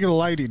 What do you think of the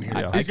lighting here?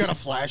 Yeah. He's got a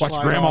flashlight.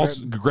 watch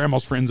on it.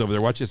 grandma's friends over there.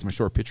 Watch this. I'm gonna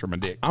show a picture of my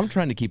dick. I'm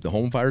trying to keep the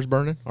home fires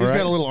burning. He's all right?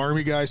 got a little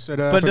army guy set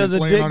up. but and does it's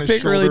a laying dick on his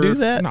pic really do shoulder.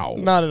 that? No.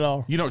 Not at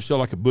all. You don't show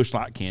like a Busch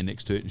Light can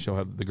next to it and show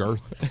how the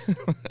girth.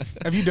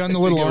 Have you done the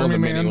little You get one army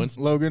of the mini man, ones.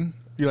 Logan?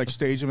 You like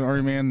stage of an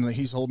army man and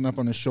he's holding up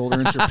on his shoulder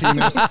and it's your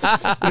penis.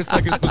 And it's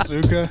like his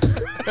bazooka.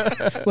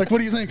 Like, what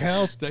do you think,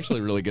 House? It's actually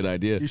a really good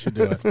idea. You should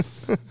do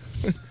it.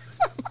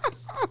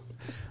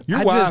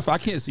 Your wife, I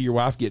can't see your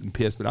wife getting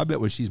pissed, but I bet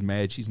when she's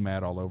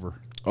mad all over.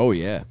 Oh,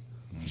 yeah.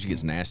 She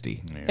gets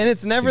nasty. And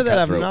it's never She's that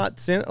I've cutthroat. not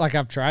sent. Like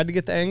I've tried to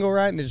get the angle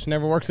right, and it just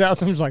never works out.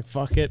 So I'm just like,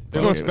 fuck it. It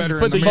looks better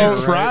Put in the the mirror,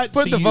 phone, right?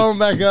 put So the you- phone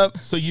back up.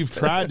 So you've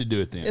tried to do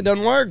it then. It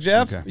doesn't work,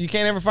 Jeff. Okay. You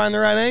can't ever find the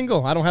right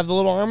angle. I don't have the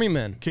little army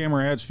men.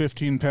 Camera adds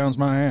 15 pounds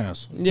my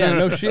ass. Yeah,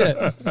 no shit.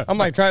 I'm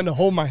like trying to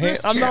hold my hand.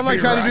 This I'm not can't like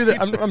be trying to do the.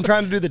 right. I'm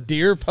trying to do the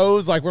deer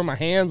pose, like where my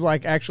hands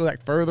like actually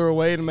like further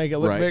away to make it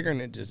look Right. bigger,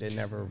 and it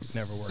never works.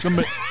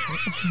 Somebody,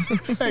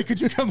 Hey, could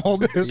you come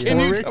hold this Can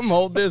for you me? come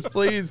hold this,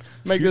 please?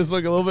 Make this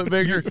look a little bit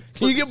bigger.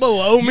 Can you get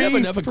below You me? have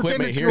enough Pretend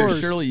equipment it's here. yours.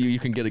 Surely you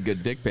can get a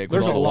good dick pic.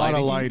 There's with a all the lot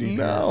of lighting. lighting.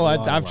 No,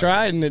 I've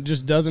tried and it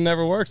just doesn't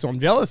ever work. So I'm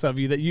jealous of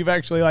you that you've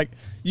actually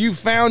you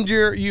found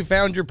your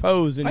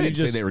pose and I you didn't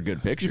just say they were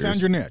good pictures. You found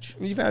your niche.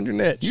 you found your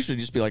niche. You should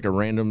just be like a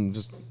random,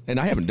 and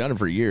I haven't done it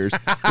for years.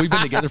 We've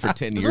been together for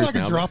 10 Is there years like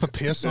now. a drop of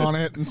piss on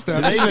it and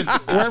stuff? Even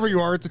wherever you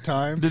are at the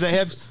time. Did they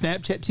have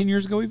Snapchat 10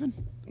 years ago even?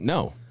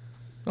 No.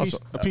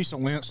 A piece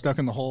of lint stuck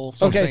in the hole.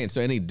 So Okay. I'm saying,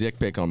 so any dick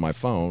pic on my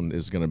phone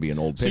is going to be an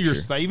old So picture. you're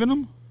saving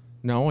them?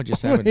 No, I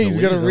just haven't He's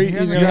deleted gonna them. read. He He's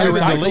hasn't gonna You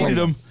got haven't recycle deleted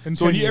them them. in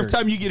So when 10 every years.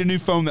 time you get a new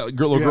phone, that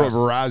little girl at Yes.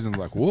 Verizon's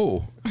like,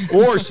 whoa.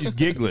 Or she's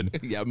giggling.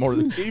 Yeah, more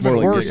than Even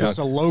more worse, like it's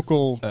a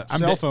local I'm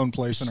cell da- phone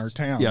place in our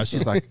town. Yeah,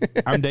 she's like,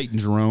 I'm dating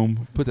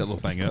Jerome. Put that little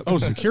thing up. oh,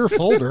 secure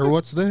folder.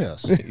 What's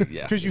this?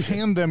 Yeah. Because you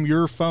hand them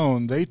your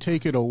phone, they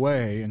take it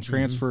away and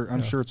transfer.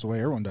 I'm sure it's the way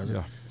everyone does it.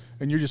 Yeah.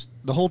 And you're just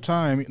the whole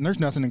time, and there's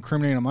nothing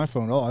incriminating on my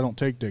phone. Oh, I don't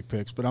take dick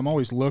pics, but I'm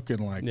always looking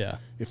like, Yeah.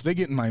 if they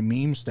get in my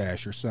meme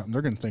stash or something,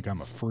 they're gonna think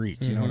I'm a freak.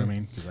 You know what I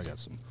mean? Because I got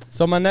some.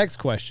 So my next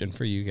question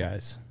for you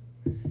guys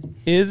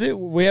is: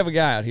 we have a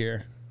guy out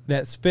here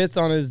that spits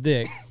on his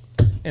dick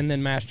and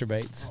then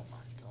masturbates?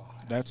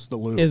 That's the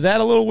loop. Is that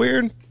a little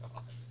weird?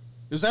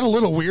 Is that a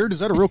little weird? Is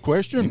that a real You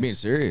question? being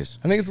serious?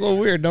 I think it's a little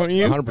weird, don't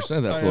you?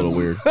 100% that's a little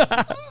weird.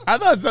 I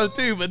thought so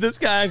too, but this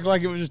guy acted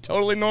like it was just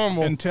totally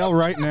normal. Until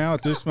right now,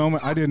 at this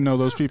moment, I didn't know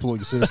those people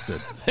existed.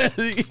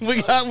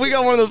 we got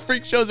one of those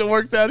freak shows that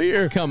works out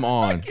here. Come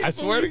on. I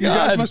swear to You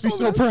guys God, must be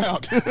so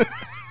proud.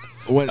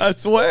 I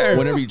swear.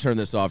 Whenever you turn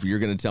this off, you're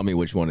going to tell me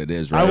which one it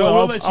is, right? I will.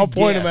 We'll let you I'll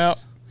point him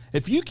guess. out.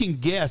 If you can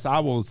guess, I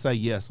will say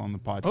yes on the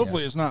podcast.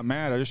 Hopefully, it's not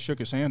mad. I just shook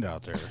his hand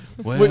out there.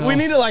 We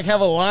need to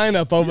have a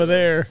lineup over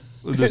there.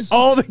 This-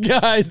 All the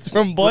guys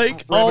from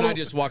Blake. Right all when the, I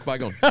just walk by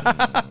going,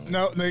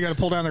 No, they got to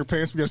pull down their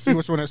pants. We got to see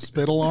which one has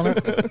spittle on it.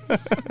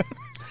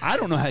 I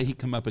don't know how he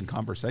come up in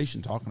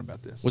conversation talking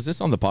about this. was this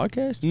on the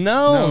podcast?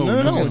 no.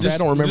 No, no. Just, I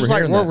don't remember just like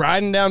hearing we're that.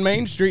 riding down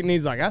Main Street and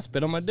he's like, I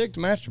spit on my dick to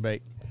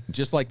masturbate.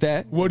 Just like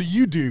that? What do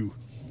you do?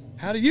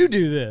 How do you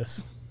do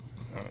this?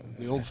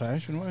 The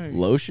old-fashioned way.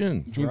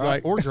 Lotion. Dry,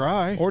 like- or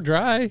dry. Or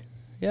dry?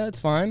 Yeah, it's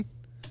fine.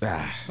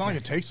 It's not like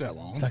it takes that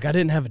long. It's like I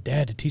didn't have a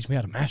dad to teach me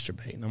how to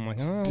masturbate, and I'm like,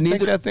 I don't think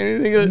Neither- that's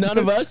anything. None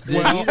of us did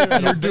either.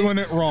 Well, you're doing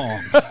it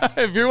wrong.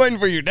 If you're waiting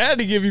for your dad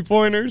to give you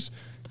pointers,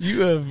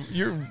 you're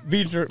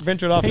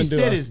ventured off He into.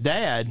 said his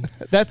dad.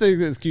 That's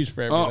an excuse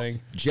for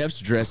everything. Jeff's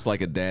dressed like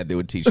a dad that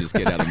would teach his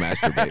kid how to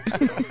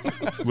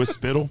masturbate. With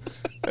spittle.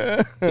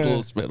 A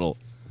little spittle.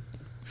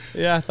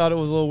 Yeah, I thought it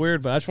was a little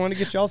weird, but I just wanted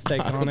to get y'all's take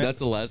on it. That's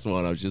the last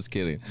one. I was just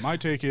kidding. My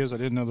take is I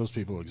didn't know those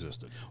people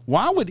existed.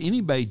 Why would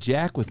anybody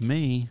jack with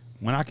me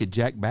when I could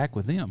jack back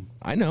with them?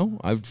 I know.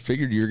 I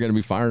figured you were going to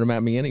be firing them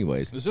at me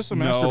anyways. Is this a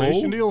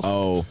masturbation deal?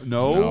 Oh.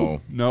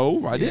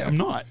 No, I did. Yeah. I'm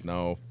not.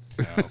 No.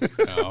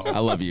 I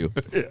love you.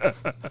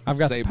 I've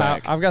got Say the power.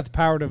 back. I've got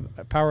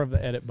the power of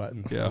the edit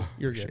button. So Yeah.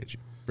 you're Appreciate good. you.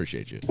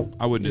 Appreciate you.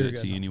 I wouldn't do You're it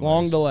to good. you anyway.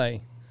 Long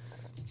delay,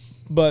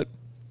 but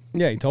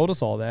yeah, he told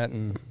us all that,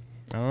 and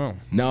I don't know.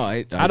 No,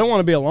 I I don't want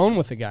to be alone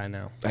with the guy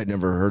now. I'd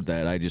never heard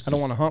that. I just I don't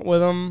want to hunt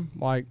with him.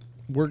 Like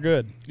we're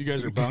good. You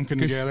guys are bunking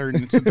together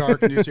and it's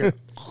dark and you just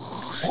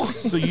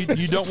So you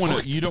don't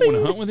want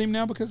to hunt with him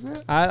now because of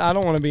that? I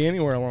don't want to be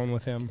anywhere alone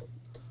with him.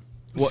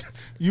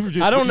 you were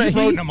just I don't know. you're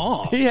voting He, him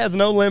off. he has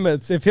no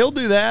limits. If he'll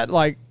do that,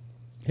 like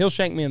he'll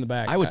shank me in the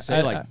back. I would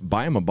say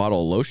buy him a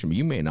bottle of lotion, but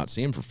you may not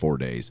see him for 4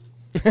 days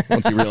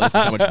once he realizes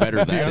how much better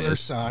the that other is.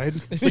 side.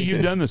 So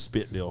you've done the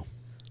spit deal.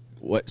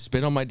 What,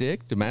 spit on my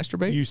dick to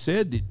masturbate? You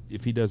said that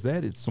if he does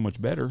that, it's so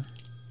much better.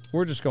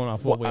 we're just going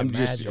off what we I'm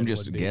imagine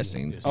just would be.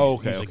 guessing. Oh,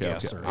 He's a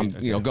guesser. I'm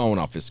going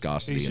off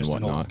viscosity He's and just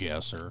an old whatnot.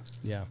 guesser.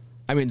 Yeah.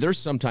 I mean, there's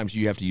sometimes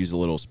you have to use a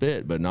little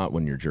spit, but not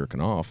when you're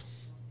jerking off.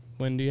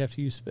 When do you have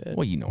to use spit?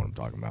 Well, you know what I'm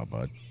talking about,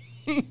 bud.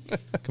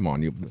 Come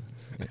on, you.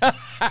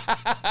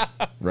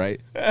 Right?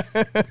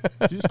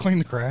 Did you just clean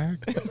the crack?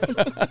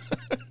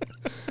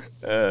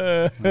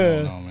 I don't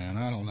know, man.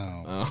 I don't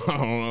know. I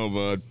don't know,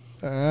 bud.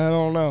 I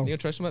don't know. You gonna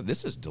try some of that?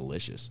 This is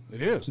delicious.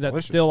 It is. that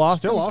delicious. still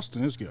Austin? Still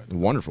Austin is good.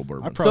 Wonderful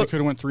bourbon. I probably So- could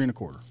have went 3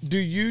 1/4. Do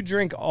you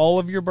drink all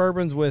of your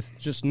bourbons with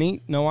just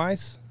neat, no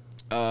ice?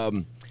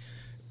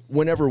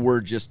 Whenever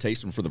we're just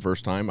tasting for the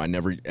first time, I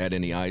never add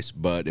any ice.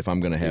 But if I'm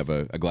gonna have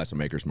a glass of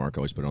Maker's Mark, I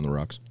always put it on the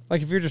rocks.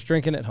 Like if you're just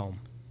drinking at home,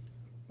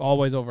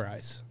 always over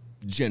ice.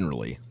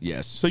 Generally,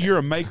 yes. So you're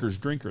a maker's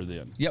drinker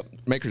then? Yep,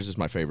 Maker's is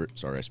my favorite.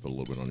 Sorry, I spilled a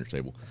little bit on your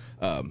table.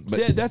 But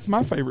See, that's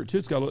my favorite too.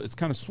 It's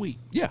kind of sweet.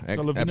 yeah, Got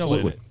a little vanilla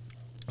in absolutely. it.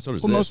 So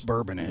does Well, this. most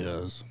bourbon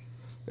is.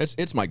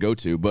 It's my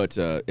go-to. But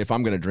if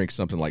I'm gonna drink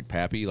something like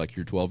Pappy, like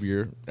your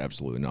 12-year,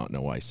 absolutely not.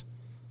 No ice.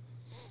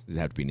 It'd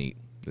have to be neat.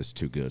 It's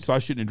too good. So I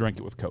shouldn't have drank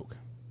it with Coke.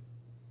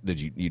 Did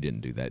you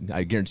didn't do that?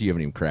 I guarantee you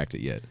haven't even cracked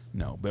it yet.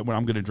 No, but when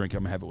I'm going to drink it,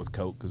 I'm going to have it with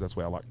Coke because that's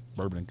why I like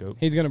bourbon and Coke.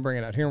 He's going to bring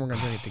it out here, and we're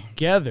going to drink it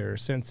together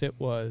since it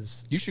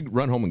was. You should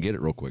run home and get it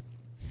real quick.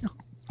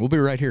 We'll be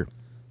right here.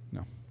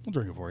 No, We'll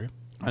drink it for you.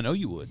 I know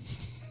you would.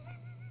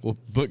 Well,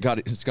 put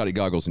Scotty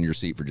Goggles in your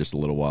seat for just a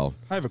little while.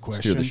 I have a Steer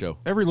question. the show.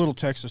 Every little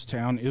Texas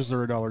town, is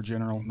there a Dollar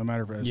General, no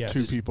matter if it has Yes.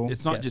 2 people?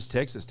 It's not Yes. just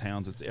Texas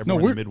towns; it's No,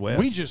 everyone in the Midwest.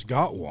 we just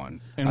got one,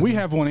 and we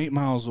have one 8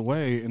 miles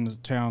away in the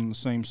town the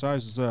same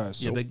size as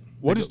us. Yeah, So they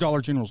what go- is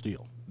Dollar General's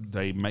deal?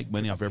 they make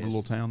money off every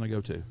little town they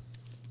go to.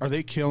 Are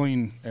they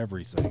killing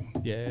everything?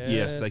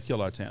 Yes, they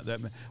kill our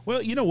town.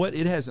 Well, you know what?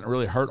 It hasn't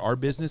really hurt our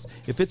business.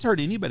 If it's hurt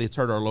anybody, it's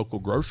hurt our local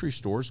grocery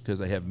stores because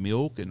they have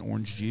milk and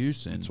orange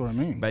juice and That's what I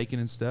mean. bacon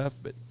and stuff.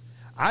 But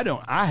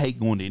I hate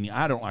going to any.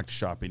 I don't like to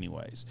shop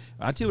anyways.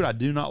 I tell you what I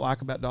do not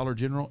like about Dollar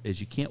General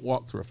is you can't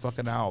walk through a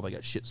fucking aisle. They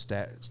got shit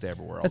stacked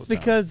everywhere. All That's the time.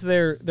 because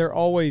they're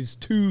always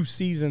 2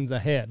 seasons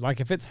ahead.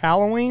 Like if it's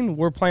Halloween,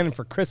 we're planning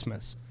for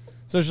Christmas.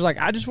 So it's just like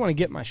I just want to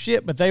get my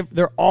shit, but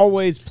they're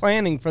always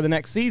planning for the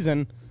next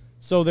season.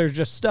 So there's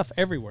just stuff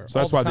everywhere. So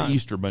that's all why time. the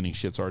Easter Bunny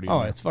shit's already. Oh, in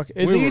there. it's fucking.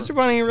 Is the Easter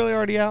Bunny really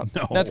already out?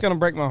 No. That's gonna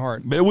break my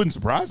heart. But it wouldn't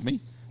surprise me.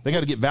 They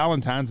got to get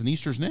Valentine's and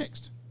Easter's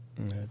next.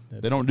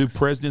 They don't do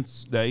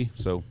President's Day,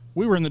 so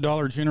We were in the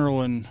Dollar General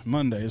on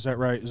Monday. Is that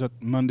right? Is that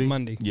Monday?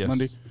 Monday. Yes.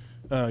 Monday.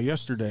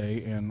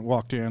 Yesterday, and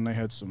walked in. They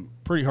had some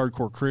pretty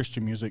hardcore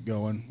Christian music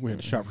going. We had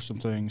to shop for some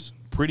things.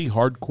 pretty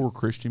hardcore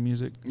Christian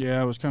music.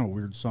 Yeah, it was kind of a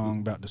weird song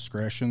about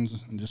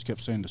discretions, and just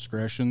kept saying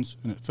discretions,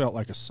 and it felt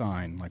like a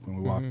sign. Like when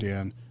we walked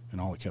in, and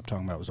all it kept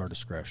talking about was our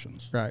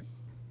discretions. Right.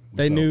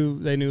 They knew.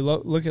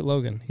 Look at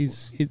Logan.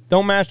 He's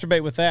don't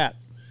masturbate with that.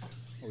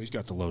 Oh, he's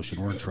got the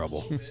lotion. We're in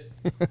trouble.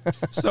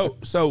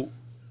 So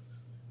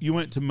you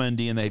went to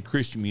Monday and they had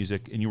Christian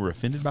music and you were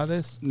offended by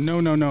this? No.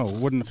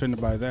 Wasn't offended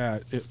by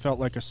that. It felt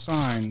like a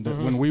sign that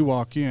when we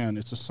walk in,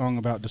 it's a song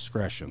about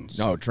discretions.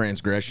 No,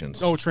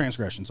 transgressions. Oh,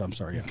 transgressions. I'm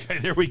sorry. Yeah. Okay,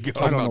 there we go.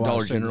 I don't know About why I Dollar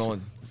was saying General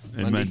this.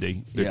 and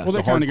Monday. Yeah. Well, they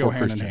The kind of go hardcore hand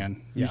Christian. in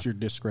hand. Use your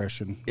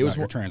discretion. It was not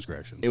your one-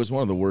 transgression. It was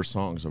one of the worst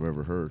songs I've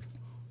ever heard.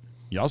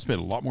 Y'all spent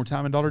a lot more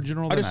time in Dollar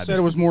General I than just said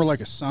it was more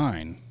like a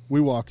sign. We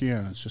walk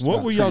in. It's just What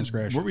about were y'all?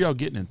 transgressions. What were y'all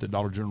getting at the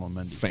Dollar General on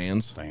Monday?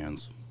 Fans,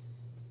 Fans.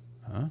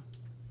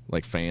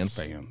 like fans,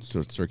 Fans.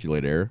 to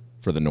circulate air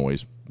for the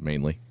noise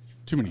mainly,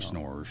 Too many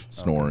snorers.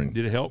 snoring.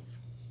 Did it help?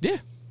 Yeah.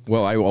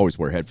 Well, I always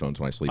wear headphones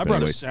when I sleep. I brought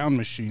anyway. a sound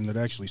machine that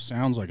actually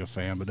sounds like a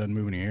fan but doesn't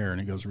move any air,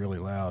 and it goes really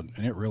loud,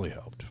 and it really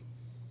helped.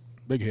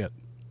 Big hit.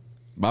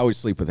 I always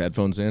sleep with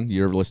headphones in.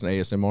 You ever listen to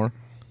ASMR?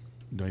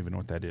 Don't even know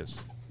what that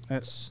is.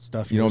 That's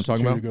stuff You know what I'm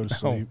listen talking to about? go to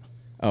sleep.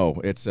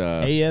 Oh, it's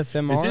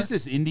ASMR. Is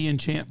this Indian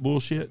chant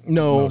bullshit?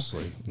 no,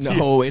 Mostly.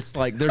 no. It's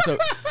like there's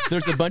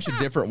a bunch of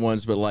different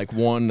ones, but like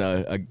one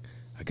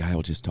a guy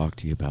will just talk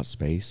to you about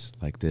space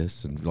like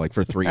this and like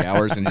for 3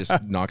 hours and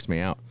just knocks me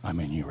out. I'm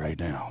in you right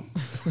now.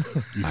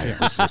 You can't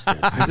resist it.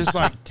 Is this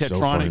like so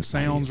far Tetronic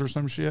inside sounds or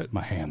some shit?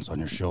 My hand's on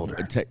your shoulder.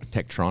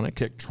 Tectronic.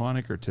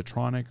 Tectronic or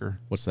Tetronic or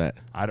What's that?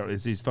 I don't.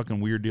 It's these fucking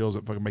weird deals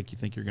that fucking make you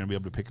think you're going to be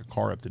able to pick a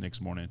car up the next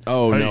morning.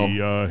 Oh, no.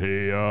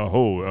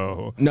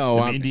 Ho. No,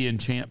 Them I'm- Indian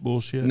chant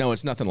bullshit. No,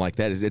 it's nothing like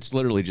that. It's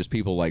literally just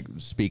people like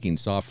speaking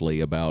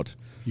softly about.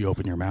 You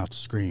open your mouth to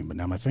scream, but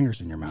now my finger's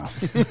in your mouth.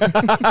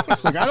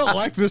 It's like, I don't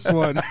like this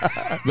one.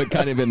 But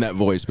kind of in that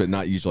voice, but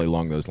not usually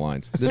along those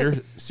lines.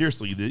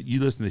 Seriously, you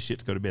listen to this shit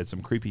to go to bed.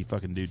 Some creepy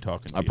fucking dude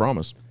talking to I you.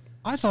 promise.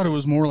 I thought it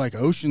was more like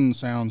ocean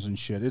sounds and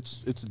shit.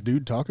 It's a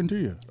dude talking to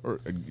you. Or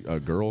a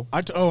girl.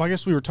 I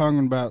guess we were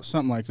talking about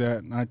something like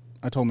that, and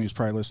I told him he's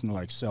probably listening to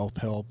like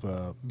self-help,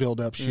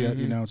 build-up shit.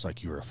 You know, it's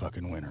like, you're a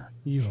fucking winner.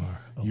 You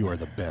are. You are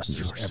the best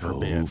there's ever so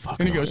been. fucking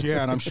And he goes,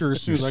 yeah, and I'm sure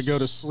as soon as I go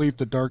to sleep,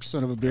 the dark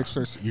son of a bitch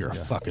starts, you're a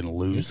fucking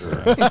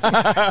loser.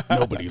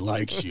 Nobody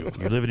likes you.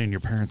 You're living in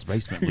your parents'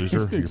 basement,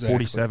 loser. You're Exactly.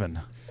 47.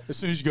 As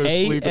soon as you go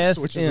to sleep, it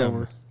switches ASM.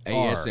 over.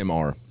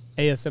 ASMR.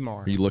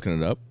 ASMR. Are you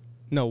looking it up?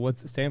 No,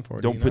 what's it stand for?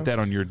 Don't Do you put know? that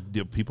on your.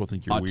 People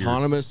think you're weird.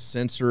 Autonomous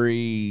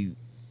sensory.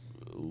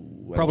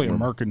 Probably a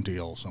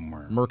mercantile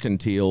somewhere.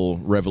 Mercantile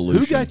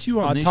revolution. Who got you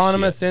on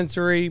Autonomous this shit?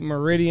 sensory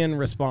meridian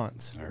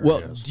response. There Well,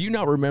 it is. do you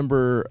not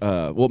remember?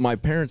 Well, my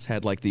parents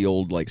had like the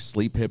old like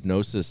sleep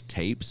hypnosis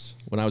tapes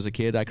when I was a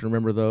kid. I can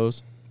remember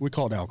those. We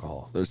called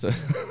alcohol. There's a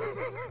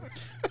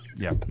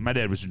Yeah, my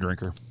dad was a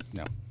drinker.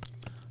 No.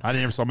 I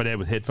never saw my dad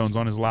with headphones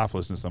on his life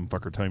listening to some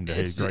fucker tell him to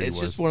how it's great he was.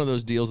 just one of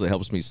those deals that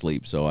helps me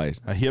sleep. So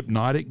A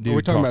hypnotic dude. Are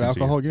we talking about to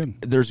you. alcohol again?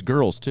 there's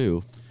girls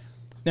too.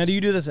 Now, do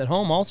you do this at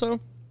home also?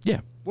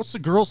 Yeah, What's the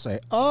girl say?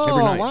 Oh,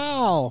 Every night.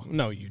 wow.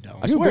 No, you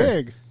don't. I You swear.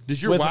 big. Does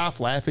your With-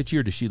 wife laugh at you,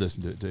 or does she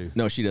listen to it too?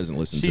 No, she doesn't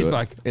listen She's to it.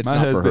 like, it's my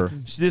not husband. for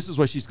her. This is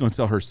what she's going to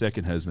tell her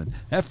second husband.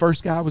 That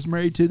first guy I was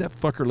married to, that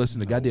fucker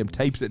listened to goddamn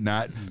tapes at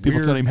night. People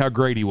Weird. tell him how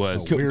great he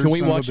was. Can, Weird can we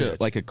son of a watch bitch.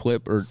 like a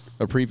clip or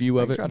a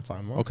preview of can it? try to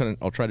find one.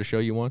 I'll try to show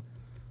you one.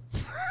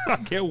 I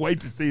can't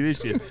wait to see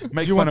this shit.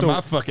 Make You fun want of the-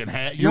 my fucking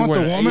hat. You You're want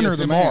the wearing woman or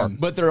the ASMR. man?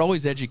 But they're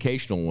always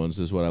educational ones,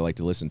 is what I like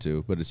to listen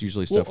to. But it's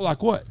usually Well, stuff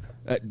like what?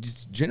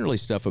 just generally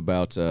stuff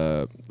about.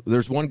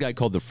 There's one guy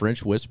called the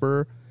French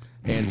Whisperer,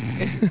 and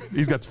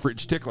He's got the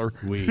French tickler.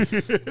 We.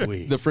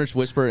 the French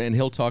Whisperer, and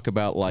he'll talk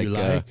about like, You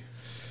like?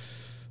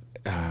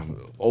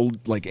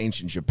 old like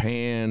ancient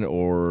Japan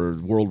or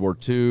World War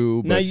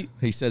II. But Now,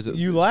 he says it.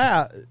 You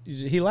laugh.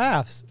 He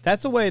laughs.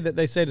 That's a way that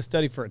they say to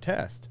study for a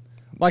test.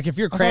 Like if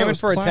you're I thought it cramming was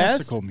for a test,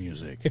 classical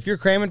music. if you're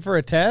cramming for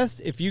a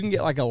test, if you can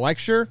get like a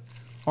lecture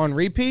on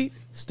repeat,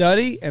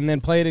 study, and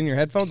then play it in your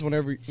headphones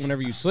whenever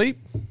you sleep,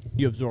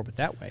 you absorb it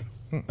that way.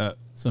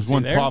 There's see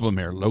one there? problem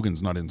here.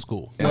 Logan's not in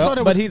school.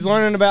 Well, but he's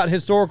learning about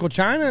historical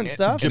China and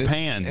stuff.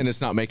 Japan. And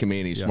it's not making me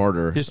any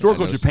smarter.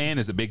 Historical I know Japan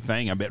is a big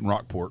thing, I bet, in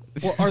Rockport.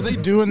 Well, are they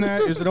doing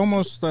that? Is it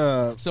almost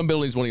Some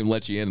buildings won't even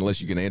let you in unless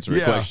you can answer a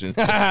Yeah. question.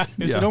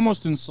 is it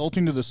almost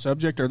insulting to the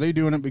subject? Are they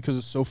doing it because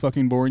it's so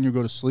fucking boring you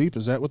go to sleep?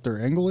 Is that what their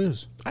angle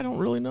is? I don't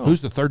really know.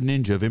 Who's the third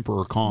ninja of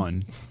Emperor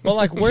Khan? Well,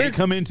 like where Can't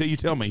come in till you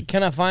tell me.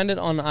 can I find it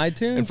on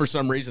iTunes? And for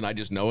some reason, I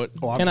just know it.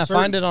 Oh, I'm Can I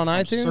certain- find it on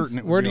I'm iTunes? certain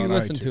it would Where be do you on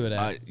listen to iTunes. it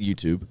at?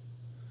 YouTube.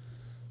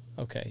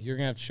 Okay, you're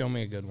gonna have to show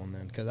me a good one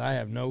then, because I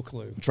have no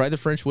clue. Try the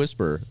French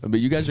Whisper. But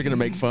you guys are going to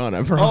make fun. I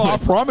Oh, I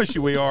promise. promise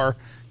you we are.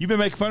 You've been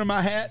making fun of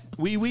my hat?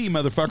 Wee,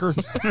 motherfucker.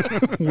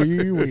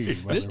 Wee.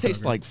 This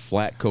tastes like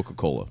flat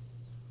Coca-Cola.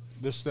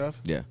 This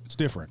stuff. Yeah. It's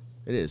different.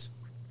 It is.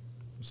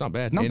 It's not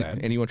bad. Not bad.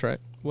 Anyone try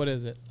it? What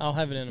is it? I'll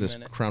have it in a This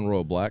minute. Crown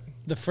Royal Black.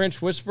 The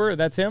French Whisperer,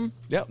 that's him?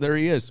 Yep, there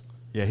he is.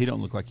 Yeah, he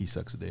don't look like he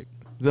sucks a dick.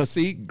 The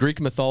see Greek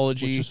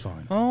mythology. Which is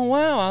fine. Oh,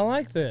 wow, I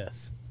like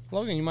this.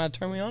 Logan, you might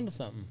turn me on to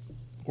something.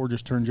 Or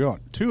just turns you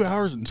on. 2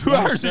 hours and 2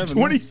 hours and 27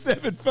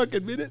 27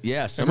 fucking minutes?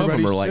 Yeah, some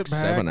Everybody of them are like sit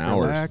back, 7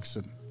 hours. Relax,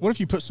 and what if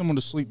you put someone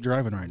to sleep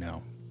driving right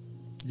now?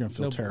 You're gonna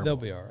feel terrible. They'll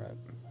be all right.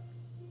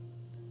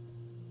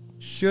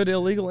 Should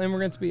illegal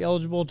immigrants be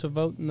eligible to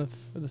vote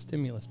for the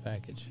stimulus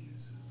package?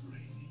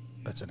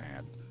 That's an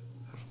ad.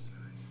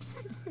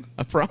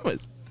 I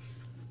promise.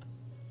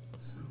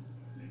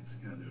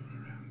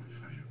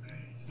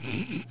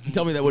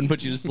 Tell me that wouldn't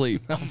put you to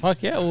sleep. Oh,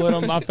 fuck yeah, it would.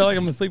 I feel like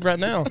I'm asleep right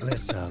now.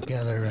 Let's all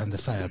gather around the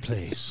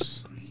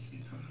fireplace.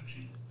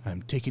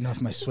 I'm taking off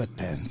my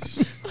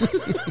sweatpants.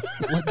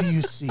 What do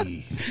you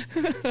see?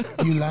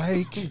 You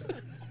like?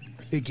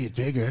 It get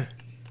bigger.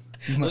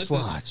 You must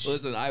watch.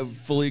 Listen, I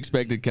fully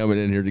expected coming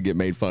in here to get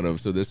made fun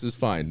of, so this is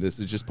fine. This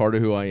is just part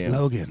of who I am.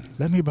 Logan,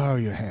 let me borrow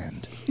your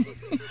hand.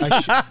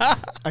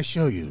 I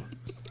show you.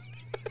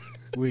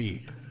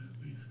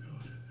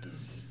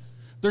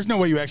 There's no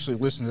way you actually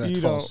listen to that You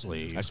to fall don't.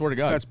 asleep. I swear to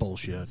God. That's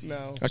bullshit.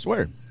 No. I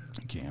swear.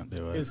 You can't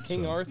do it. Is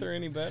King so. Arthur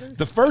any better?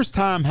 The first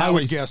time I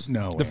Hallie... would guess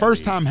no, The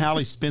first Andy. time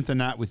Hallie spent the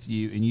night with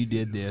you and you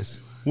did this,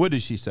 what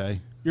did she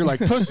say? You're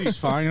like, pussy's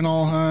fine and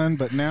all, hun,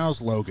 but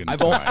now's Logan.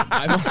 I've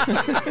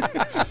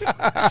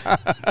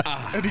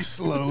And he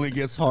slowly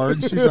gets hard.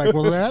 And she's like,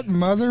 well, that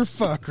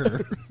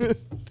motherfucker.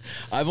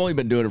 I've only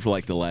been doing it for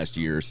like the last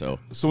year or so.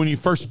 So when you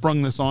first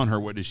sprung this on her,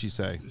 what did she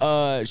say?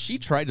 She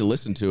tried to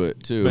listen to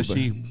it too, But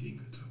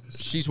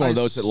she's one of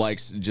those that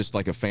likes just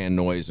like a fan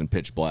noise and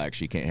pitch black.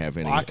 She can't have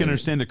any. I can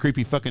understand the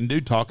creepy fucking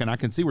dude talking. I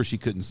can see where she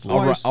couldn't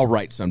sleep. I'll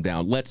write some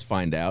down. Let's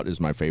find out is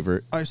my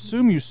favorite. I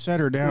assume you set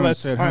her down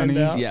Let's and said, find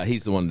honey. out. Yeah,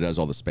 he's the one that does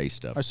all the space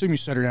stuff. I assume you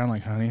set her down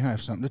like, honey, I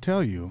have something to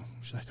tell you.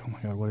 She's like, oh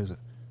my God, what is it?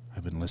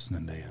 I've been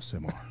listening to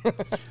ASMR.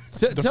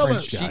 The Tell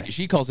French her- guy.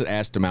 She calls it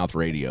ass to mouth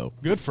radio.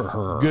 Good for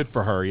her. Good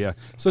for her, yeah.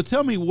 So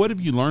tell me, what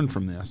have you learned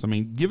from this? I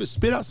mean,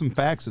 spit out some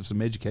facts of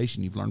some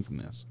education you've learned from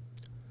this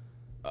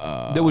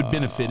that would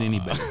benefit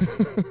anybody.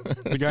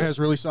 The guy has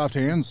really soft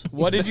hands.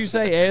 What did you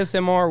say?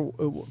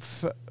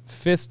 ASMR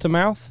fist to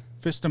mouth?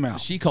 Fist to mouth.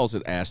 She calls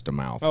it ass to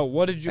mouth. Oh,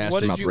 what did you? Ass What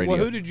to did mouth you? radio.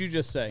 Who did you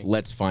just say?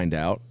 Let's find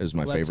out is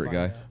my Let's favorite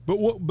find guy.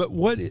 out. But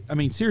what? I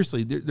mean,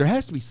 seriously, there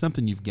has to be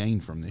something you've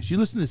gained from this. You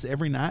listen to this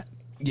every night.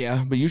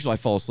 Yeah, but usually I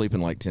fall asleep in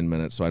like 10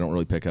 minutes, so I don't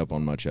really pick up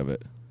on much of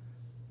it.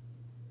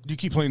 Do you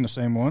keep playing the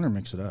same one or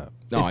mix it up?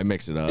 No, I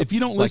mix it up. If you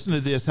don't Like, listen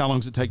to this, how long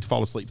does it take to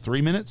fall asleep?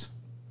 3 minutes?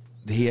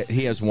 he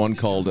has one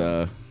called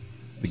the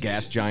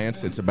Gas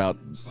Giants. It's about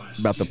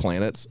the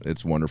planets.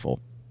 It's wonderful.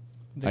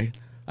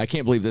 I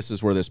can't believe this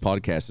is where this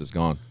podcast has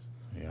gone.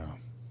 Yeah.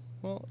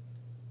 Well,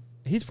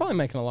 he's probably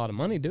making a lot of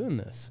money doing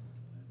this.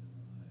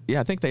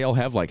 Yeah, I think they all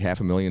have like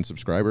 500,000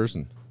 subscribers,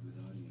 and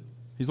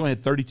He's only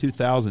had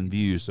 32,000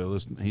 views, so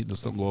let's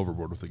don't go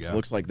overboard with the guy.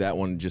 looks like that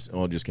one just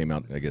came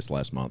out, I guess,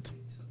 last month.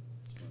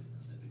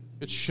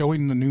 It's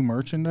showing the new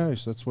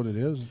merchandise. That's what it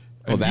is.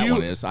 Oh, that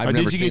one is. I've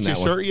never Did you seen get your that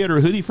one. shirt yet or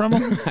a hoodie from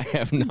him? I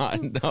have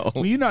not. No.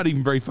 Well, you're not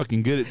even very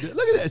fucking good at.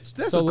 Look at that.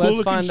 That's So a cool let's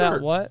looking find shirt.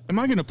 out what. Am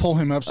I going to pull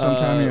him up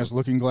sometime? He has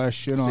looking glass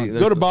shit on. there's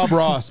Go to the- Bob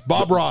Ross.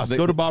 Bob Ross. They-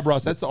 Go to Bob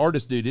Ross. That's the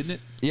artist dude, isn't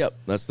it? Yep,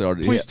 that's the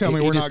artist. Please Yeah, tell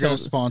me he we're just not going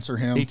to tells- sponsor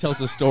him. He tells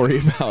a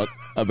story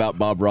about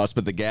Bob Ross,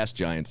 but the Gas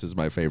Giants is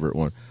my favorite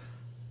one.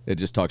 It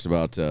just talks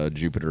about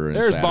Jupiter and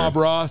There's Saturn. Bob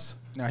Ross.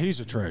 Now, he's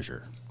a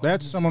treasure.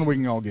 That's someone we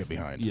can all get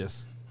behind.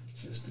 Yes.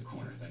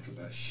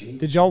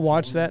 Did y'all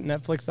watch that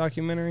Netflix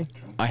documentary?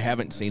 I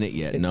haven't seen it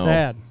yet. It's no,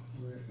 sad.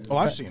 Oh,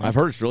 I've seen it. I've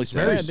heard it's really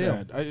Very sad.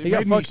 deal. sad. It He got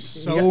made me fucked- he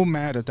so got-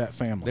 mad at that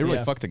family. They really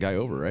Yeah. fucked the guy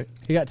over, right?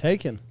 He got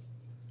taken.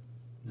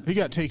 He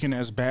got taken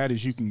as bad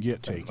as you can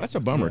get taken. That's a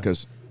bummer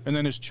because And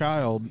then his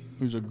child,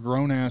 who's a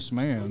grown-ass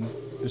man,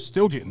 is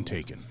still getting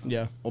taken.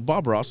 Yeah. well,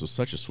 Bob Ross was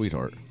such a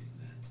sweetheart.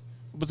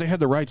 But they had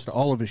the rights to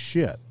all of his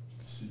shit.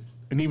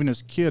 And even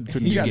his kid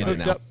couldn't He get got get it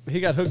hooked now. up. He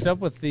got hooked up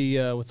with the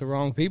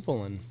wrong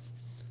people and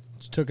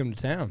just took him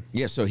to town.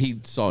 Yeah, so he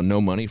saw no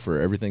money for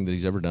everything that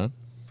he's ever done.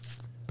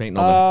 Painting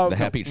all the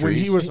happy trees. When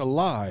he was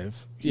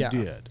alive, he Yeah.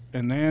 did.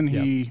 And then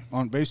he,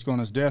 basically on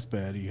his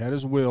deathbed, he had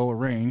his will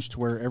arranged to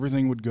where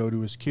everything would go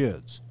to his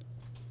kids,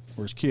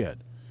 or his kid.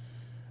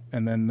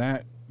 And then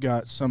that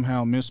got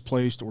somehow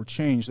misplaced or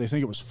changed. They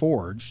think it was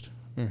forged.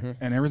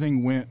 And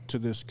everything went to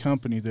this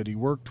company that he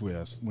worked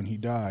with when he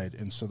died.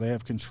 And so they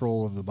have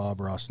control of the Bob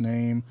Ross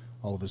name,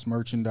 all of his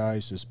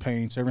merchandise, his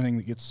paints, everything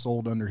that gets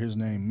sold under his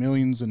name,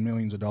 millions and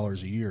millions of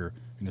dollars a year.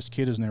 And his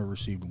kid has never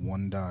received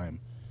one dime.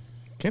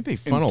 Can't they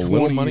funnel a 20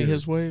 little money years.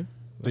 his way?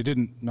 They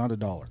didn't, not a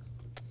dollar.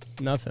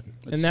 Nothing.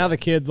 And now the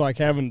kid's like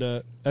having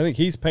to. I think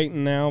he's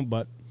painting now,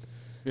 but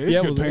Yeah, he's Yeah,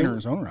 a it good was- painter it- in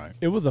his own right.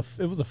 it was a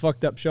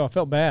fucked up show. I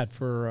felt bad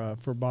for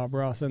Bob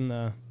Ross and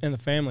the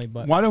family,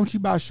 but Why don't you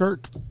buy a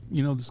shirt?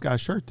 This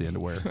guy's shirt then to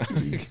wear.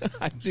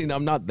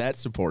 I'm not that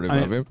supportive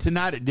of him.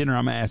 Tonight at dinner,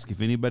 I'm gonna ask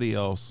if anybody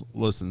else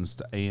listens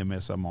to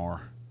AMSMR.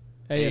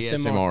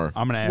 ASMR.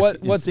 I'm gonna ask.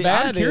 What's I'm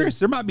bad curious. is-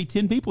 There might be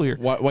 10 people here.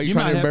 Why are you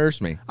trying might to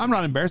embarrass me? I'm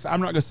not embarrassed.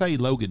 I'm not gonna say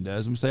Logan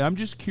does. I'm gonna say I'm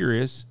just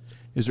curious.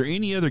 Is there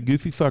any other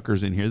goofy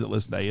fuckers in here that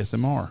listen to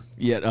ASMR?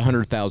 Yet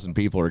 100,000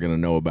 people are going to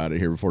know about it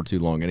here before too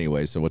long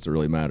anyway, so what's it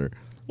really matter?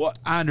 Well,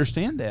 I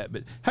understand that,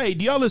 but hey,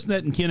 do y'all listen to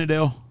that in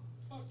Kennedale?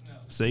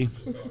 See,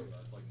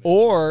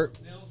 Or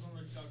Nails on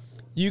the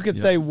chalkboard. you could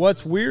say,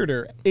 what's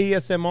weirder,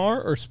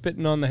 ASMR or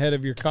spitting on the head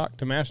of your cock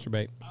to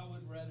masturbate? I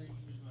would rather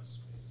use my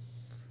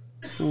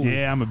spit.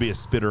 yeah, I'm gonna be a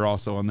spitter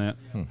also on that.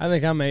 I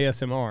think I'm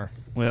ASMR.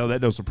 Well,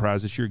 that don't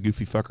surprise us. You're a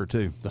goofy fucker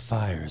too. The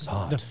fire is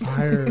hot. The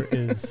fire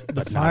is the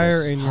not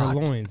fire as in hot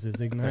your loins is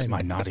That's igniting.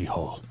 my naughty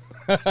hole.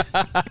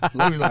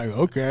 Logan's like,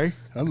 okay,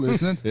 I'm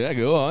listening. Yeah,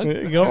 go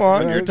on. Go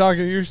on,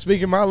 you're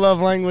speaking my love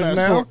language Fast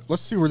now. forward-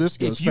 let's see where this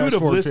goes. If you would Fast have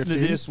forward listened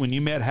 15. to this when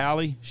you met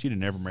Hallie, she'd have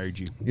never married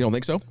you. You don't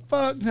think so?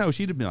 Fuck no,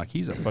 she'd have been like,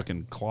 he's a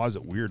fucking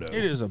closet weirdo.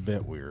 It is a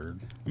bit weird.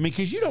 I mean,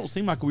 because you don't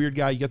seem like a weird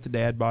guy. You got the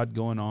dad bod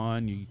going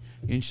on. You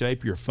in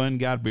shape. You're a fun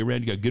guy to be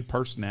around. You got a good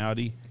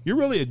personality. You're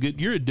really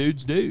you're a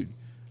dude's dude.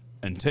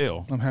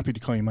 Until I'm happy to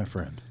call you my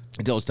friend.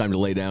 Until it's time to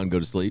lay down and go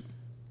to sleep.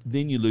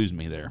 then you lose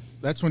me there.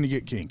 That's when you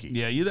get kinky.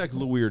 Yeah, you look a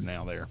little weird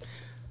now there.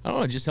 I don't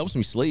know. It just helps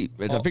me sleep.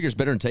 I figure it's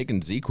better than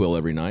taking ZQL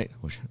every night.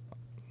 Which,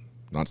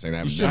 not saying I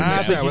haven't should've done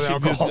mixed that. that with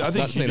alcohol. I think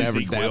Not you should saying I do ever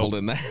Z-Quil. dabbled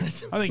in that.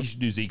 I think you should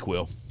do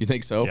Z-Quil. You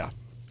think so? Yeah.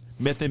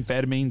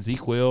 Methamphetamine,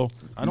 Z-Quil.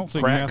 I don't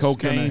think crack meth's gonna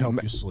cocaine.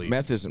 help you sleep.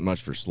 Meth isn't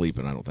much for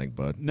sleeping, I don't think,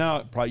 bud.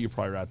 No, you're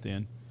probably right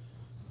then.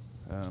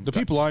 The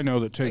people I know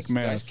that take Guys,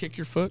 meth kick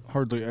your foot.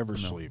 hardly ever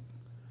sleep.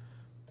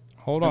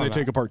 Hold And on. they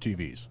take apart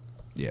TVs.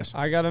 Yes.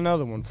 I got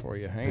another one for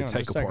you. Hang They on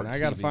take a second. apart I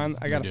gotta TVs. find.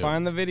 I gotta They do.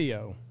 find the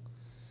video,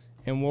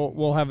 and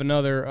we'll have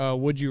another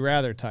would you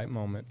rather type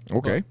moment.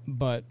 Okay.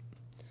 But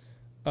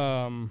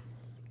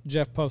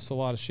Jeff posts a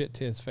lot of shit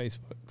to his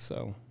Facebook,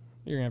 so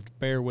you're gonna have to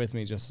bear with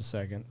me just a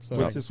second. So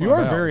What's this You one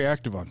are about? very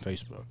active on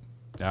Facebook.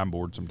 I'm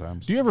bored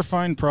sometimes. Do you ever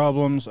find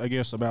problems, I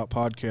guess, about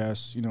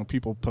podcasts? You know,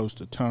 people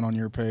post a ton on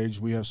your page.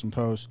 We have some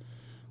posts.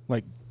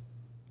 Like,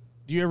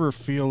 do you ever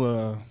feel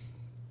a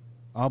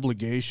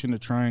obligation to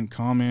try and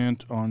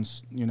comment on,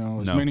 as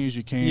No. many as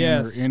you can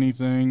Yes. or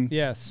anything?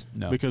 yes,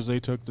 No. Because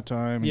they took the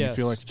time and you Yes.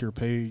 feel like it's your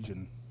page.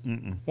 And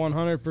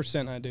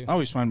 100% I do. I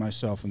always find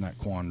myself in that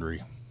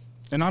quandary.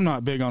 And I'm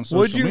not big on social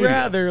Would you media.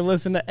 rather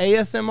listen to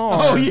ASMR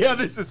Oh, yeah,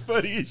 this is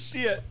funny as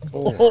shit.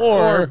 Or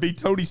or be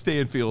Tony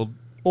Stanfield.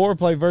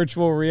 play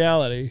virtual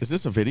reality? Is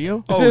this a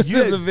video? Oh, This you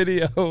is a had-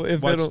 video if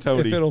Watch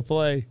Tony. it'll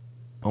play.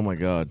 Oh, my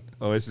God.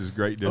 Oh, this is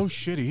great. Oh,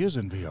 shit, he is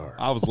in VR.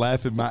 I was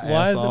laughing my ass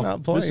Why is it off.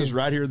 not This is playing?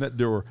 right here in that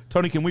door.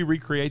 Tony, can we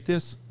recreate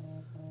this?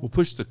 We'll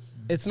push the.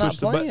 It's push not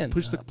the button- playing.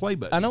 push the play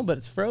button. I know, but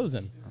it's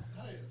frozen.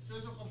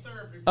 Physical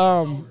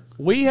therapy.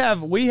 We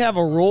have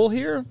a rule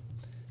here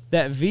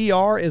that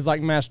VR is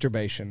like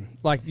masturbation.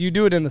 Like you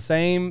do it in it's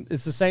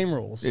the same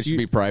rules. It should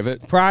be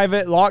private.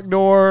 private, locked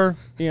door.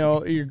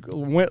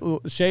 Your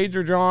shades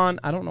are drawn.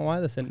 I don't know why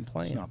this isn't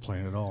playing. It's not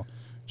playing at all.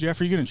 Jeff,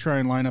 are you going to try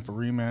and line up a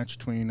rematch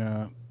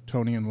between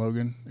Tony and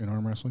Logan in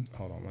arm wrestling?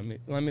 Hold on,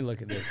 let me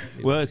look at this and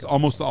see. Well, what's it's going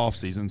almost the off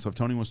season, so if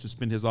Tony wants to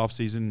spend his off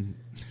season,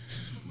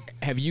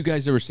 Have you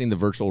guys ever seen the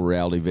virtual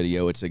reality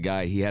video? It's a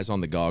guy, he has on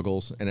the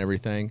goggles and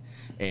everything,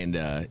 and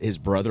his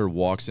brother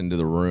walks into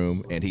the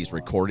room, and he's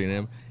recording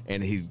him,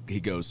 and he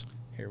goes, on.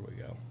 Here we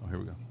go. oh, here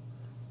we go.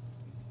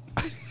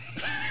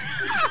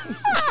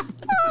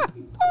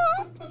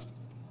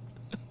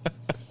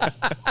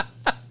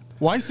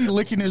 Why is he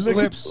licking his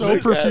lips so Look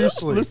at-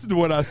 profusely? Listen to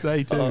what I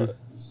say too.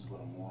 This is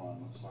what a moron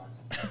looks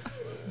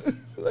like.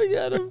 Look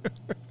at him.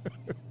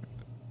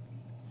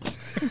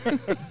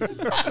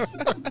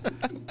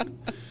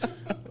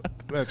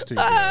 That's too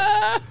good.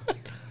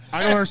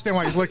 I don't understand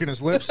why he's licking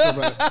his lips so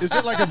much. Is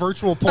it like a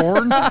virtual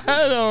porn?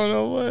 I don't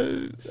know what.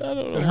 I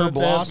don't know. And her what's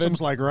blossoms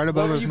happened. like right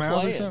above What are his you mouth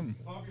or playing? something?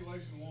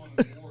 Population 1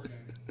 is a war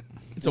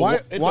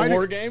game. it's a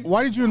war did, game?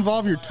 Why did you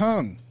involve your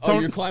tongue? Oh,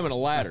 you're climbing a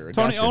ladder.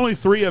 Tony, Gotcha. only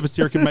 3 of us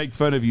here can make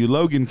fun of you.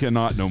 Logan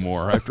cannot no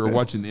more after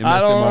watching the MSMR. I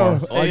don't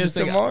know. Oh, I was just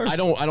thinking, ASMR? I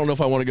don't know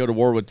if I want to go to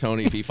war with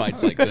Tony if he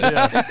fights like this.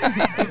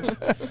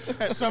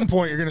 At some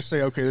point, you're going to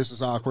say, okay, this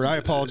is awkward. I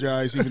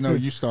apologize, even though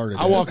you started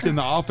I it. walked in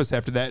the office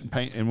after that,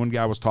 and one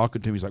guy was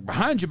talking to me. He's like,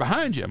 behind you,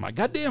 behind you. I'm like,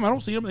 God damn, I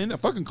don't see him in that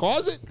fucking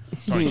closet.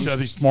 So he shove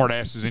these smart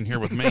asses in here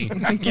with me.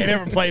 I can't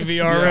ever play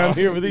VR around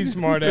here with these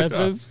smart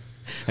asses.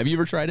 Have you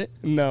ever tried it?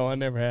 No, I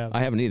never have. I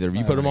haven't either. Have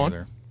you put them on?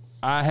 Either.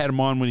 I had him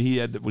on when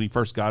he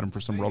first got him for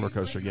some roller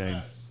coaster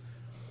game.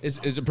 Is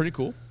it pretty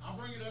cool? I'll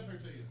bring it up here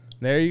to you.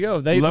 There you go.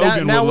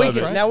 Logan Now will we love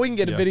can it. now we can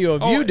get a video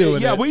of you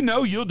doing yeah, it. we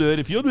know you'll do it.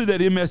 If you'll do that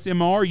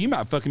MSMR, you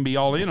might fucking be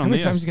all in How on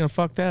many this. times are you gonna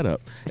fuck that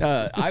up?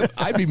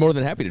 I'd be more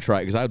than happy to try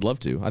it because I'd love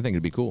to. I think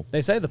it'd be cool.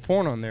 They say the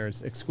porn on there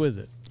is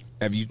exquisite.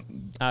 Have you?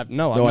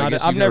 No, I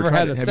guess I've you've never tried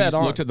had it. a Have set you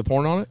on. looked at the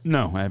porn on it?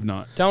 No, I have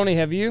not. Tony,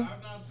 have you?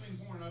 I've not seen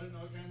porn. I didn't know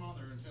it came on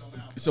there until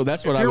now. So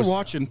that's what If I you're was.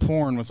 watching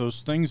porn with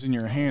those things in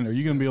your hand, are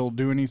you going to be able to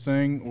do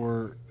anything?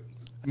 Or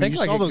I think mean, you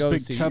like saw it those goes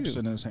big to cups you.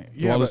 in his hand.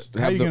 Well, Yeah, let's but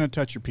how are have you the- going to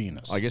touch your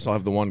penis? I guess I'll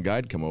have the one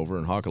guide come over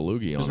and hawk a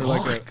loogie on Is there it.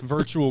 like a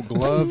virtual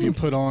glove you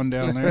put on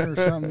down there or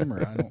something?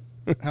 Or I don't.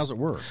 How's it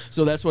work?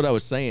 So that's what I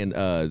was saying.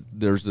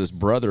 There's this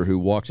brother who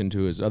walked into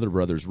his other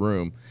brother's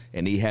room,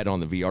 and he had on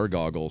the VR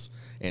goggles,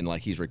 and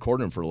like he's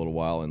recording him for a little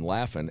while and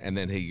laughing, and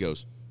then he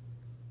goes,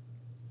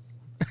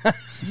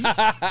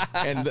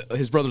 and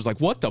his brother's like,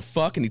 "What the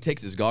fuck?" And he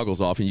takes his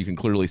goggles off, and you can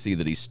clearly see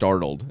that he's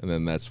startled, and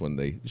then that's when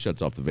they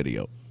shuts off the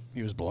video.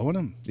 He was blowing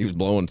him. He was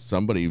blowing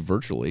somebody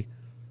virtually.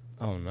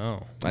 Oh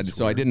no. I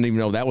didn't even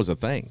know that was a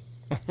thing.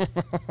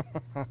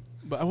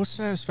 But what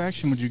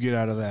satisfaction would you get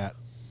out of that?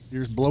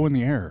 You're just blowing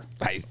the air.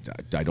 I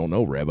don't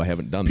know, Reb. I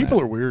haven't done People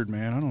that. are weird,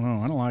 man. I don't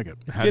know. I don't like it.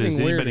 How getting does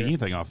anybody weirder. get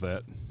anything off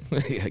that?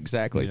 Yeah,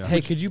 exactly. Yeah.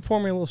 Hey, could you pour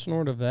me a little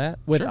snort of that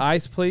with Sure.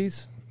 ice,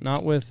 please?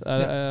 Not with.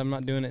 I'm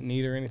not doing it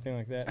neat or anything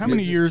like that. How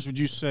many years would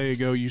you say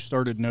ago you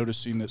started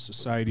noticing that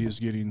society is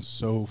getting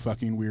so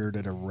fucking weird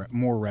at a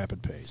more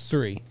rapid pace?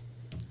 3,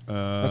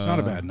 That's not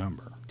a bad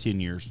number.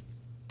 10 years.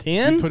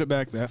 10. Put it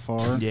back that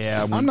far.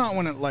 Yeah, I'm not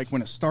when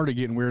it started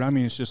getting weird. I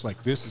mean, it's just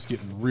like this is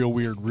getting real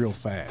weird real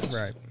fast.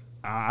 Right.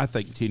 I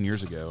think 10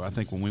 years ago. I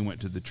think when we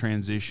went to the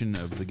transition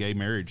of the gay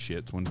marriage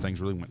shits, when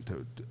things really went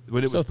to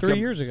when it So was 3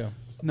 years ago.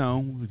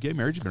 No, the gay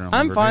marriage has been around.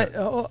 I'm longer fine. than that.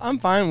 Oh, I'm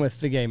fine with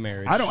the gay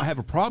marriage. I don't have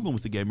a problem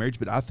with the gay marriage,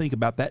 but I think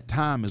about that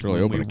time is Really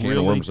when open we a can really.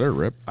 of worms there,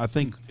 Rip. I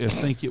think it.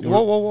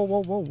 Whoa, whoa, whoa,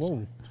 whoa, whoa,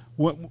 whoa.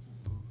 What,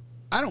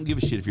 I don't give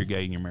a shit if you're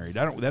gay and you're married.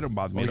 That don't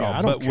bother me Well, at yeah, all.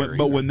 I don't care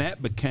But either. when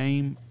that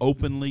became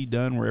openly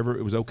done, wherever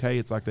it was okay,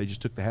 it's like they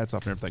just took the hats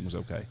off and everything was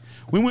okay.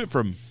 We went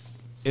from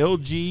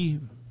LGBTQ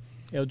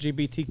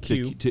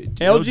LGBTQ. to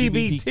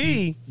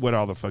LGBT what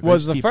all the fuck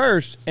was they the keep-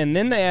 first, and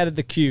then they added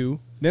the Q,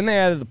 then they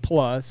added the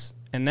plus,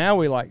 and now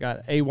we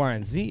got A, Y,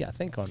 and Z, I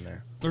think, on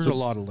there. There's a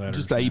lot of letters.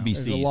 just the now. ABCs.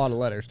 There's a lot of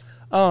letters.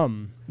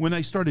 When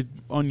they started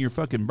on your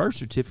fucking birth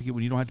certificate,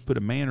 when you don't have to put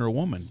a man or a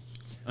woman,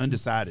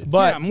 undecided.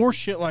 But yeah, more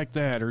shit like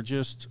that, or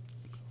just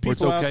Or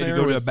it's people out okay to there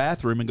go to a with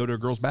bathroom and go to a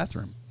girl's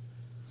bathroom.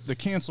 the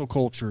cancel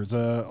culture,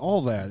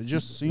 all that. It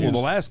just seems. Well, the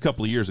last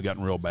couple of years have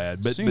gotten real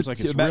bad, but, Seems but like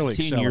it's about really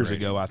 10 years accelerating.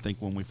 ago, I think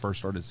when we first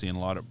started seeing a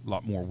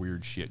lot more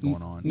weird shit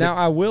going on. now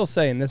I will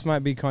say, and this might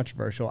be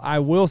controversial, I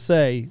will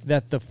say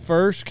that the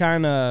first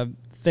kind of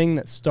thing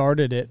that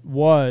started it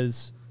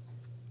was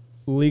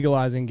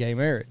legalizing gay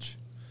marriage,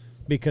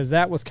 because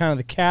that was kind of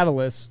the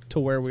catalyst to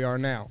where we are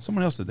now.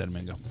 Someone else said that a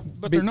minute ago.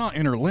 but they're not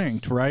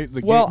interlinked, right?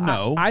 The Well,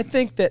 No. I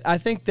think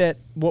that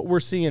what we're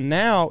seeing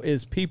now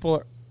is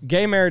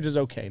gay marriage is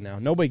okay now.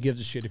 Nobody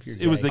gives a shit if you're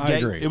gay. It was the I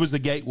agree. it was the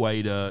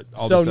gateway to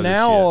all So this other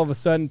now shit. all of a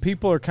sudden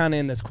people are kind of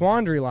in this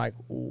quandary, like,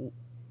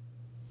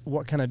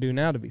 what can I do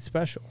now to be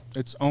special?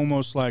 it's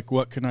almost like,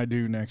 what can I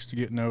do next to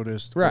get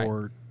noticed? Right.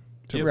 Or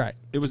Right.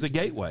 It was the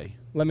gateway.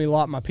 Let me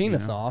lop my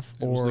penis off,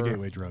 it was or the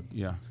gateway drug.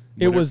 Yeah.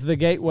 it Whatever. was the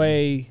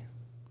gateway.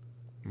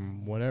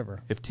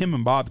 Whatever. If Tim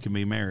and Bob can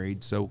be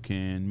married, so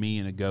can me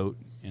and a goat,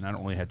 and I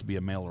don't really have to be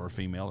a male or a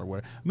female or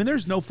whatever. I mean,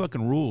 there's no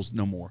fucking rules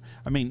no more.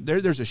 I mean,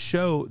 there's a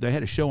show, they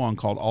had a show on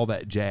called All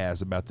That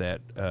Jazz about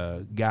that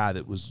guy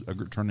that was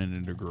turning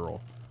into a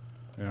girl.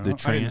 Yeah, The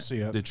I didn't see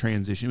it. The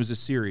transition. It was a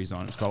series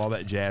on it. It was called All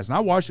That Jazz. And I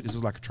watched it because it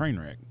was like a train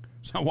wreck.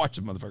 So I watched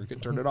the motherfucker,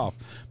 couldn't turn it off.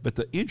 But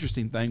the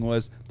interesting thing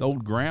was the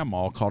old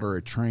grandma called her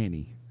a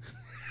tranny.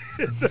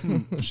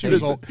 She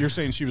was old, you're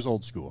saying she was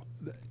old school.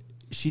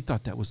 She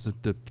thought that was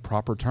the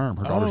proper term.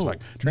 Her daughter's Oh,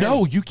 like, tranny.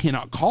 no, you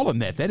cannot call him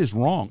that. That is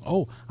wrong.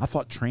 Oh, I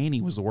thought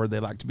tranny was the word they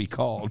like to be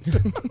called.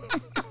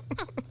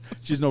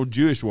 She's an old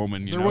Jewish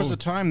woman, you There know. was a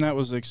time that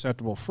was the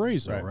acceptable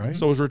phrase, though, right?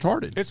 So it was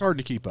retarded. it's hard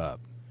to keep up.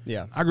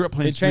 Yeah. I grew up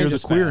playing It Smear the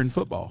changes Queer in fast.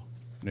 football.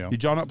 Yeah.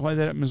 Did y'all not play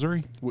that at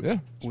Missouri? Yeah.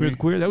 Smear the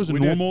Queer? That was a we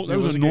did. normal. That It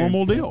was was a a game.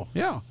 normal deal.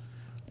 Yeah.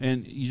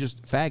 And you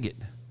just faggot.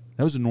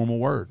 That was a normal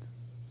word.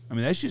 I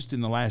mean, that's just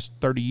in the last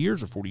 30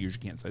 years or 40 years. You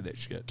can't say that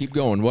shit. Keep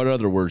going. What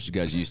other words you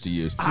guys used to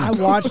use? I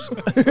watched.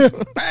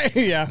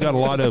 Yeah. Got a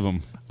lot of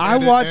them. I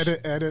watched.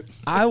 Edit.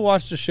 I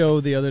watched a show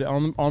the other day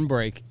on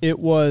break. It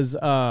was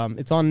it's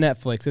on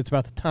Netflix. It's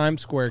about the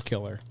Times Square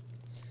killer.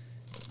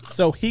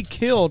 So he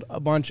killed a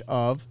bunch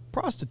of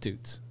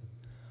prostitutes.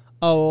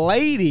 A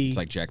lady It's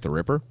like Jack the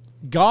Ripper.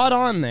 got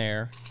on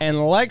there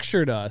and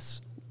lectured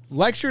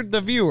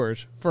the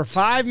viewers for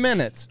 5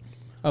 minutes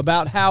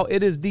about how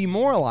it is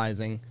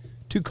demoralizing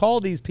to call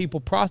these people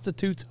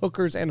prostitutes,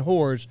 hookers, and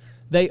whores.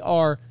 They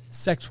are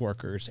sex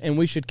workers, and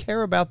we should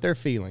care about their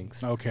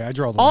feelings. Okay, I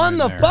draw the On line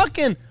the there.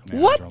 fucking Yeah,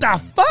 I what draw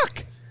the line.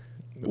 fuck?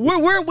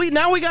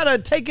 We gotta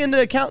take into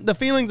account the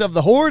feelings of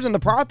the whores and the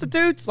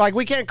prostitutes. Like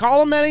we can't call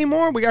them that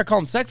anymore. We gotta call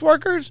them sex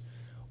workers.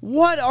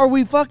 What are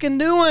we fucking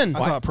doing? I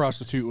thought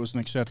prostitute was an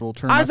acceptable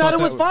term. I thought it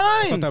was I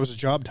fine. thought that was a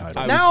job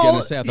title. I Now- was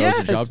going to say, I thought it was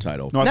yes. a job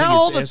title. No, I Now think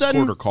all it's of a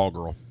sudden- escort or call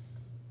girl.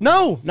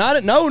 No,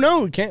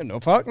 no, we can't. No,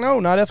 fuck, no,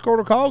 not escort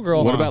or call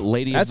girl. What about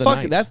lady of That's the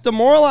fucking. night? That's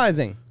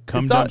demoralizing.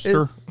 Cum It's not-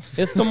 dumpster?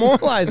 it's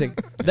demoralizing.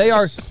 They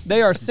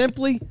are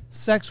simply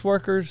sex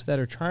workers that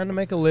are trying to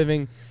make a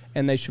living,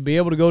 and they should be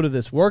able to go to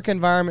this work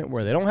environment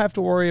where they don't have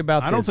to worry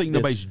about. I don't this- think this-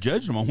 nobody's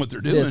judging them on what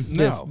they're doing.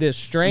 this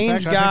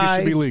strange In fact, I think it guy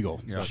should be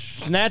legal.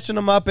 snatching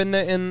them up and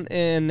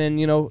then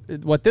you know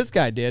what this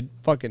guy did,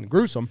 fucking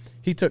gruesome.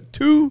 He took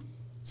 2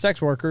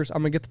 sex workers.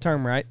 I'm gonna get the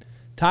term right.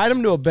 Tied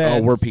them to a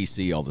bed. Oh, we're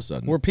PC all of a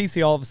sudden. We're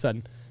PC all of a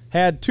sudden.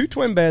 Had 2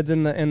 twin beds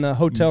in the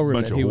hotel room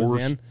Bunch that of he was whores.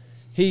 in.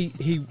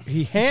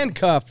 He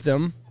handcuffed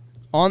them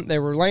on. They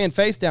were laying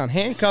face down.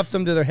 Handcuffed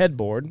them to their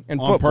headboard and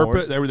On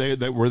footboard.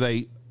 purpose, were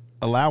they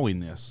allowing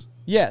this?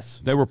 Yes.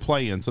 They were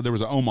playing, so there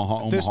was an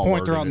Omaha. At this Omaha point,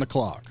 word they're in on it. the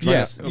clock.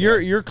 Yes, Okay.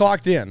 you're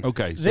clocked in.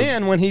 Okay, so-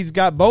 Then when he's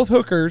got both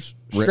hookers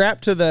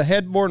strapped to the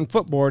headboard and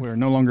footboard, We're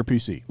no longer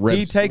PC.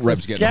 he takes a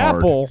Reb's getting hard.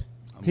 scalpel.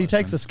 He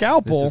takes a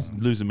scalpel This is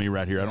losing me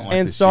right here. I don't like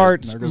and this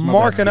starts shit. There goes my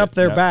marking back. up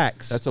their Yeah,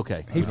 backs. that's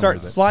okay. I He don't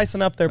starts know that.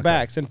 slicing up their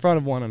backs in front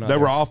of one another. They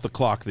were off the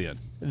clock then.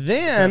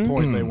 Then At that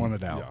point, they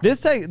wanted out.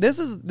 this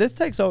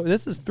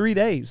is 3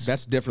 days.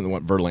 That's different than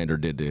what Verlander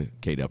did to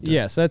Kate Upton.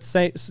 Yes, that's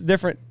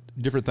different.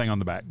 Different thing on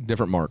the back.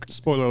 Different mark.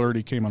 Spoiler alert,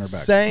 he came on her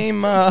back.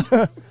 Same.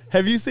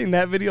 Have you seen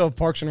that video of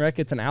Parks and Rec?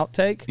 It's an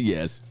outtake.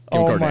 Yes.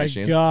 Kim Oh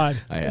Kardashian. my god!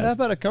 I How have.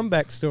 about a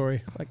comeback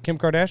story like Kim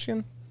Kardashian?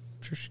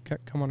 I'm sure she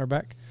got come on her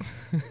back.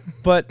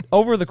 But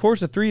over the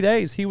course of 3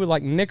 days, he would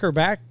like nick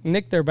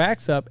their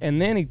backs up,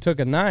 and then he took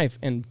a knife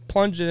and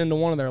plunged it into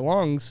one of their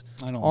lungs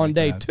I don't on like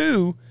day that.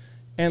 2,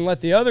 and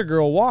let the other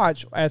girl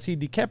watch as he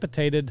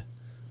decapitated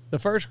the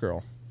first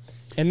girl,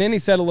 and then he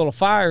set a little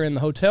fire in the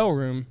hotel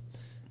room,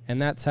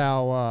 and that's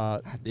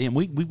how. Damn,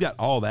 we've got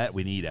all that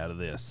we need out of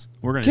this.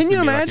 We're gonna. Can it's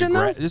you imagine imagine,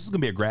 though? This is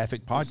gonna be a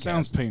graphic podcast.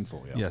 Sounds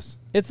painful. Yeah. Yes,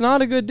 It's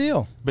not a good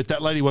deal. but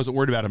that lady wasn't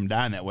worried about him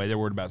dying that way. They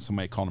were worried about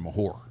somebody calling him a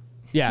whore.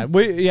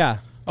 Yeah.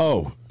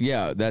 Oh,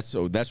 yeah. That's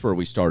where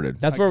we started.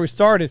 That's where we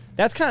started.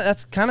 That's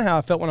kind of how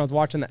I felt when I was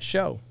watching that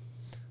show.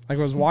 Like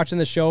I was watching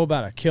the show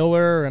about a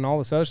killer and all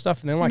this other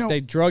stuff, and then like know-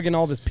 they drug in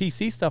all this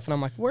PC stuff, and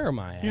I'm like, where am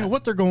I at? You know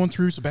what they're going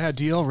through is a bad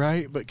deal,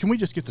 right? But can we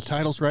just get the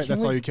titles right? Can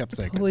That's we all you kept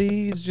thinking.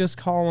 Please just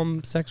call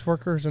them sex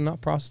workers and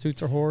not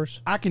prostitutes or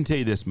whores. I can tell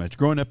you this much: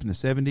 growing up in the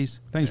 '70s,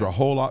 things were a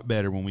whole lot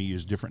better when we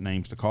used different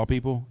names to call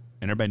people,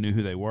 and everybody knew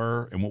who they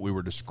were and what we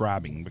were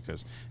describing.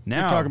 Because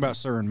now, You're talking about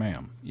sir and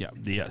ma'am. yeah,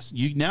 yes,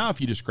 you now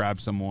if you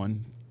describe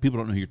someone, people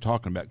don't know who you're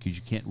talking about because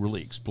you can't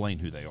really explain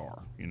who they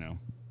are. You know.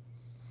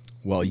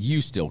 Well,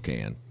 you still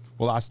can.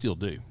 Well, I still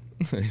do.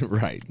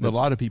 Right. But a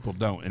lot of people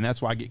don't, and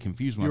that's why I get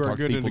confused when You I are talk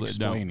to good at people that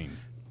don't. explaining.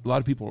 A lot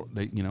of people,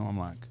 I'm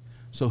like,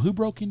 so who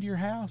broke into your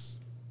house?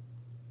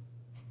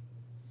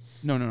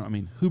 No. I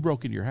mean, who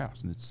broke into your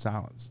house? And it's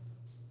silence.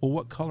 Well,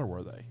 what color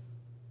were they?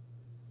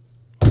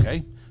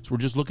 Okay, so we're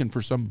just looking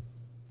for some.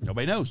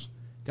 Nobody knows.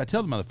 Got to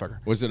tell the motherfucker.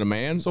 Was it a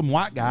man? Some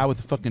white guy with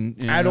a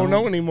fucking. I don't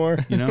know anymore.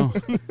 You know,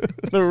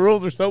 The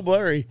rules are so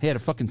blurry. he had a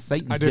fucking I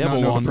Satan's did not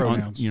devil know the on,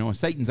 pronouns. a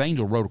Satan's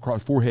angel wrote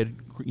across forehead,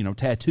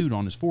 tattooed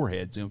on his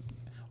forehead. So,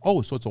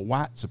 oh, so it's a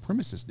white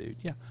supremacist dude.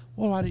 Yeah.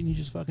 Well, why didn't you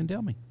just fucking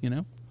tell me?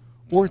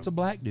 Or it's a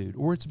black dude,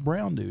 or it's a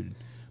brown dude.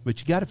 But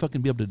you got to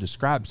fucking be able to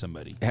describe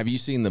somebody. Have you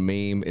seen the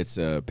meme? It's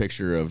a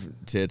picture of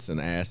tits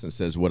and ass, and it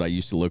says "What I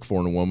used to look for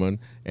in a woman,"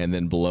 and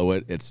then below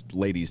it, it's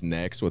ladies'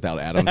 necks without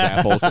Adam's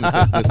apples, and it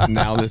says,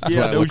 "Now this is Yeah,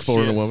 what I no look for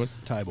in a shit. woman."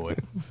 Tie boy.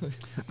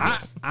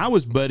 I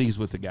was buddies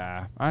with a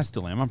guy. I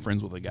still am. I'm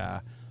friends with a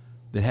guy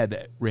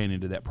that ran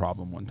into that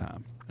problem one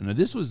time. And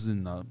this was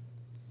in the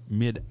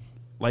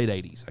late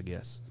 80s, I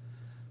guess.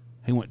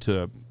 He went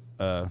to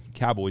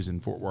Cowboys in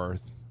Fort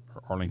Worth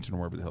or Arlington or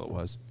wherever the hell it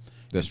was.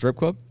 The strip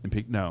club? And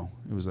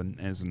it was a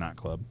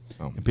nightclub.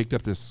 Oh. And picked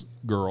up this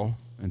girl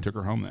and took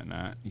her home that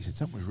night. He said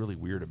something was really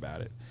weird about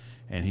it.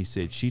 And he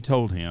said she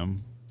told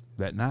him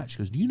that night, she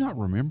goes, "Do you not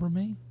remember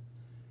me?"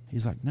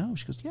 He's like, "No."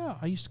 She goes, "Yeah,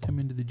 I used to come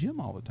into the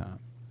gym all the time."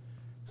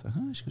 He's like,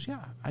 "Huh?" She goes,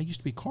 "Yeah, I used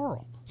to be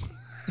Carl."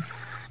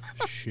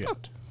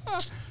 Shit.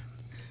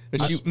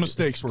 She-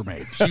 Mistakes were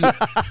made.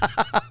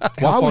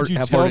 Why would you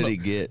how tell far did them- he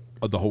get?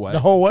 The whole way. The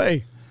whole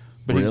way.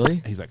 But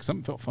Really? He's like,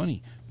 something felt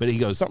funny. But he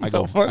goes, Something I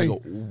go, felt funny.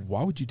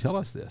 why would you tell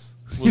us this?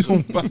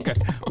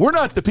 We're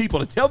not the people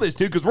to tell this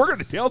to because we're going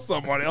to tell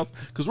someone else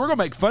because we're going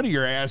to make fun of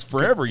your ass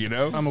forever,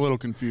 I'm a little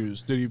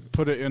confused. Did he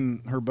put it in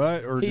her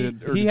butt, or He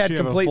did had she have a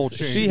complete. full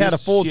change? She had a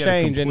full She had a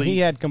change, and he complete-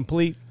 had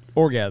complete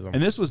orgasm.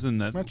 And this was in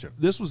the Gotcha.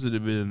 this was in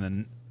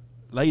the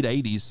late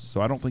 80s,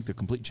 so I don't think the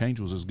complete change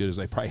was as good as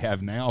they probably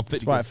have now.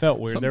 That's why it felt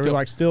weird. There were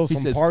like still he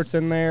some said parts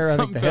in there. I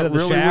think the head of the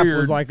something felt shaft really was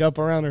weird. like up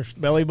around her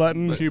belly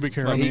button. Pubic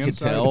hair Like on he the could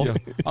inside. tell. Yeah.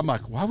 I'm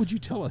like, why would you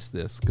tell us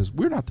this? Because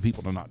we're not the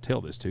people to not tell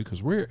this to.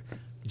 Because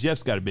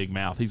Jeff's got a big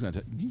mouth. He's gonna.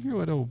 Did you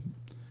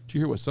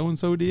hear what so and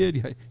so did?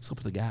 Yeah, he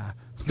slept with a guy.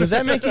 Does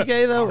that make you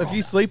gay though? If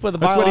you sleep with a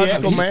That's what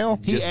biological male?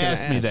 He Just gonna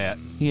asked me ask. that.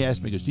 He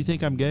asked me, he goes, "Do you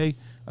think I'm gay?"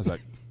 I was like,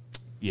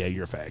 "Yeah,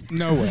 you're a fag."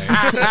 No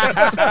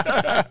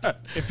way.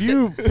 If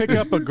you pick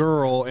up a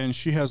girl and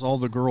she has all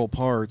the girl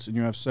parts and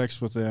you have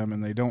sex with them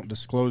and they don't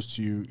disclose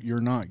to you,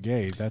 you're not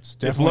gay. That's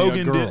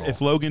definitely a girl.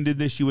 If Logan did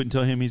this, you wouldn't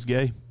tell him he's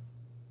gay.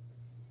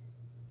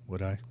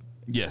 Would I?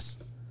 Yes.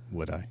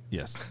 Would I?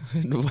 Yes.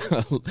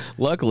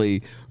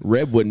 Luckily,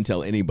 Reb wouldn't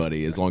tell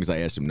anybody as long as I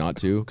asked him not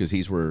to, because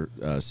he's where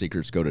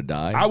secrets go to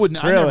die. I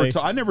wouldn't. Really?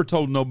 I never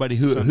told nobody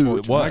who it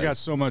Unfortunate. was. I got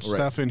so much Right.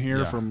 stuff in here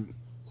Yeah. from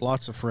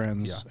lots of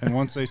friends, Yeah. and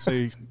once they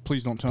say,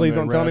 "Please don't tell Please me,"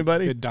 don't tell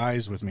anybody? It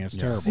dies with me. It's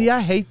terrible. See,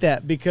 I hate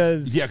that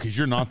because Yeah, because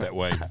you're not that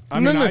way. I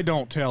mean, No. I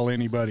don't tell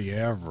anybody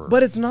ever.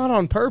 but it's not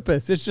on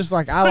purpose. It's just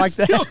like I like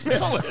to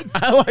tell it.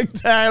 I like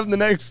to have the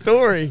next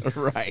story.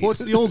 Right. well,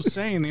 it's the old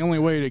saying: the only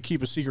way to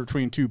keep a secret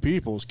between two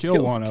people is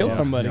kill one of kill them.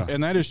 somebody. Yeah.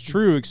 And that is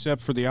true,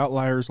 except for the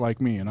outliers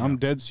like me. And I'm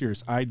dead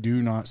serious. I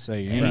do not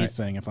say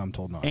anything if I'm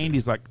told not. to.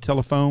 Andy's like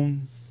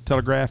telephone,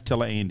 telegraph,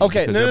 tell Andy.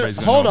 Okay, because no, everybody's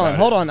gonna hold know on, about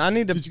hold it. on. I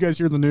need to. Did you guys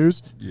hear the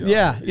news?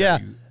 Yeah.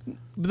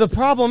 The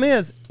problem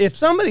is, if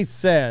somebody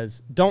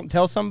says, "Don't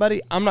tell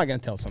somebody," I'm not going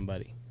to tell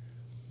somebody.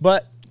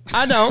 But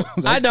I don't.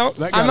 I don't.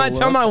 that I got might a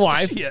tell look. my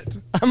wife. Shit.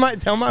 I might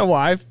tell my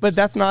wife, but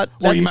that's not. Or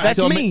That's, you might that's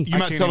tell me. You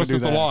might can't tell even us do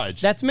at the that.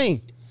 lodge. That's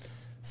me.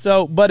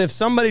 So, but if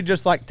somebody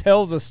just like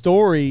tells a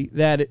story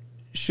that it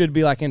should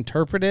be like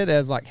interpreted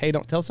as like, "Hey,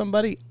 don't tell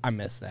somebody," I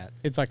miss that.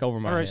 It's like over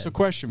my All right, head. so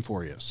question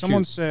for you.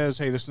 Someone says,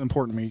 "Hey, this is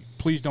important to me.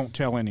 Please don't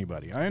tell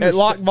anybody." I At understand.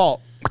 lock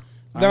vault,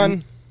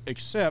 done.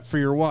 Except for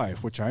your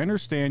wife, which I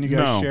understand. You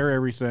guys No. share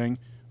everything.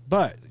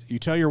 But you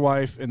tell your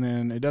wife, and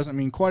then it doesn't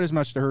mean quite as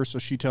much to her, so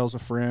she tells a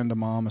friend, a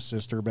mom, a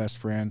sister, a best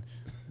friend.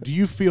 Do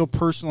you feel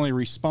personally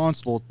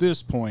responsible at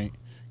this point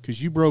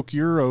because you broke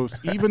your oath,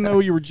 even though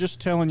you were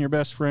just telling your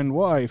best friend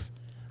wife,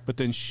 but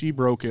then she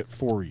broke it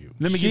for you?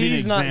 Let me give you an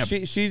She's not.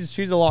 example.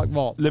 She's a lock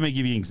vault. Let me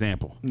give you an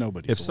example.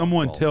 Nobody's If a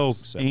someone lock vault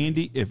tells except me.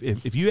 Andy,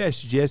 if you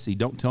ask Jesse,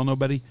 don't tell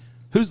nobody,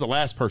 who's the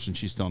last person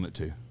she's telling it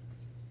to?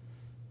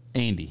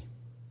 Andy.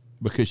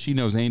 Because she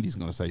knows Andy's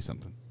going to say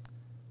something.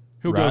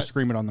 He'll go Right.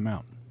 scream it on the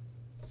mountain.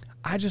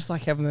 I just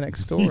like having the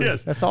next story.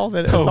 Yes. That's all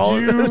that. So That's all.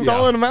 you- That's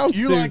all it amounts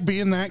You to. like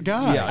being that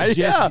guy. Yeah.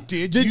 Yeah.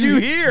 Did Did you you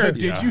hear?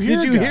 Did Yeah. you hear?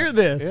 Did you guy? hear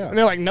this? Yeah. And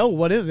they're like, "No,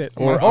 what is it?"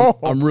 Or oh,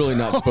 I'm really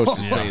not supposed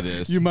to say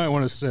this. You might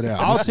want to sit out.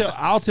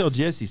 I'll tell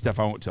Jesse stuff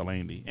I won't tell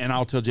Andy, and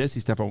I'll tell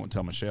Jesse stuff I won't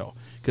tell Michelle,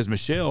 because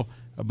Michelle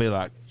will be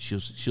like,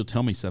 she'll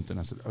tell me something.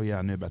 I said, "Oh yeah,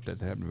 I knew about that.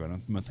 That happened about a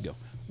month ago."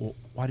 Well,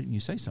 why didn't you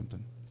say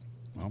something?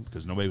 Well,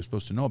 because nobody was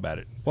supposed to know about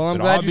it. well, I'm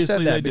But glad you said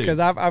obviously that they do. because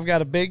I've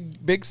got a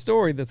big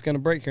story that's going to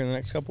break here in the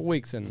next couple of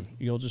weeks, and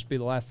you'll just be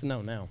the last to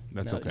know. Now,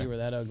 That's Now okay. that you were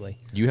that ugly.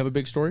 You have a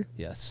big story?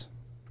 Yes,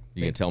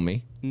 You can tell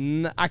me?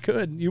 I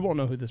could. You won't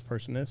know who this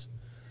person is.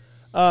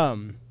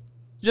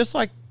 Just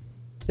like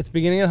at the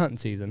beginning of hunting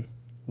season,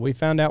 we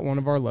found out one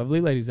of our lovely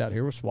ladies out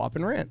here was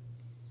swapping rent.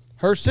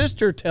 Her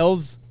sister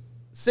tells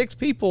 6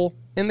 people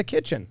in the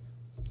kitchen.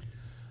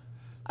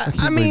 I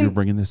believe mean, you're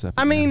bringing this up.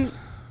 I again. mean,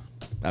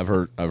 I've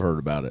heard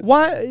about it.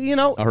 why? You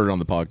know, I heard it on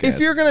the podcast. if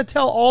you're going to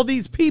tell all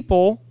these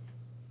people,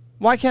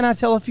 why can't I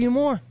tell a few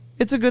more?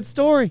 It's a good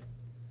story.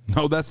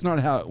 no, that's not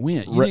how it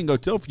went. You Re- didn't go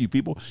tell a few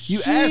people.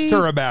 You She- asked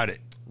her about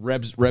it.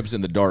 Reb's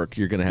in the dark,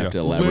 you're going to have to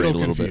a elaborate little a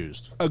little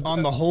confused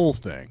on the whole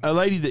thing. A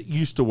lady that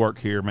used to work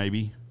here,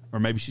 maybe, or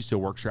maybe she still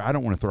works here. I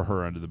don't want to throw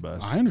her under the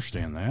bus. I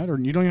understand that, or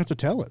you don't have to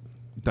tell it.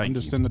 Thank I'm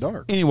just you. in the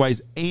dark.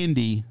 Anyways,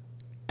 Andy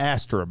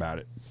asked her about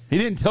it. He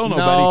didn't tell No.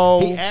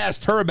 nobody. He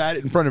asked her about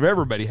it in front of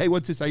everybody. Hey,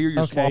 what's this? I hear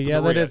you're Okay, swapping yeah,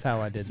 the that rent. is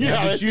how I did that. Yeah,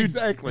 Now, that's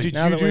exactly. Did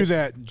Now you that do we-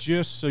 that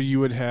just so you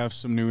would have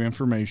some new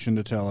information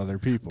to tell other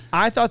people?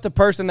 I thought the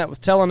person that was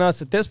telling us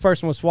that this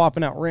person was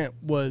swapping out rent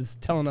was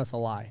telling us a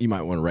lie. You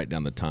might want to write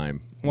down the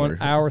time. 1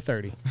 hour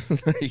 30.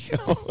 There you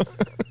go.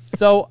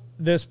 So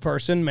this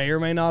person may or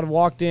may not have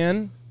walked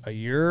in a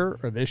year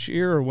or this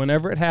year or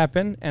whenever it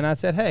happened, and I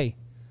said, "Hey,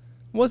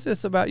 what's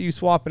this about you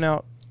swapping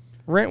out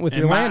rent with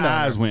And your my landowner?"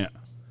 eyes went.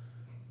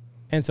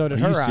 And so did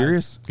Are her you eyes.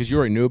 serious? Because you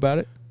already knew about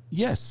it?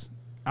 Yes.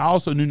 I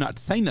also knew not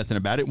to say nothing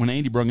about it. When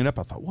Andy brought it up,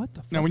 I thought, what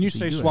the fuck Now, when you is he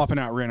say doing? swapping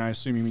out rent, I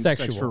assume you mean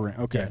sex Sexual. for rent.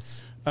 Okay.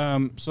 Yes.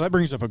 So that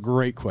brings up a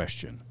great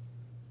question.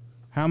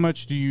 How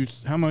much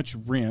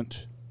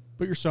rent?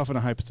 Put yourself in a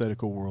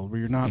hypothetical world where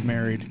you're not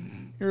married.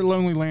 You're a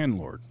lonely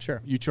landlord.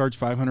 Sure. You charge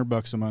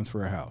 $500 a month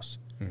for a house.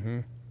 Mm-hmm.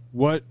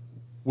 What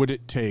would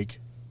it take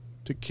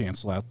to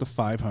cancel out the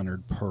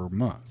 $500 per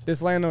month?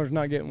 This landowner's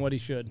not getting what he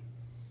should.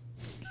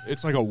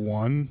 It's like a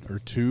 1 or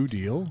 2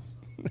 deal.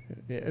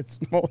 Yeah, it's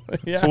more,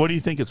 yeah. So what do you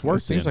think it's It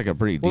worth? seems then? like a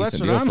pretty Well, that's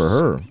decent what deal I'm for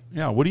her.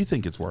 Yeah, what do you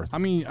think it's worth? I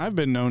mean, I've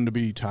been known to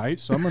be tight,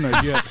 so I'm going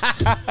to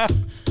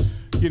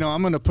get,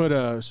 I'm going to put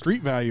a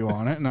street value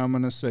on it, and I'm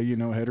going to say,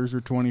 headers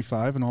are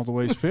 25 and all the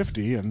way's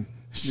 50, and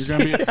You're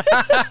gonna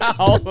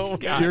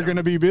be you're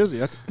gonna be busy.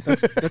 That's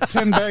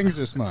 10 bangs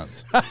this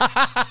month.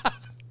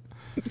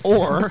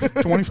 Or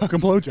 20 fucking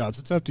blowjobs.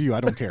 It's up to you.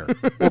 I don't care.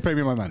 Or pay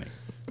me my money.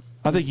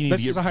 I think you need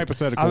This to is get a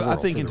hypothetical I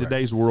world, think for in the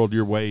today's world,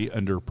 you're way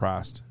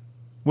underpriced.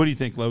 What do you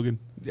think, Logan?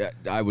 Yeah,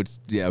 I would.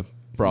 Yeah,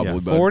 probably. Yeah.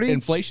 But 40?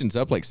 inflation's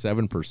up like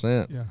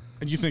 7%. Yeah.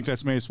 And you think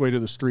that's made its way to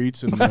the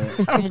streets in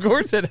Of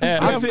course it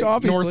has.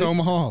 North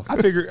Omaha?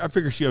 I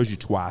figure she owes you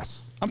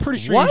twice. I'm pretty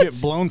sure What? you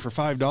get blown for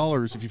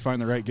 $5 if you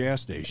find the right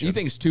gas station. You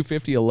think it's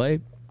 $250 a lay?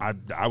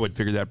 I would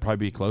figure that'd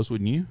probably be close,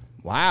 wouldn't you?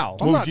 Wow.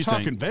 I'm What not would you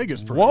talking think?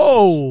 Vegas prices.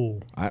 Whoa.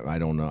 I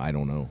don't know. I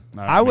don't know.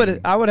 I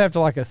would have to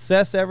like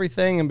assess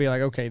everything and be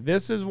like, okay,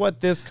 this is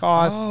what this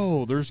costs.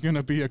 Oh, there's going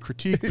to be a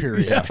critique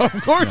period. Yeah, of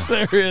course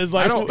there is.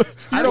 Like,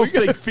 I don't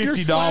think You're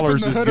 $50 slapping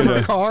is the hood of her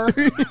gonna. car.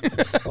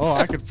 Oh,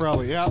 I could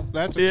probably. Yeah,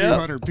 that's a Yeah.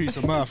 200 piece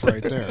of muff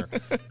right there.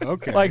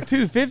 Okay. like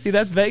 $250.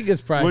 That's Vegas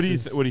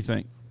prices. What do you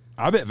think?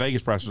 I bet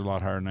Vegas prices are a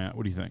lot higher than that.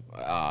 What do you think?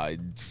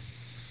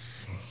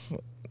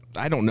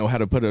 I don't know how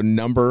to put a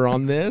number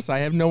on this. I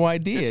have no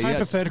idea. it's Yeah,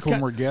 hypothetical it's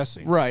and we're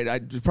guessing. right.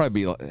 I'd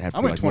probably have to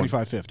I be went like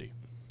 25.50.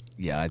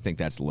 Yeah, I think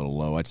that's a little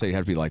low. I'd say it'd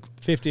have to be like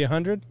 50,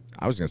 100?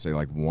 I was gonna say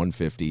like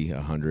 150,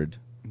 100,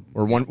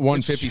 or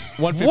 150.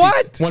 150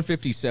 What?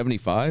 150,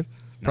 75.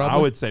 No, Probably.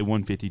 I would say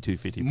 150,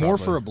 250. More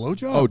probably. for a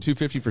blowjob? Oh,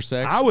 250 for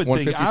sex. I would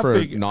think- 150 I for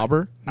figure- a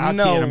knobber. I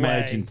No can't way.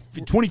 imagine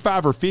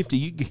 25 or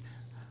 50.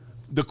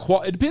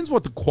 It depends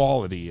what the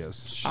quality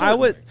is. I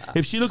would.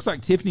 If she looks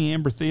like Tiffany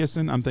Amber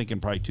Thiessen, I'm thinking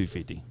probably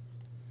 250.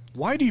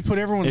 Why do you put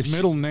everyone's If she-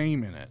 middle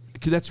name in it?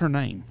 Because that's her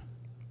name.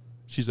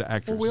 She's the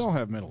actress. Well, we all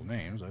have middle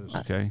names. I just,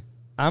 Okay.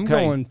 I'm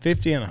Okay. going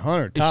 50 and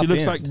 100. If Top she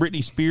looks end. like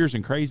Britney Spears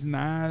and crazy in the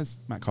eyes,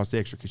 might cost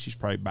extra because she's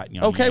probably biting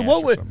you on Okay, your ass what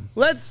or would something.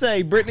 let's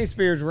say Britney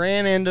Spears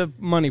ran into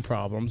money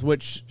problems,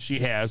 which She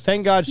has.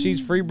 thank God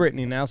she's free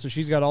Britney now, so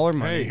she's got all her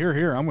money. hey,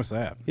 here, I'm with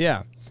that.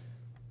 Yeah.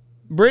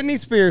 Britney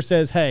Spears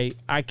says, "Hey,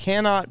 I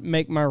cannot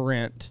make my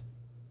rent.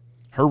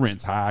 Her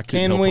rent's high. I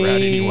couldn't Can help her out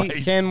we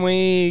anyways. can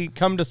we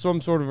come to some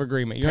sort of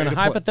agreement? You're Pay in a to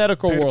play.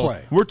 hypothetical Pay to world.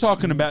 play. We're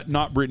talking about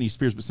not Britney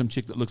Spears, but some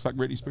chick that looks like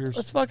Britney Spears.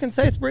 Let's fucking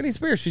say it's Britney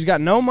Spears. She's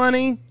got no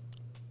money.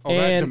 Oh,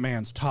 that And-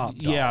 demands top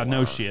dollar. Yeah,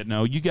 no shit.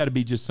 No, you got to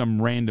be just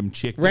some random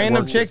chick. That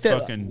Random works chick at that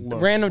fucking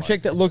looks random like-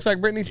 chick that looks like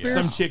Britney Spears.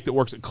 some chick that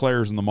works at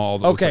Claire's in the mall.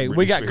 That Okay, looks like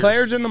we Britney got Spears.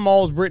 Claire's in the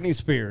Mall's Britney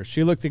Spears.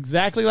 She looks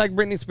exactly like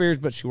Britney Spears,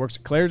 but she works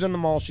at Claire's in the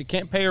Mall. She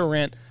can't pay her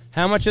rent.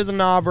 How much is a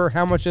knobber?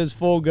 How much is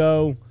full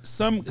go?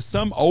 Some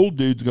old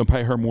dude's gonna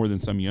pay her more than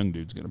some young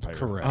dude's gonna pay her.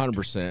 Correct.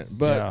 100%.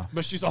 But Yeah.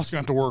 But she's also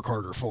going to have to work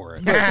harder for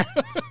it.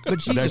 But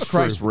Jesus That's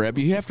Christ, true. Reb,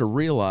 you have to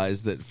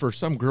realize that for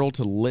some girl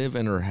to live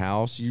in her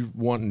house, you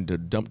wanting to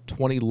dump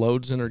 20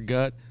 loads in her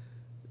gut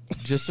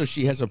just so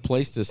she has a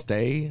place to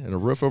stay and a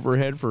roof over her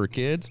head for her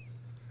kids?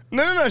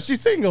 No.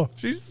 She's single.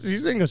 She's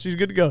single. She's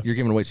good to go. You're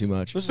giving away too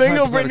much. This is a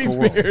Single Britney hypothetical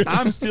world. Spears.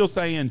 I'm still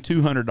saying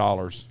 $200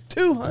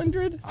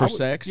 $200 For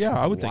sex? Yeah,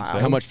 I would think so.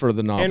 How much for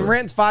the knobber? and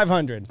rent's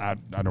 $500.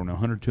 I don't know,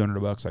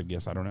 $100-200. I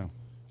guess I don't know.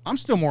 I'm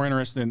still more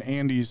interested in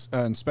Andy's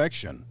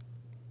inspection.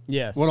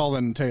 Yes. What all that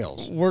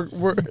entails. We're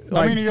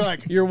I mean, you're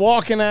like- you're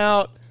walking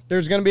out.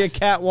 There's going to be a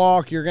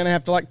catwalk. You're going to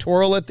have to like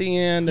twirl at the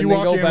end and You then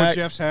walk go in back. with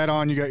Jeff's hat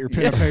on. You got your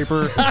pen and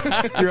paper.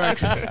 You're like,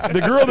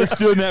 The girl that's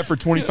doing that for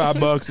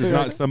 $25 is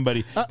not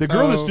somebody. The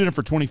girl that's doing it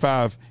for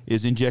 $25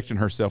 is injecting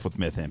herself with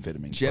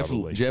methamphetamine.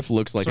 probably. Jeff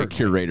looks like a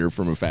curator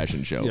from a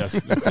fashion show.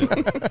 Yes, that's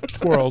it.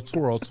 Twirl,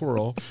 twirl,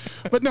 twirl.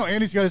 but no,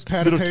 Andy's got his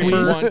pad of Little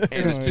paper twist.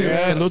 and his Yeah,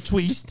 a pen. little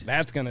twist.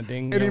 That's going to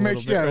ding. And you he a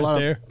makes little bit a lot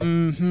right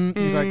of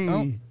there. He's like,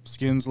 oh,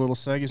 skin's a little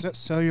saggy. Is that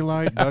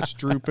cellulite? Butt's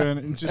drooping.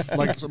 And just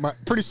like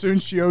pretty soon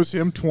she owes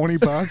him $20.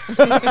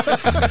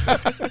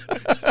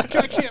 She's like,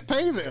 I can't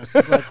pay this.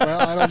 It's like, well,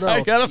 I don't know.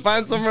 I got to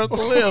find somewhere to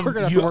live. We're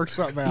gonna have to work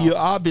something out. You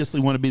obviously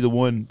want to be the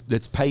one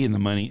that's paying the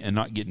money and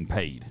not getting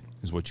paid,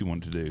 is what you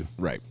want to do.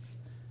 Right.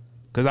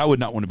 Because I would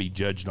not want to be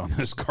judged on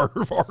this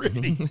curve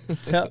already.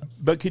 Tell-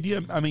 But could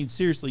you, I mean,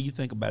 seriously, you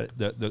think about it,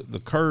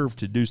 the curve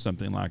to do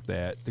something like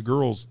that, the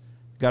girl's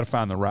got to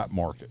find the right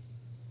market.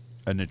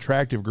 An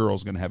attractive girl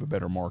is going to have a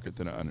better market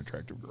than an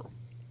unattractive girl.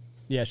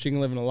 Yeah, she can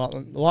live in a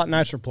lot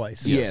nicer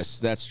place. Yes,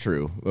 that's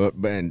true.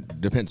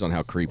 And depends on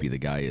how creepy the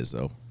guy is,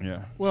 though.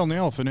 Yeah. Well, and the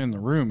elephant in the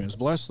room is,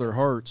 bless their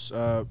hearts,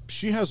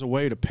 she has a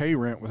way to pay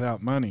rent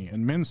without money,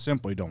 and men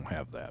simply don't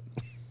have that.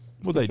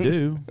 Well, they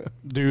do.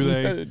 Do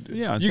they?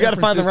 Yeah. in You San gotta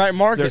find the Francisco, right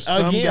market There's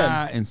some again.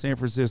 guy in San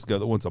Francisco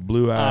that wants a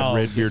blue-eyed, Oh,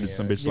 red-bearded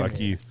some bitch like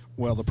you.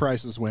 Well, the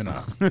prices went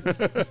up.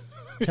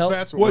 Tell-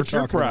 That's what What's we're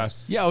your talking about.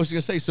 price? Yeah, I was going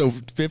to say, so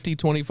 50,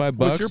 25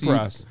 What's bucks. your you-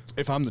 price?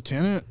 If I'm the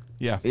tenant,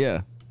 Yeah.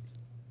 Yeah.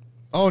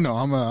 oh no,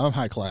 I'm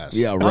high class.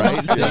 Yeah, right.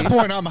 At that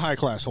point, I'm a high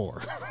class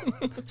whore.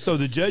 So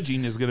the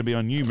judging is going to be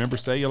on you. Remember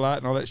cellulite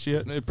and all that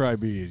shit? It'd probably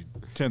be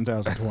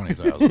 10,000,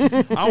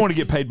 20,000. I want to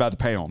get paid by the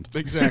pound.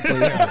 Exactly.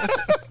 Yeah.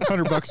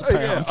 $100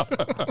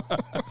 a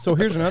pound. So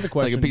here's another Like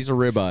question. a piece of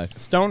ribeye.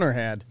 Stoner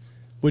had.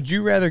 Would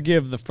you rather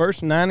give the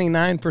first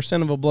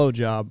 99% of a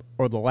blowjob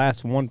or the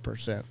last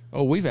 1%?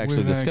 Oh, we've actually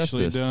We've discussed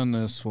actually this. done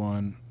this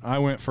one. I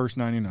went first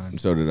 99,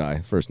 So did I.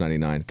 First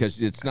 99. Because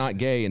it's not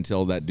gay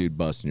until that dude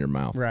busts in your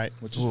mouth. Right.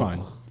 which is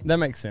fine. That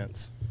makes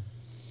sense.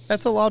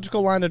 That's a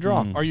logical line to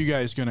draw. Are you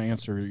guys going to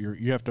answer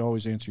you have to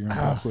always answer your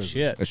own quiz.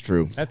 Shit. That's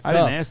true. That's I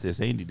tough. didn't ask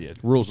this. Andy did.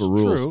 Rules are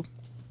rules. True.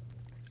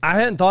 I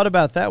hadn't thought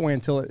about it that way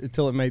until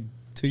it made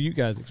till you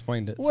guys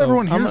explained it. Well, So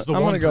everyone I'm hears the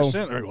gonna 1%. go.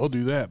 They're like, we'll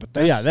do that, but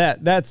that's,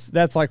 Yeah,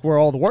 that's like where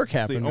all the work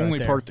that's happened. the only right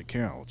there. part that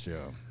counts. Yeah,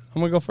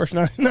 I'm gonna go first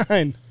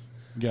 99.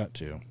 got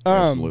to.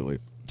 Absolutely.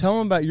 Tell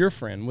them about your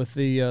friend with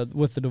the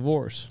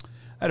divorce.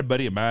 I had a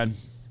buddy of mine.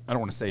 I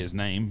don't want to say his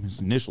name. His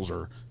initials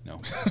are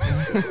no.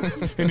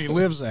 And he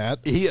lives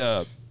at.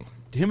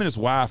 Him and his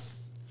wife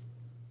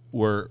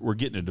were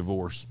getting a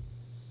divorce,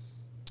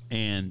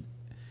 and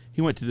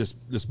he went to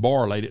this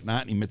bar late at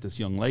night, and he met this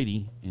young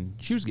lady, and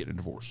she was getting a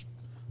divorce.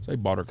 So he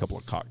bought her a couple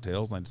of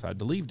cocktails, and they decided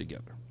to leave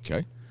together.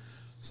 Okay.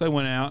 So they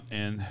went out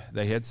and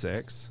they had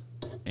sex,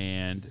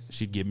 and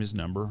she'd give him his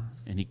number,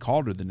 and he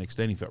called her the next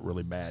day, and he felt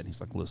really bad. And he's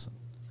like, "Listen,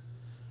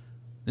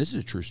 this is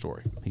a true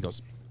story." He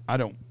goes,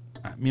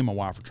 me and my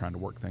wife are trying to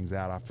work things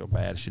out. I feel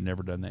bad. I should have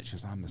never done that. She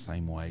goes, "I'm the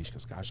same way." She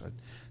goes, "Gosh,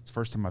 it's the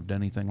first time I've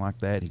done anything like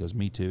that." He goes,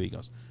 "Me too." He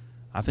goes,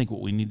 "I think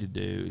what we need to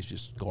do is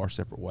just go our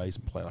separate ways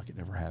and play like it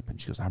never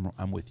happened." She goes,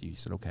 I'm with you." He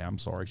said, "Okay, I'm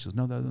sorry." She goes,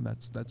 "No,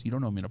 that's you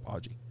don't owe me an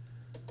apology."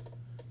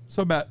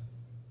 So about,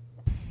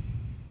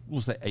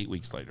 we'll say 8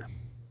 weeks later,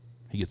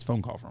 he gets a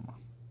phone call from her.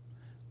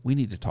 "We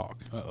need to talk."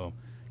 Uh-oh.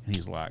 And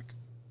he's like,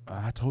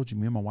 "I told you,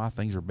 me and my wife,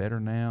 things are better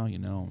now. You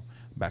know,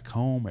 back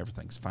home,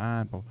 everything's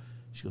fine."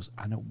 She goes,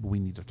 "I know, but we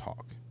need to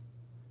talk."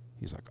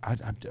 He's like,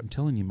 I'm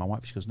telling you, my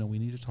wife." She goes, "No, we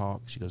need to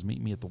talk." She goes,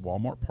 "Meet me at the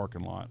Walmart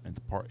parking lot at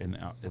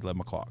out at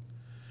 11 o'clock.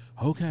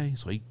 Okay.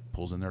 So he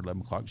pulls in there at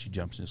 11 o'clock. She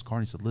jumps in his car,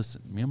 and he said,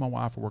 "Listen, me and my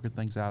wife are working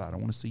things out. I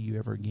don't want to see you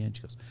ever again."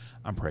 She goes,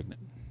 "I'm pregnant."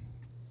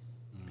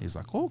 He's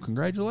like, "Oh,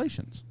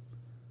 congratulations."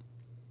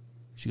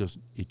 She goes,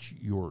 "It's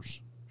yours."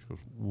 She goes,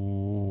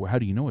 "Well, how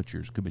do you know it's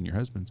yours? Could have been your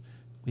husband's."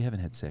 "We haven't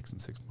had sex in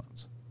 6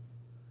 months."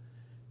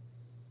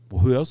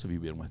 "Well, who else have you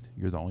been with?"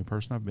 "You're the only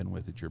person I've been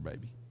with. It's your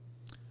baby."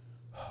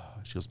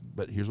 She goes,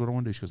 "But here's what I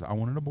want to do." She goes, "I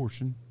want an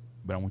abortion,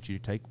 but I want you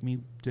to take me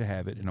to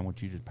have it, and I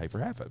want you to pay for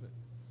half of it."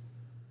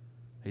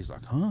 He's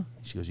like, "Huh?"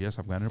 She goes, "Yes,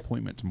 I've got an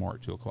appointment tomorrow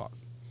at 2 o'clock.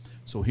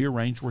 So he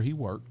arranged where he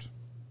worked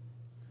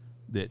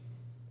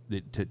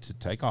to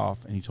take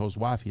off, and he told his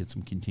wife he had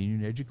some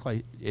continuing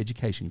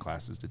education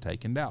classes to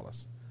take in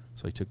Dallas.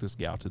 So he took this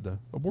gal to the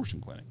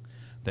abortion clinic.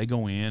 They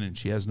go in, and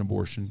she has an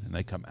abortion, and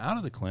they come out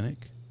of the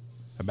clinic.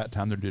 About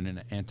time they're doing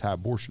an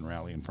anti-abortion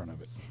rally in front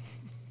of it.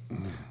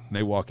 And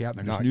they walk out,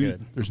 and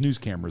there's news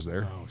cameras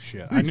there. Oh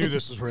shit! I knew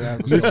this is where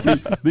that was going.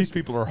 These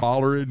people are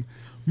hollering,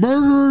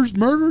 "Murders,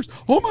 murders.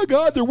 Oh my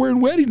God, they're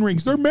wearing wedding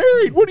rings. They're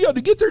married. What do y'all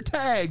do? Get their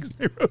tags."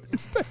 They wrote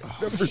his tag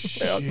numbers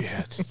down.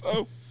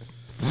 So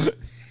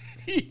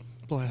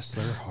Bless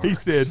their heart. he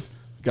said,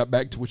 got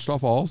back to Wichita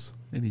Falls,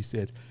 and he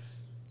said,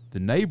 the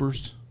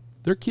neighbors,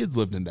 their kids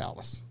lived in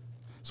Dallas.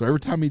 So every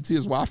time he'd see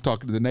his wife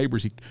talking to the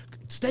neighbors, he'd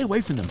stay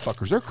away from them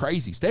fuckers. They're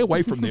crazy. Stay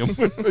away from them.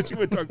 So she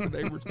would talk to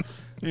the neighbors.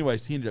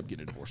 Anyways, he ended up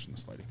getting a divorce from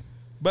this lady.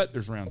 But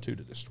there's round 2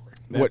 to this story.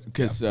 What?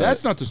 Because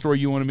That's not the story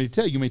you wanted me to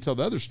tell. You may tell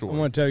the other story. I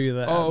want to tell you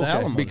that. Oh, the okay.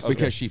 alimony story.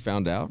 because she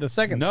found out. The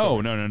second No.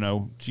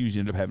 story. She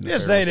ended up having an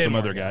Yes, affair they with didn't some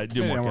other work guy. out. It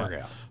didn't work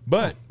out.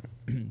 But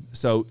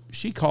so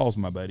she calls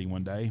my buddy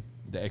one day,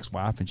 the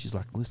ex-wife, and she's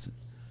like, "Listen,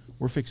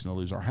 we're fixing to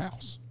lose our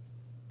house.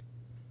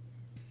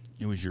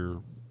 It was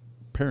your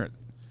parent.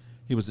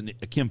 It was a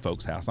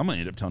kinfolk's house. I'm gonna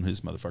end up telling who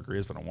this motherfucker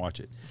is if I don't watch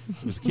it.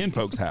 It was a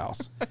kinfolk's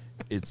house.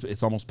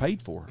 It's almost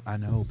paid for. I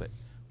know, but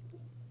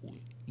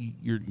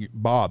you're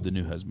Bob, the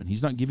new husband.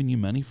 He's not giving you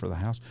money for the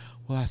house.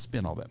 Well, I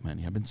spent all that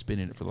money. I've been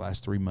spending it for the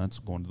last 3 months,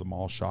 going to the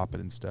mall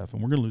shopping and stuff.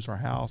 And we're gonna lose our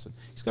house. And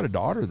he's got a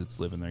daughter that's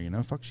living there. You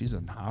know, fuck, she's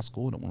in high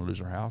school. I don't want to lose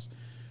her house.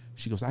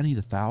 She goes, "I need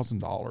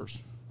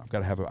 $1,000.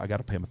 I got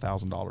to pay him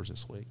 $1,000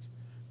 this week.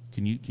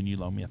 Can you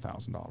loan me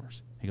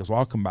 $1,000?" He goes, "Well,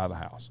 I'll come by the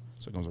house."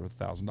 So it goes over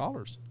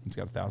 $1,000. He's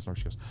got $1,000.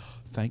 She goes,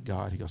 "Thank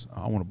God." He goes,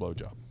 "I want a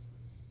blowjob."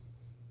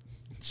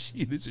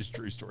 This is a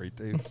true story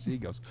too. She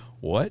goes,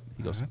 "What?"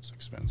 He goes, That's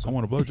expensive. "I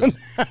want a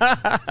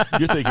blowjob."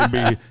 You're thinking,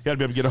 you got to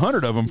be able to get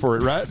 100 of them for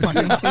it, right?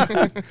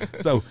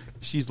 So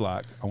she's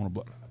like,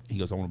 He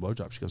goes, "I want a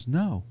blowjob." She goes,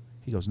 "No."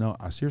 He goes, "No,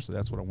 seriously,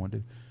 that's what I want to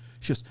do."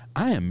 She goes,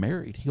 "I am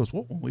married." He goes,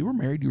 "Well, when we were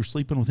married, you were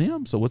sleeping with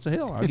him. So what's the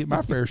hell? I'll get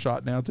my fair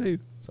shot now too."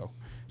 So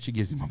she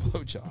gives him a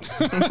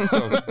blowjob.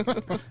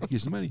 So he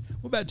gives him money.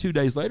 Well, about 2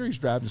 days later, he's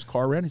driving his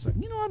car around. He's like,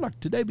 I'd like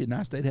today be a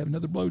nice day to have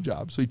another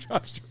blowjob. So he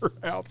drives to her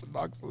house and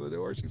knocks on the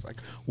door. She's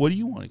like, "What do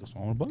you want?" He goes, "I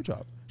want a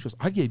blowjob." She goes,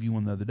 "I gave you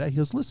one the other day." He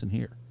goes, "Listen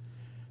here."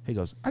 He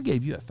goes, "I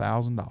gave you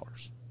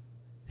 $1,000.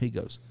 He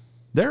goes,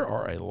 "There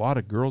are a lot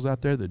of girls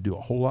out there that do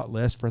a whole lot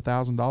less for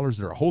 $1,000.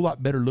 They're a whole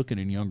lot better looking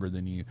and younger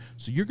than you.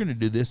 So you're going to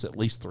do this at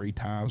least 3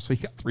 times." So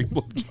he got 3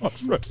 blowjobs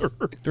from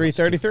her.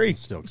 333.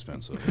 Still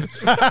expensive.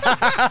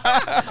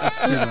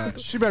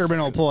 She better been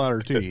able to pull out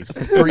her teeth.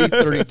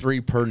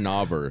 333 per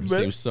knobber. But-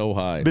 Seems so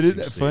high. But isn't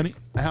that funny?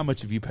 How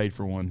much have you paid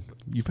for one?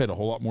 You've paid a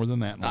whole lot more than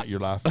that in your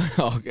life.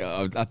 Oh,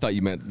 God, I thought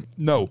you meant.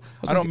 No,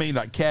 I don't mean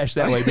like cash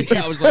that way. But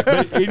Yeah, I was like,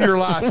 but in your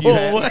life, you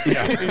have,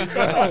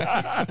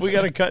 yeah. We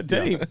got to cut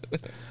tape.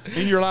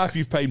 In your life,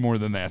 you've paid more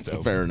than that,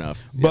 though. fair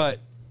enough. But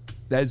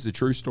that's the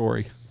true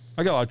story.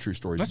 I got a lot of true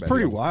stories. That's about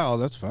pretty him.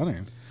 wild. That's funny.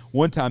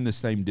 One time, this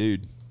same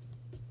dude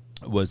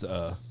was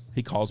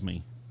he calls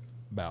me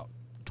about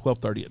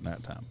 12:30 at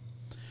night time.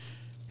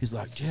 He's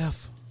like,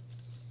 Jeff,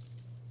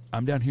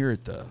 I'm down here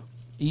at the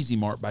Easy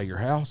Mart by your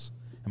house,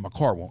 and my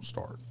car won't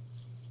start.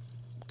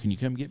 Can you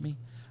come get me?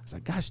 I was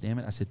like, gosh damn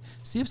it. I said,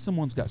 see if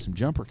someone's got some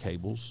jumper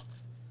cables.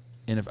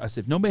 And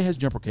if nobody has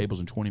jumper cables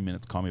in 20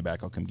 minutes, call me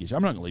back. I'll come get you.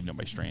 I'm not going to leave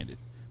nobody stranded.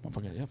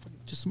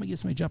 Just get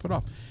somebody jump it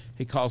off.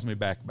 He calls me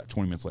back about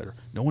 20 minutes later.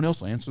 No one else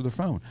will answer their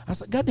phone. I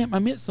was like, God damn, I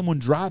meant someone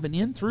driving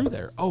in through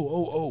there.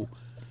 Oh. And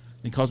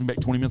he calls me back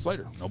 20 minutes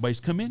later. Nobody's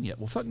come in yet.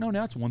 Well, fuck no,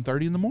 now it's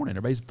 1:30 in the morning.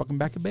 Everybody's fucking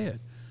back in bed.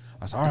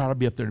 I said, all right, I'll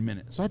be up there in a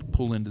minute. So I had to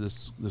pull into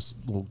this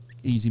little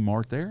Easy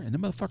Mart there, and the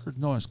motherfucker,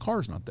 no, his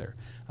car's not there.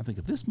 I think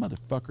if this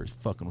motherfucker is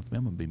fucking with me,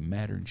 I'm going to be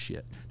madder than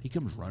shit. He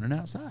comes running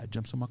outside,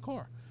 jumps in my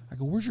car. I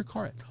go, where's your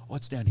car at? Oh,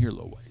 it's down here a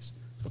little ways.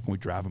 So can we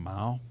drive a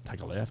mile, take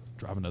a left,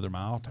 drive another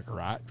mile, take a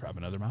right, drive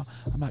another mile?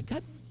 I'm like,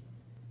 God.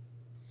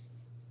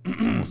 I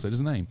almost said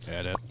his name.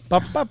 Had it.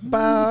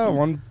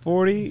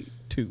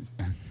 142.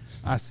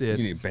 I said,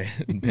 You need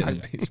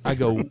band. I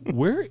go,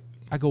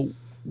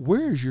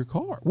 where's your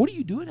car? What are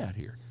you doing out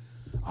here?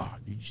 Oh,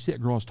 did you see that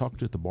girl I was talking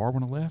to at the bar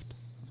when I left?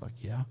 I was like,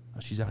 yeah. Oh,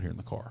 she's out here in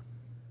the car.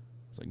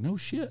 I was like, no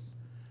shit.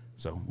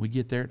 So we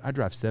get there. I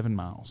drive 7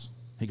 miles.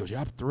 He goes,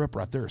 yeah, I threw up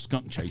right there. A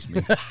skunk chased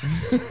me.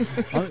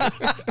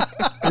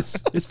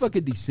 It's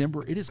fucking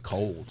December. It is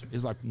cold.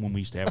 It's like when we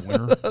used to have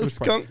winter.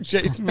 Skunk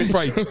chased me.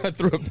 Probably I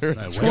threw up there.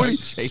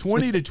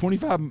 20 to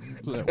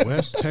 25. That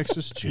West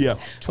Texas chill. Yeah.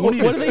 What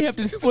do they have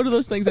to do? What do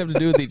those things have to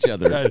do with each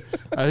other?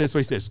 That's what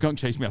he said. Skunk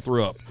chased me. I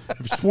threw up.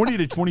 It was 20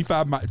 to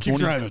 25.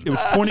 Driving. It was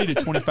 20 to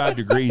 25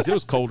 degrees. It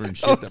was colder than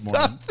shit that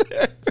morning.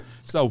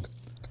 So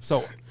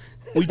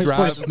we This drive.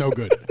 place is no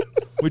good.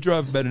 We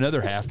drove about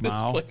another half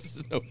mile. This place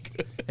is no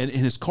good. And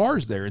his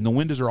car's there, and the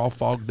windows are all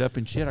fogged up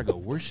and shit. I go,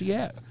 where's she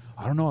at?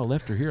 I don't know. I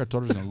left her here. I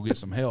told her I was going to go get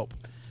some help.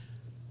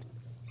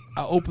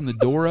 I open the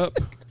door up,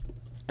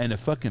 and a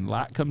fucking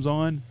light comes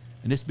on,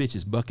 and this bitch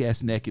is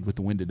buck-ass naked with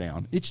the window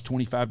down. It's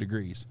 25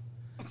 degrees.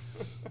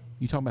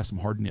 You talking about some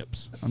hard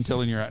nips. I'm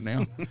telling you right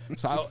now.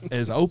 So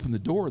as I open the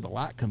door, the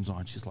light comes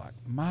on. She's like,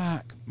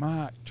 Mike,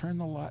 turn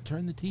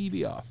the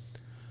TV off.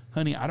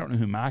 Honey, I don't know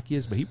who Mike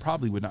is, but he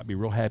probably would not be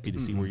real happy to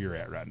see where you're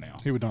at right now.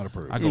 He would not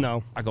approve. I go,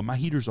 No. my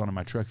heater's on in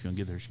my truck. If you want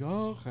to get there, she goes,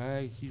 oh,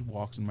 okay. She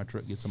walks in my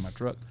truck, gets in my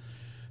truck.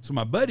 So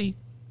my buddy,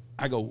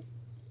 I go,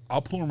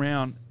 I'll pull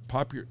around,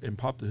 pop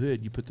the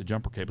hood. You put the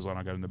jumper cables on.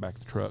 I got in the back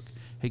of the truck.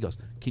 He goes,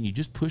 can you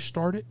just push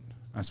start it?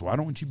 I said, well, I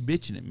don't want you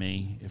bitching at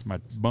me if my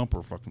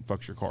bumper fucking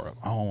fucks your car up.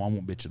 Oh, I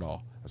won't bitch at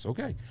all. I said,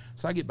 okay.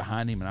 So I get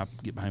behind him, and I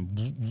get behind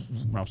him,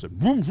 and I said,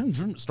 vroom, vroom,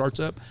 vroom, starts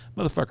up.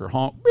 Motherfucker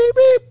honk, beep,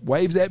 beep,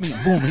 waves at me,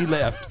 boom, he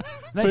left.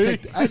 And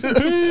I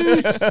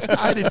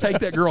had to take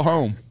that girl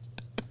home.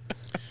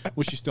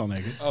 Was she still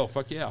naked? Oh,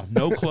 fuck yeah.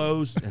 No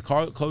clothes.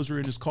 Clothes are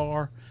in his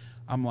car.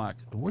 I'm like,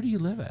 where do you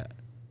live at?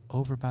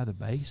 Over by the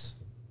base?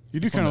 You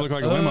do kind of look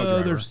like a limo driver.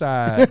 Other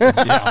side.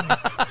 Yeah.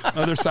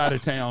 Other side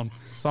of town.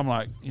 So I'm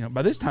like,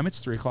 by this time it's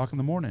 3 o'clock in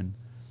the morning.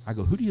 I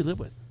go, who do you live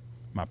with?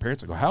 My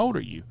parents. I go, how old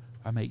are you?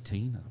 I'm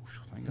 18. I go,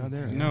 thank God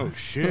there. No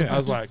shit. I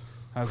was like,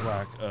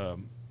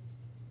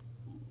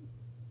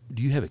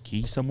 do you have a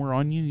key somewhere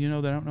on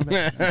you? That I don't know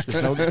about. She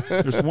goes,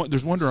 no,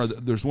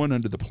 there's one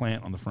under the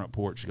plant on the front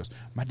porch. She goes,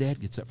 my dad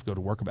gets up to go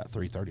to work about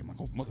 3:30. I'm like,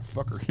 oh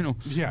motherfucker,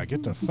 Yeah,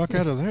 get the fuck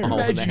out of there.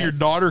 Imagine your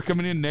daughter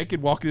coming in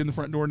naked, walking in the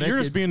front door naked. You're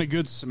just being a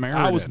good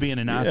Samaritan. I was being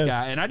a nice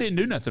guy, and I didn't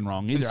do nothing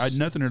wrong either. I had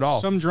nothing at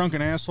all. Some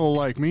drunken asshole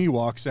like me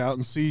walks out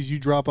and sees you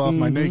drop off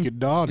my naked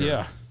daughter.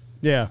 Yeah.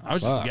 Yeah. I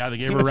was just the guy that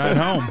gave her a ride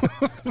home.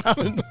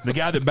 The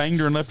guy that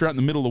banged her and left her out in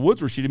the middle of the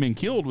woods where she'd have been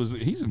killed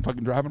he's in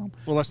fucking driving home.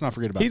 Well, let's not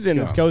forget about He's in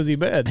his skunk. cozy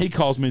bed. He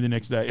calls me the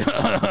next day.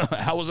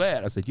 How was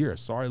that? I said, you're a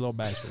sorry little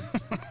bastard.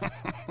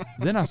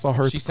 Then I saw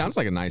her. She sounds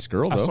like a nice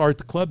girl, I though. saw her at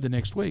the club the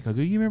next week. I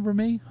go, you remember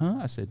me? Huh?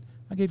 I said,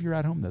 I gave you a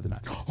ride home the other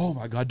night. Oh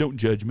my God, don't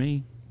judge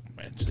me.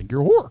 I just think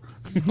you're a whore.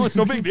 It's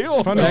no big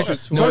deal. Funny you should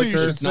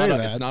It's say not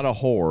that. it's not a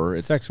whore.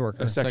 It's Sex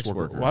worker. A sex Sex worker.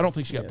 worker. Well, I don't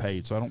think she got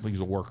paid, so I don't think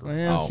he's a worker.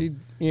 Well, Oh. she,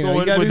 So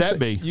what would that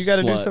be? You got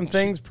to do Slut. some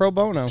things pro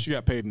bono. She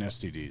got paid in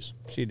STDs.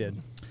 She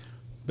did.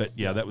 But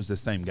yeah, that was the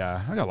same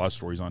guy. I got a lot of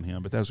stories on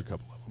him, but those are a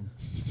couple of them.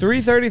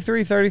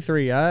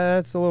 333.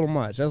 That's a little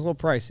much. That's a little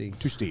pricey.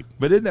 Too steep.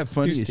 But isn't that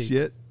funny Too as steep.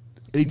 shit?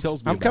 And he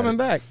tells me I'm about coming it.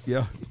 back.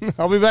 Yeah.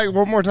 I'll be back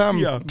one more time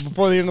Yeah.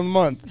 before the end of the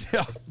month.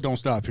 Yeah. Don't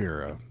stop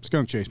here.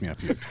 Skunk chased me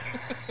up here.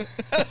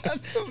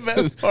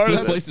 Best part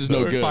This place is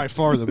no good. By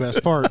far the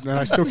best part, and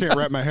I still can't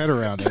wrap my head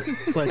around it.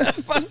 It's like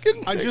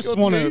I just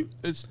want to.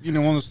 It's one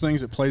of those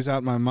things that plays out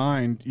in my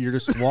mind. You're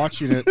just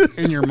watching it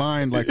in your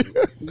mind, like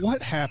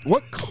what happened?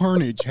 What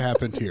carnage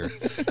happened here?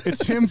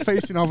 It's him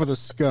facing off with a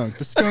skunk.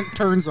 The skunk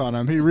turns on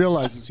him. He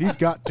realizes he's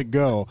got to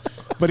go,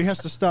 but he has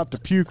to stop to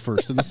puke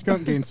first, and the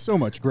skunk gains so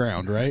much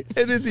ground, right?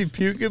 And is he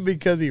puking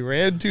because he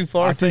ran too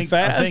far too I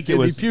fast? think it is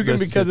was he puking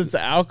the- because it's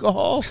the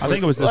alcohol? I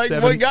think it was the like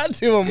 7. what got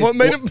to him? What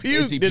made him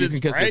puke? Is he Did it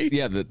puking spray?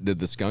 did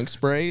the skunk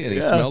spray and he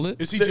Yeah. smelled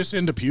it? Is he just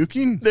into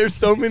puking? There's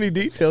so many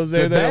details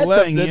there The that I bad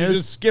left thing that he is-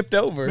 just skipped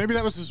over. Maybe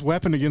that was his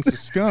weapon against the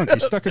skunk. He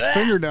stuck his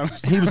finger down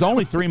his He was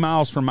only 3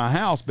 miles from my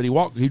house, but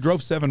he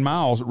drove 7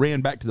 miles,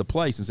 ran back to the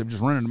place instead of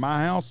just running to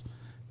my house.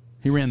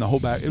 He ran the whole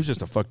back. It was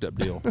just a fucked up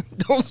deal.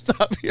 Don't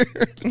stop here.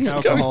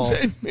 alcohol.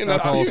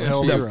 Alcohol's a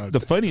hell of a drug.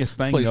 The funniest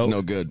thing place is though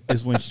no good.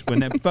 is when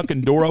that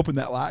fucking door opened,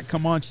 that light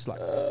come on. She's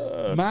like,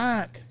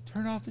 Mike,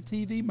 turn off the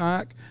TV,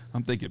 Mike.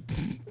 I'm thinking,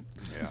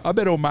 I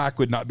bet old Mike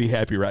would not be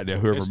happy right now.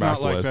 Whoever It's Mike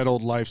not like was. that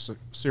old Life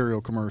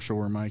cereal commercial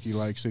where Mikey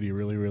likes it. He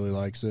really, really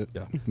likes it.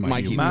 Yeah.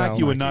 Mikey- Mike,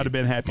 you would Mikey. not have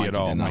been happy at Mikey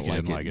all. did not Mikey like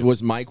didn't it. like it.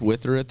 Was Mike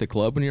with her at the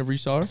club whenever you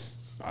saw her?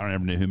 I don't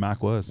ever knew who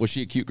Mike was. Was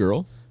she a cute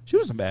girl? She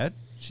wasn't bad.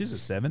 She's a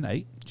 7,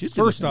 8. She's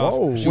First off,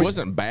 Whoa. She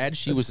wasn't bad.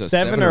 She was a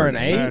 7 or an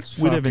 8? That's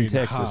We live in fucking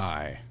Texas.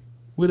 high.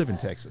 We live in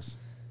Texas.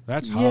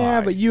 That's high.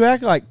 Yeah, but you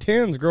act like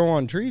 10s grow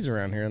on trees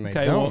around here, and they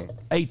Okay, don't. well,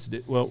 8s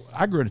did. Well,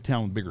 I grew in a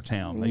town with a bigger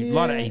town. A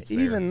lot of 8s there.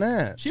 Even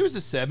that. She was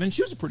a 7.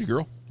 She was a pretty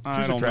girl. She I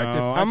was don't attractive.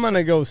 know. I'm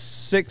gonna go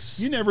 6.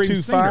 You never even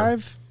 2, seen her.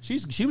 5. She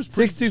was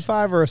pretty.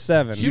 625 or a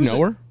 7. Do you know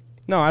her?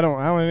 No, I don't.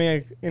 I don't have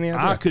any idea.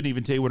 I couldn't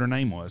even tell you what her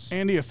name was.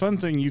 Andy, a fun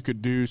thing you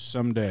could do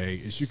someday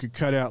is you could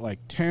cut out like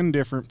 10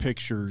 different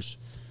pictures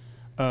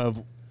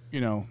of,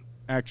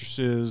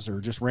 actresses or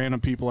just random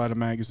people out of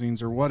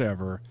magazines or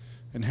whatever,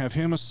 and have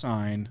him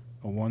assign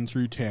a 1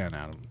 through 10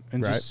 out of them,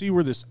 and Right. just see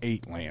where this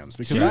 8 lands.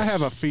 Because I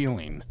have a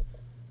feeling.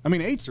 I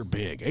mean, 8s are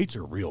big. 8s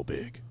are real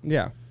big.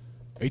 Yeah,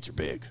 8s are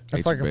big. that's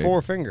Eight's like a big.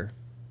 4 finger.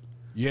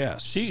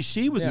 Yes.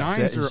 She was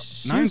Nines a, are-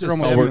 she nines was are a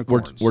almost Oh, seven.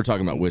 unicorns. we're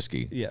talking about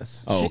whiskey.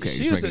 Yes. Oh, okay.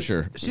 She Just was making a,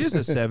 sure. She was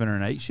a 7 or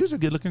an 8. She was a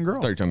good looking girl.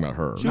 I thought you were talking about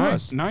her. She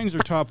was. Nines are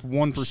top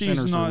 1%ers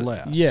She's not- or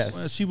less. Yes.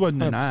 Well, she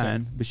wasn't a 100%.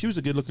 9, but she was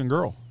a good looking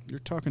girl. You're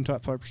talking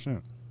top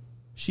 5%.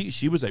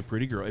 She was a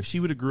pretty girl. If she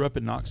would have grew up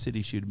in Knox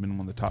City, she would have been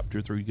one of the top 2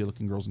 or 3 good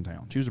looking girls in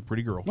town. She was a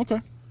pretty girl.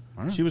 Okay.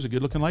 All right. She was a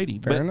good looking lady.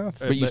 Fair enough.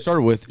 But you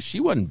started with, she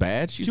wasn't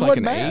bad. She's She like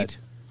wasn't an bad. 8.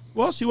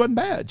 Well, she wasn't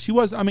bad. She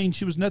was. I mean,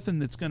 she was nothing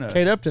that's gonna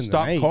Kate Upton's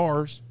stop an 8.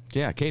 cars.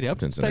 Yeah, Kate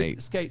Upton's an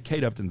 8.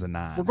 Kate Upton's a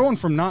 9. We're going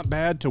from not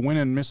bad to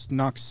winning Miss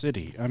Knox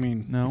City. I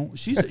mean, No,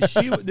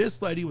 this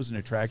lady was an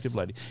attractive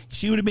lady.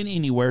 She would have been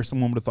anywhere.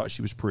 Someone would have thought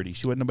she was pretty.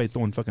 She wasn't nobody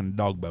throwing fucking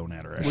dog bone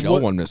at her. Michelle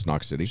won Miss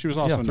Knox City. she was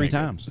also Yeah, 3 naked.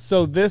 times.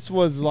 So this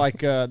was like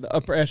the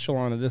upper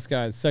echelon of this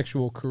guy's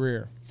sexual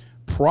career.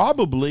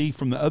 Probably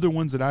from the other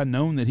ones that I've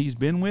known that he's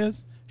been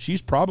with,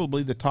 she's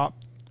probably the top.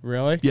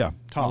 Really? Yeah,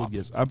 Top. I would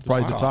guess. I'm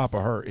probably the top. top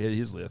of her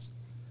his list.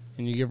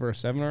 And you give her a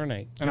 7 or an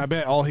 8. And I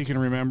bet all he can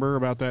remember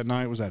about that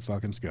night was that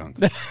fucking skunk.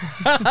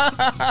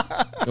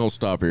 Don't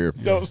stop here.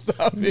 Don't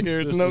stop here.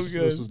 It's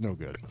This is no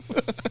good.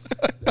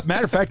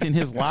 Matter of fact, in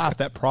his life,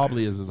 that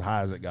probably is as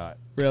high as it got.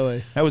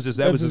 Really? That was his.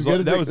 That That's was as his. good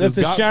as That it- was that's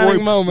his a got shining before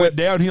he moment. went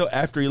downhill.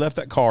 After he left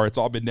that car, it's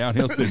all been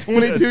downhill since.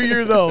 22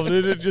 years old,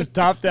 and it just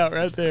topped out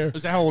right there.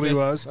 Is that how old he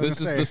was? I was This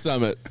is gonna the say,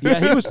 summit. Yeah,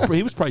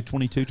 he was probably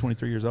 22,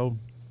 23 years old.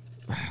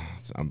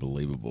 It's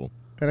unbelievable.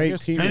 An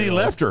 18. And he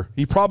left her.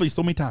 He probably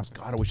so many times.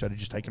 God, I wish I'd have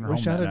just taken her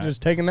Wish home. I'd that have night.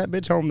 just taken that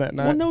bitch home that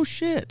night. Well, no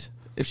shit.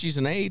 If she's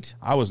an 8,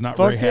 I was not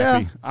Fuck very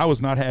happy. yeah. I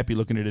was not happy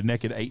looking at a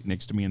naked 8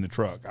 next to me in the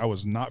truck. I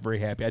was not very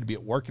happy. I had to be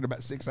at work in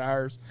about 6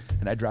 hours,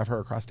 and I'd drive her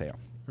across town.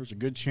 there's a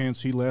good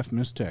chance he left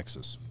Miss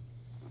Texas.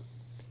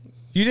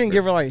 You didn't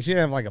give her she didn't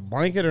have like a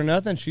blanket or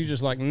nothing. She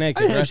just like I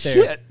naked didn't right have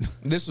there. shit.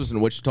 this was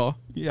in Wichita.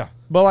 Yeah.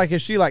 But like,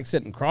 is she like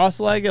sitting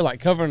cross-legged, like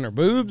covering her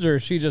boobs, or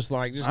is she just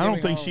like just? I don't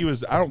think she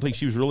was. I don't think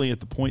she was really at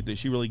the point that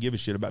she really gave a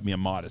shit about being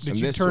modest. Did And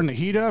you this turn was-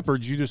 the heat up, or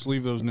did you just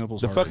leave those nipples?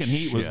 The hard as fucking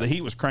heat was shit? the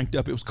heat was cranked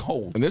up. It was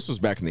cold. And this was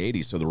back in the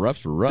 80s, so the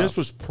roughs were rough. This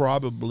was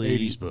probably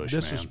 80s Bush,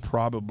 This man. was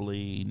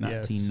probably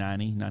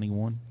 1990,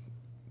 91.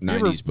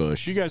 90s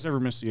Bush. Do you guys ever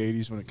miss the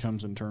 80s when it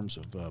comes in terms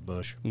of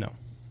Bush? No,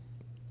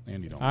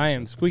 Andy don't. I miss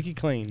am it. squeaky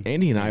clean.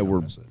 Andy and I don't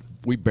were, miss it.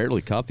 we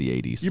barely caught the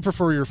 80s. You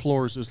prefer your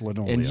floors as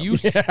linoleum. and you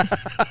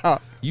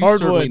certainly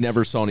Hardwood.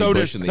 never saw any So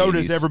Bush does in the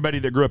 80s. everybody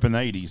that grew up in the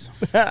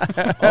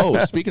 80s.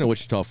 Oh, speaking of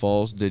Wichita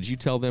Falls, did you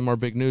tell them our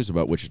big news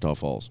about Wichita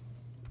Falls?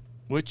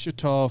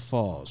 Wichita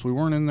Falls. We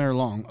weren't in there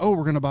long. Oh,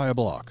 we're going to buy a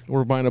block.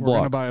 We're buying a We're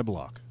going to block. buy a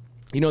block.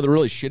 You know the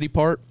really shitty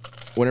part?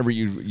 Whenever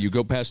you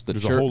go past the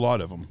There's church, a whole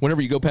lot of them.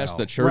 whenever you go past Well,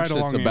 the church right that's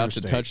along the about to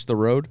interstate. touch the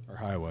road, Our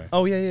highway.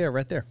 Oh yeah,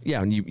 right there.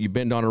 yeah, and you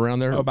bend on around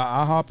there. Oh,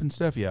 about IHOP and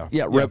stuff, yeah.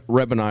 yeah,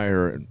 Reb and I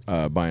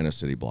are buying a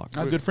city block.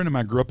 A good friend of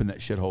mine grew up in that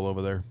shithole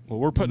over there. Well,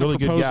 we're putting Really a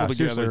good proposal guy,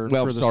 seriously. together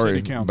Well, for the sorry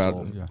city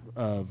council about-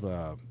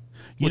 of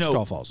You Wichita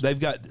know, Falls. they've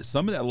got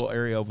some of that little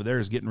area over there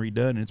is getting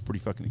redone, and it's pretty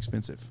fucking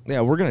expensive.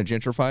 Yeah, we're gonna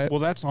gentrify it. Well,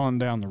 that's on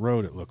down the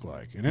road. It looked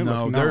like, and it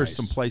No, looked there's nice.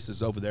 some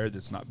places over there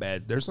that's not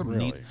bad. There's some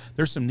Really?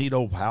 there's some neat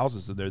old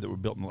houses in there that were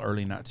built in the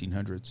early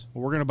 1900s.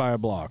 Well, we're going to buy a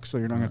block, so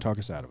you're not going to talk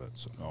us out of it.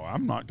 So Oh,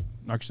 I'm not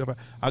knock yourself out.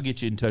 I'll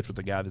get you in touch with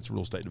the guy that's a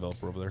real estate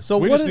developer over there. So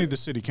we what just is- need the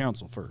city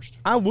council first.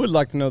 I would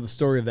like to know the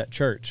story of that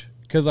church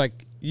because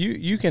like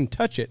you can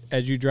touch it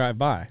as you drive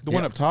by. The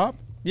one up top,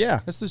 Yeah.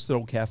 that's this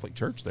old Catholic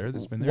church there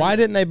that's been there. Why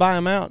didn't they buy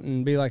them out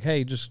and be like,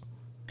 hey, just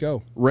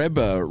Go. Reb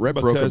broke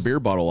a Because- beer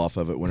bottle off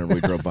of it whenever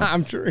we drove by.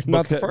 I'm sure he's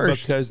not the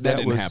first. Because that that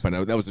didn't was, happen.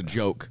 That was a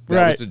joke. That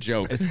Right. was a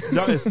joke.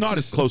 It's not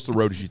as close to the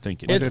road as you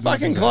think it is. It's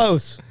fucking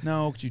close.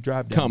 No, because you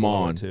drive down Come below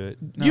on. to it.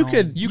 You No.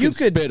 could You could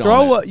spit on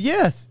throw it. a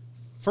yes.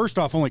 First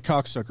off, only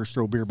cocksuckers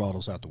throw beer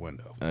bottles out the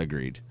window.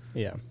 Agreed.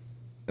 Yeah.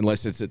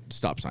 Unless it's at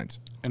stop signs.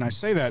 And I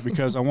say that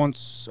because I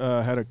once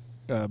had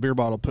a beer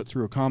bottle put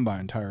through a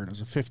combine tire, and it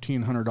was a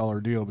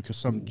 $1,500 deal because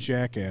some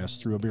jackass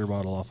threw a beer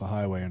bottle off a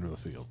highway into the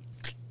field.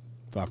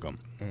 Fuck them.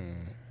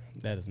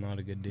 That is not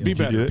a good deal. Be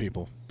do better, it?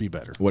 people. Be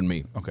better. Wasn't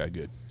me. Okay,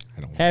 good.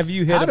 I don't. Have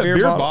you hit How a did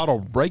beer, bottle?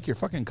 break your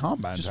fucking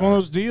combine Just tire? one of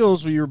those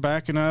deals where you're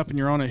backing up and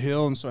you're on a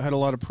hill, and so it had a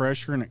lot of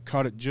pressure, and it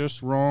caught it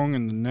just wrong,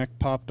 and the neck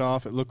popped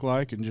off, it looked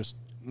like, and just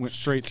went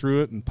straight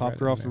through it and popped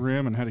her off the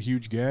rim and had a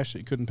huge gash that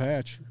you couldn't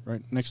patch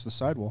right next to the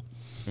sidewall.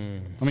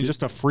 I mean,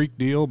 just a freak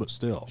deal, but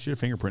still. Should have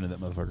fingerprinted that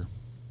motherfucker.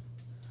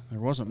 There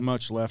wasn't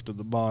much left of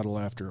the bottle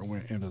after it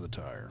went into the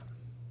tire.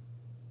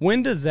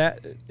 When does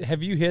that?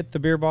 Have you hit the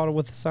beer bottle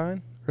with the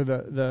sign or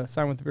the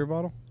sign with the beer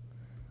bottle?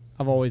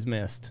 I've always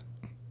missed.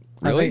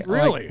 Really? I think,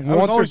 Really? like, I was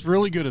once always or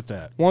really good at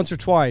that. once or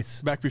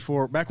twice. Back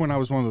when I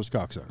was one of those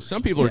cocksuckers.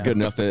 Some people are Yeah. good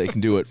enough that they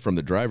can do it from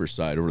the driver's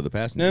side over to the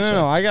passenger No, side.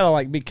 no, no. I gotta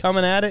like be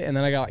coming at it, and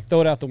then I gotta like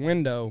throw it out the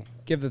window,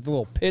 give it the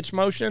little pitch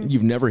motion.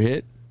 You've never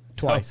hit?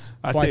 Twice.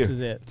 I Twice tell you- is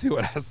it. Tell you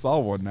what I saw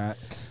one night.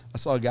 I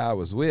saw a guy I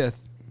was with,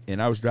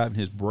 and I was driving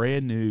his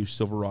brand new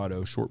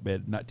Silverado short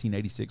bed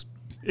 1986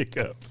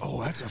 pickup.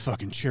 Oh, that's a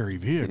fucking cherry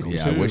vehicle,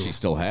 Yeah, too. I wish he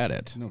still had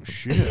it. No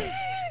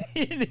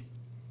shit.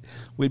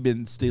 We'd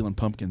been stealing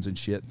pumpkins and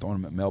shit,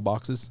 throwing them at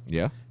mailboxes.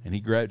 Yeah? And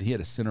he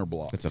had a center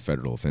block. That's a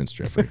federal offense,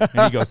 Jeffrey.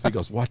 And he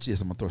goes, watch this.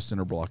 I'm gonna throw a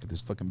center block at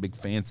this fucking big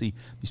fancy.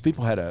 These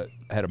people had a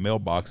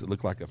mailbox that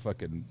looked like a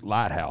fucking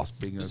lighthouse.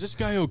 Is this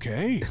guy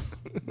okay?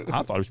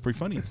 I thought it was pretty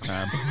funny at the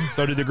time.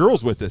 So did the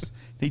girls with us.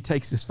 He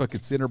takes this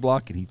fucking center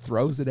block and he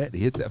throws it at, and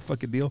he hits that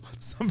fucking deal.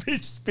 Some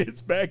bitch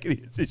spins back and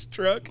hits his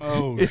truck.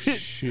 Oh, It-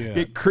 shit.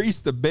 It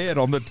creased the bed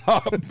on the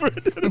top.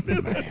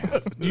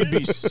 You'd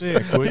be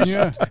sick, wouldn't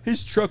you?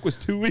 His truck was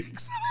 2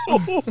 weeks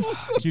old.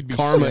 You'd be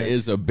Karma sick.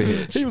 is a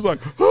bitch. He was like,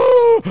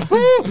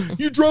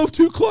 you drove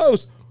too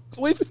close.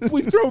 We've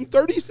thrown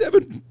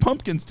 37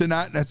 pumpkins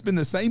tonight, and that's been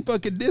the same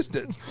fucking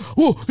distance.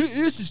 Well,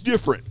 this is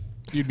different.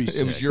 You'd be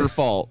sick. It was your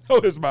fault.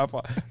 Oh, it's my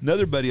fault.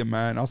 Another buddy of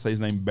mine, I'll say his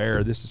name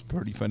Bear. This is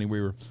pretty funny. We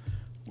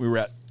were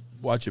out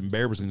watching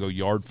Bear was gonna go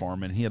yard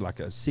farming. He had like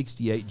a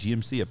 '68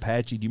 GMC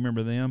Apache. Do you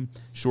remember them?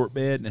 Short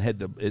bed, and it had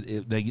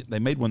they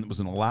made one that was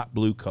in a light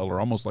blue color,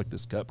 almost like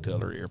this cup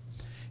color here.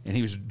 And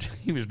he was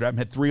driving.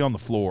 Had 3 on the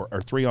floor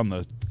or 3 on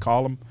the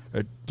column.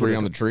 3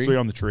 on the tree? 3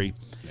 on the tree.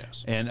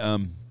 Yes. And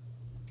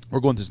we're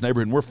going through this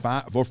neighborhood, and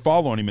we're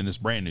following him in this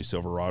brand new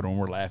Silverado, and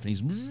we're laughing.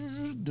 He's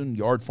doing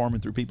yard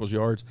farming through people's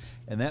yards,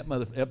 and that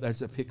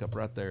there's a pickup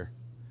right there,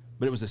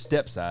 but it was a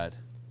step side,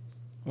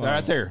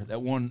 right there.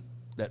 That one,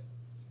 that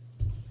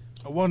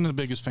I wasn't the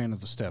biggest fan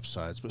of the step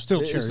sides, but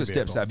still it's cherry a step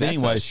vehicle. side. But That's a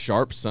anyways,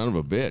 sharp son of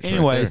a bitch.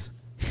 anyways,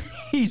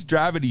 he's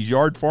driving his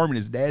yard farming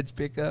his dad's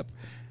pickup,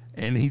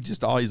 and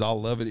he's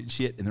all loving it and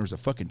shit. And there was a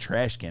fucking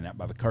trash can out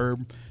by the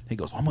curb. He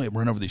goes, I'm gonna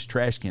run over these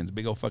trash cans,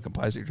 big old fucking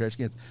plastic trash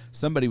cans.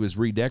 Somebody was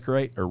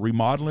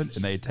remodeling,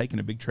 and they had taken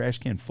a big trash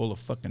can full of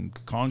fucking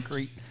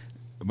concrete,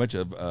 a bunch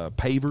of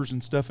pavers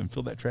and stuff, and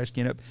filled that trash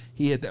can up.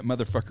 He had that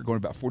motherfucker going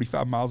about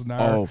 45 miles an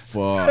hour. Oh,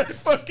 fuck. That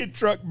fucking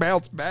truck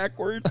bounced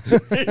backwards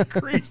and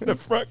creased the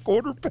front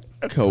quarter panel.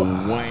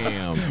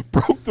 Ka-wham.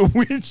 Broke the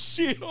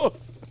windshield.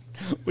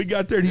 We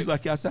got there, and he's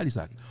like outside. He's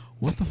like,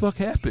 what the fuck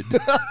happened?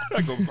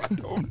 I go, I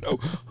don't know.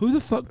 Who the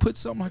fuck put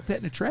something like that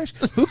in the trash?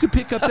 Who could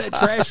pick up that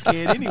trash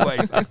can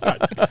anyways?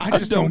 I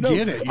just don't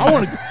get it. you I know?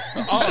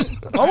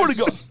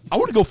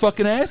 want to go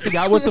fucking ask the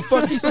guy what the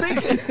fuck he's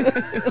thinking.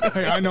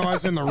 Hey, I know I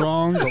was in the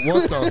wrong, but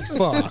what the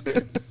fuck?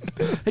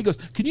 He goes,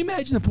 can you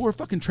imagine the poor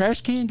fucking trash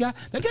can guy?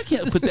 That guy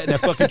can't put that in that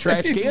fucking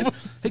trash can.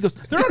 He goes,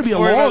 there ought to be a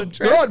Worry about law. the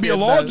There trash ought to be a can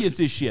law does. against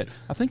this shit.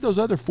 I think those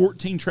other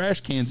 14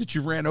 trash cans that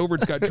you ran over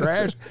that's got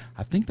trash,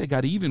 I think they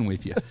got even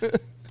with you.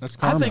 That's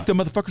I karma. think the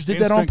motherfuckers did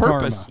that on Instant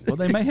purpose. karma. Well,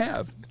 they may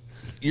have.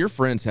 Your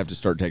friends have to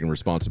start taking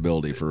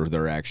responsibility for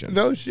their actions.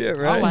 No shit,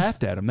 I right?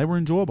 laughed at them. They were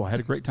enjoyable. I had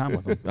a great time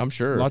with them. I'm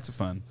sure. Lots of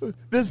fun.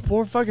 This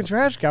poor fucking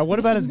trash guy. What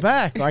about his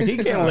back? Like he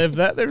can't live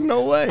that. There's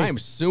no way. I am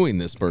suing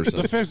this person.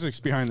 The physics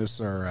behind this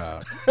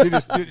are it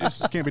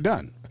just can't be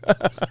done.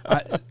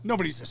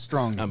 Nobody's as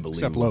strong except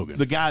Unbelievable. Logan.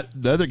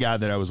 The other guy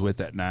that I was with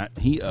that night,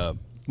 we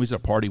was at a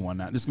party one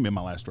night. This is gonna be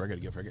my last story. I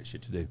gotta get. I got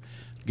shit to do.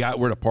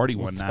 We're at a party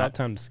one it's night. about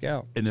time to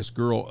scout. And this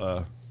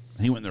girl,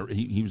 he went there.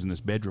 He was in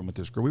this bedroom with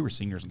this girl. We were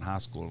seniors in high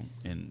school,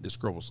 and this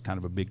girl was kind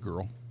of a big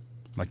girl,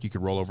 like you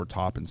could roll over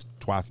top and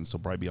twice and still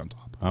probably be on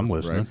top. I'm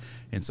listening. Right.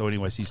 And so,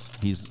 anyways,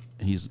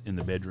 he's in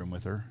the bedroom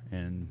with her,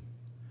 and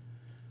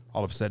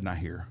all of a sudden I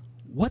hear,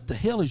 "What the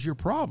hell is your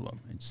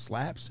problem?" And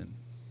slaps, and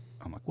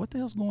I'm like, "What the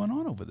hell's going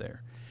on over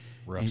there?"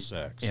 Rough and,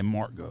 sex. And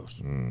Mark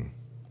goes,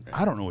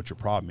 I don't know what your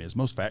problem is.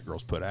 Most fat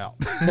girls put out.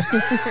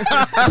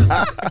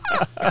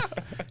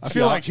 I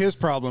feel like his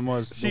problem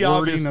was the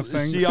wording of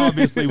things. She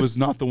obviously was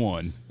not the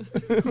one.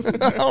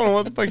 I don't know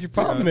what the fuck your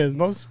problem is.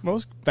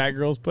 Most fat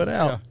girls put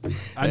out.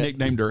 I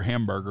nicknamed her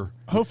Hamburger.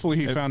 Hopefully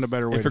he found a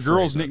better way If to a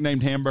girl's phrase it.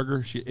 nicknamed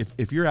Hamburger,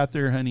 if you're out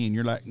there, honey, and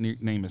your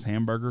nickname is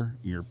Hamburger,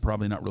 you're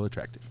probably not real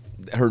attractive.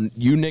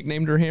 You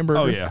nicknamed her Hamburger?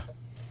 Oh, yeah.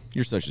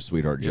 You're such a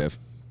sweetheart, Jeff.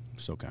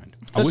 So kind.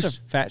 Such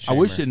a fat I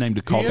wish shamer. they named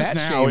it He called is Fat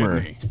now, Shamer.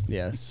 isn't he?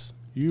 Yes.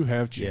 You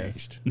have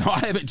changed. No, I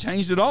haven't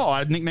changed at all.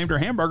 I nicknamed her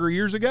Hamburger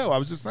years ago. I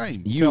was the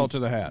same. Fell to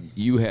the hat.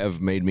 You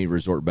have made me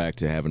resort back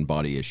to having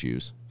body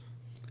issues.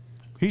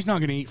 He's not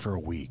going to eat for a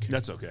week.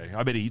 That's okay.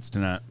 I bet he eats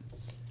tonight.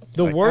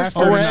 The worst after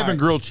Oh, we're tonight. having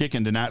grilled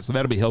chicken tonight, so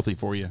that'll be healthy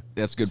for you.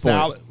 That's a good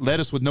Salad, point.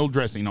 lettuce with no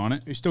dressing on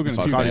it. He's still going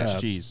to Cottage chew that.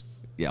 cheese.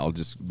 Yeah, I'll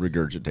just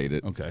regurgitate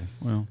it. Okay.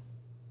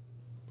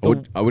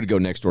 Well, I would go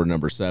next door to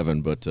number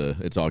 7, but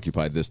it's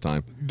occupied this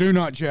time. Do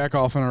not jack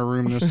off in our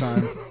room this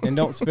time. and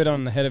don't spit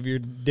on the head of your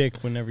dick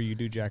whenever you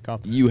do jack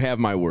off. You have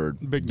my word.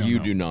 Big no-no. You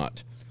do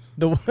not.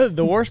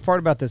 The worst part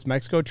about this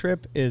Mexico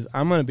trip is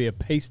I'm gonna be a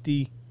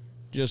pasty,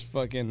 just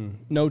fucking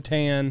no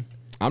tan.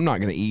 I'm not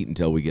going to eat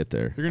until we get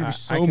there. You're going to be I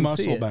so can see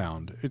muscle it.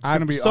 bound. It's going to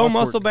I'm be so awkward.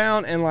 muscle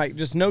bound and like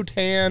just no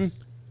tan. I'm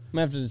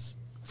gonna have to just.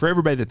 for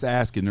everybody that's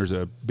asking, there's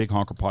a Big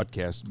Honker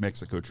Podcast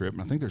Mexico trip,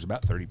 and I think there's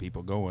about 30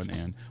 people going.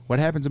 And what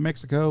happens in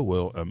Mexico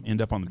will end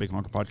up on the Big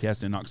Honker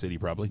Podcast in Knox City,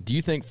 probably. Do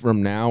you think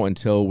from now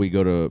until we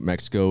go to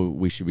Mexico,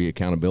 we should be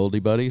accountability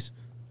buddies?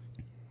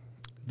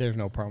 There's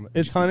no problem.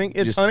 It's hunting.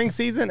 It's just- hunting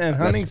season, and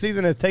hunting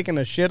season has taken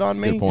a shit on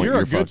me. Good point. You're a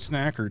You're good fucked.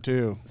 snacker,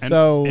 too.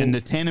 And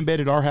the tan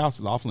bed at our house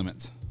is off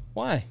limits.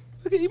 Why?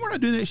 Look at you, we're not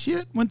doing that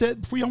shit.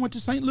 Before y'all went to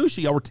St.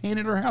 Lucie, y'all were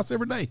tanning at our house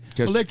every day.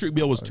 'Cause- Electric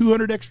bill was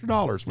 $200 extra.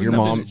 We're Your not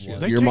mom- doing that shit.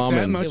 They Your take mom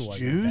that and- much It wasn't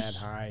juice? that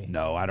high.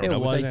 No, I don't It know.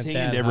 But they wasn't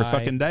tanned that every high.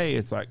 fucking day.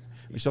 It's like,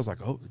 Michelle's like,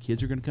 oh, the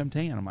kids are going to come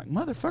tan. I'm like,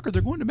 motherfucker,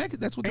 they're going to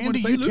Mexico. That's what they're going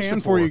Andy, to St. you Lucie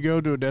tan for. before you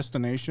go to a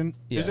destination?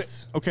 Yes,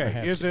 Is I it okay?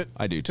 have Is it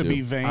I do, to too. be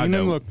I vain don't.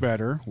 and look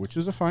better, which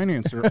is a fine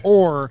answer,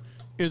 or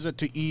is it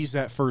to ease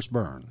that first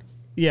burn?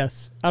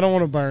 Yes, I don't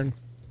want to burn.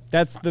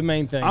 That's the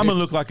main thing. I'm going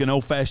to look like an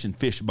old-fashioned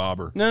fish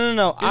bobber.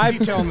 No. Is he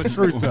telling the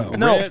truth though?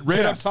 No.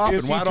 Red up Jeff, top is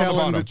and he white on the telling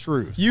bottom. the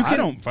truth? You I can.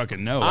 don't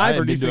fucking know. I I haven't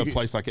already been to a think-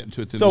 place like that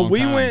in a So long we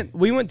time.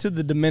 went to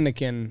the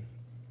Dominican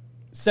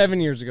 7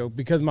 years ago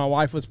because my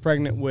wife was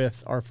pregnant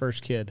with our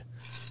first kid,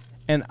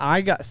 and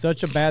I got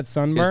such a bad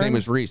sunburn. His name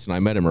is Reese, and I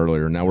met him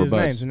earlier. Now we're His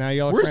buds. name. So now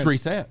y'all are Where's friends.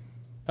 Reese at?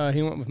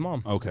 He went with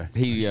mom. Okay.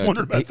 He, Just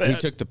wondered about he that.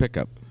 took the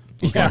pickup.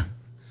 Yeah.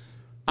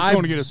 I'm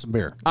going to get us some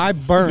beer. I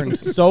burned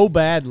so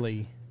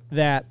badly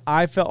that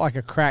I felt like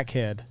a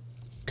crackhead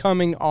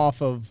coming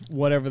off of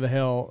whatever the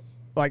hell.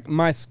 Like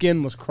my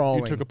skin was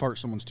crawling. You took apart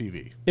someone's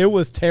TV. It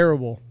was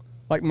terrible.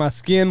 Like my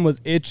skin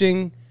was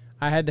itching.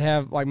 I had to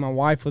have like my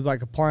wife was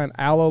like applying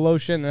aloe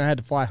lotion, and I had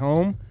to fly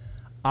home.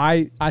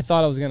 I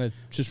thought I was gonna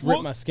just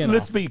rip my skin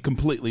Let's off. be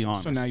completely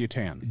honest. So now you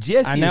tan.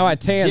 Jesse Now I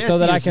tan so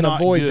that I is can not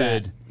avoid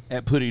good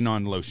at putting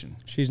on lotion.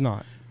 She's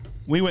not.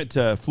 We went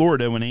to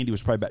Florida when Andy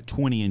was probably about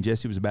 20 and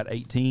Jesse was about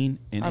 18.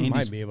 And I Andy's,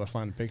 might be able to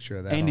find a picture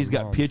of that. Andy's on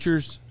got Mom's.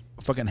 pictures,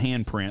 fucking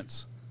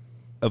handprints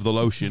of the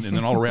lotion, and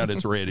then all around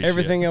it's red as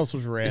Everything shit. else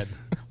was red.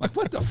 Like,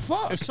 what the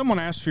fuck? If someone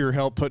asks for your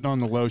help putting on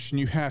the lotion,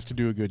 you have to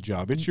do a good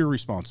job. It's your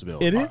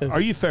responsibility. It is.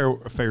 Are you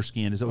fair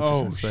skinned? Is that what you're Oh,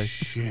 trying to say?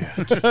 shit.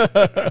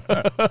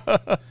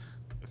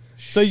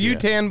 So you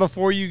tan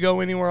before you go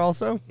anywhere?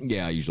 Also,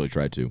 Yeah, I usually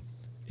try to.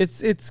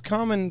 it's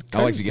common. I like to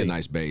courtesy. get a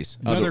nice base.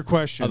 Another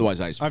question. Otherwise,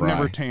 I I've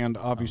never tanned,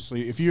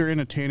 obviously. If you're in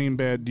a tanning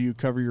bed, do you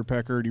cover your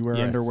pecker? Do you wear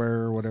Yes. underwear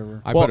or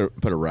whatever? I Well-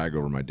 put a rag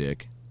over my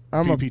dick.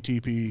 I'm a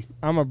PPTP.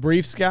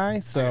 briefs guy, I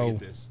so get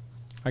this.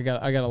 I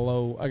got a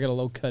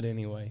low cut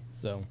anyway.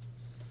 So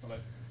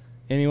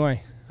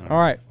anyway, all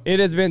right. It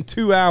has been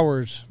 2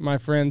 hours, my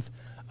friends.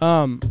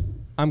 I'm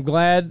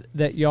glad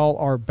that y'all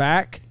are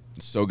back.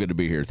 It's so good to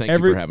be here. Thank you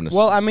for having us.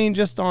 Well, I mean,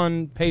 just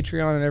on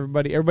Patreon and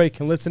everybody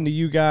can listen to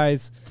you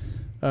guys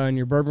and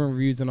your bourbon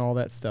reviews and all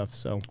that stuff.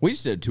 So we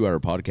just did a 2-hour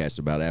podcast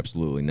about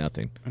absolutely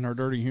nothing. And our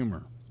dirty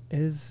humor.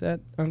 is that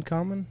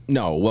uncommon?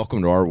 No,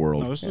 welcome to our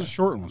world. No, this is a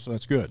short one, so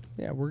that's good.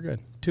 Yeah, we're good.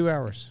 2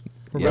 hours.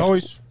 We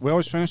always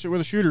finish it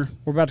with a shooter.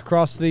 We're about to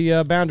cross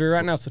the boundary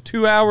right now. So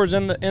 2 hours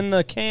in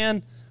the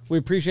can. We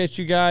appreciate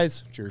you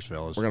guys. Cheers,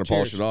 fellas. We're gonna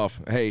polish it off.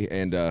 Hey,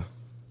 and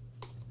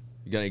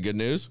you got any good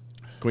news?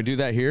 Can we do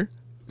that here?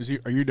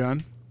 Are you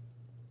done?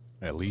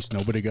 At least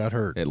nobody got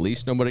hurt. At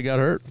least nobody got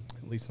hurt.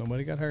 At least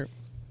nobody got hurt.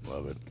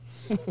 Love it.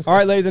 All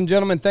right, ladies and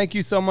gentlemen, thank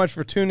you so much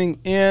for tuning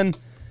in.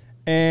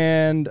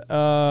 And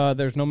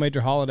there's no major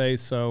holidays,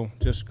 so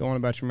just go on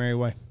about your merry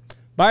way.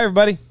 Bye,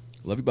 everybody.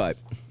 Love you. Bye.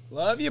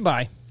 Love you.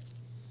 Bye.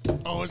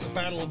 Oh, it's a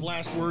battle of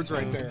last words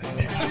right there.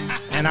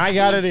 And I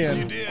got it in.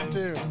 You did,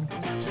 too.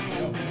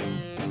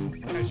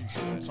 As you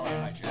should. Sorry,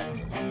 I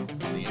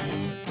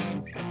hijacked it.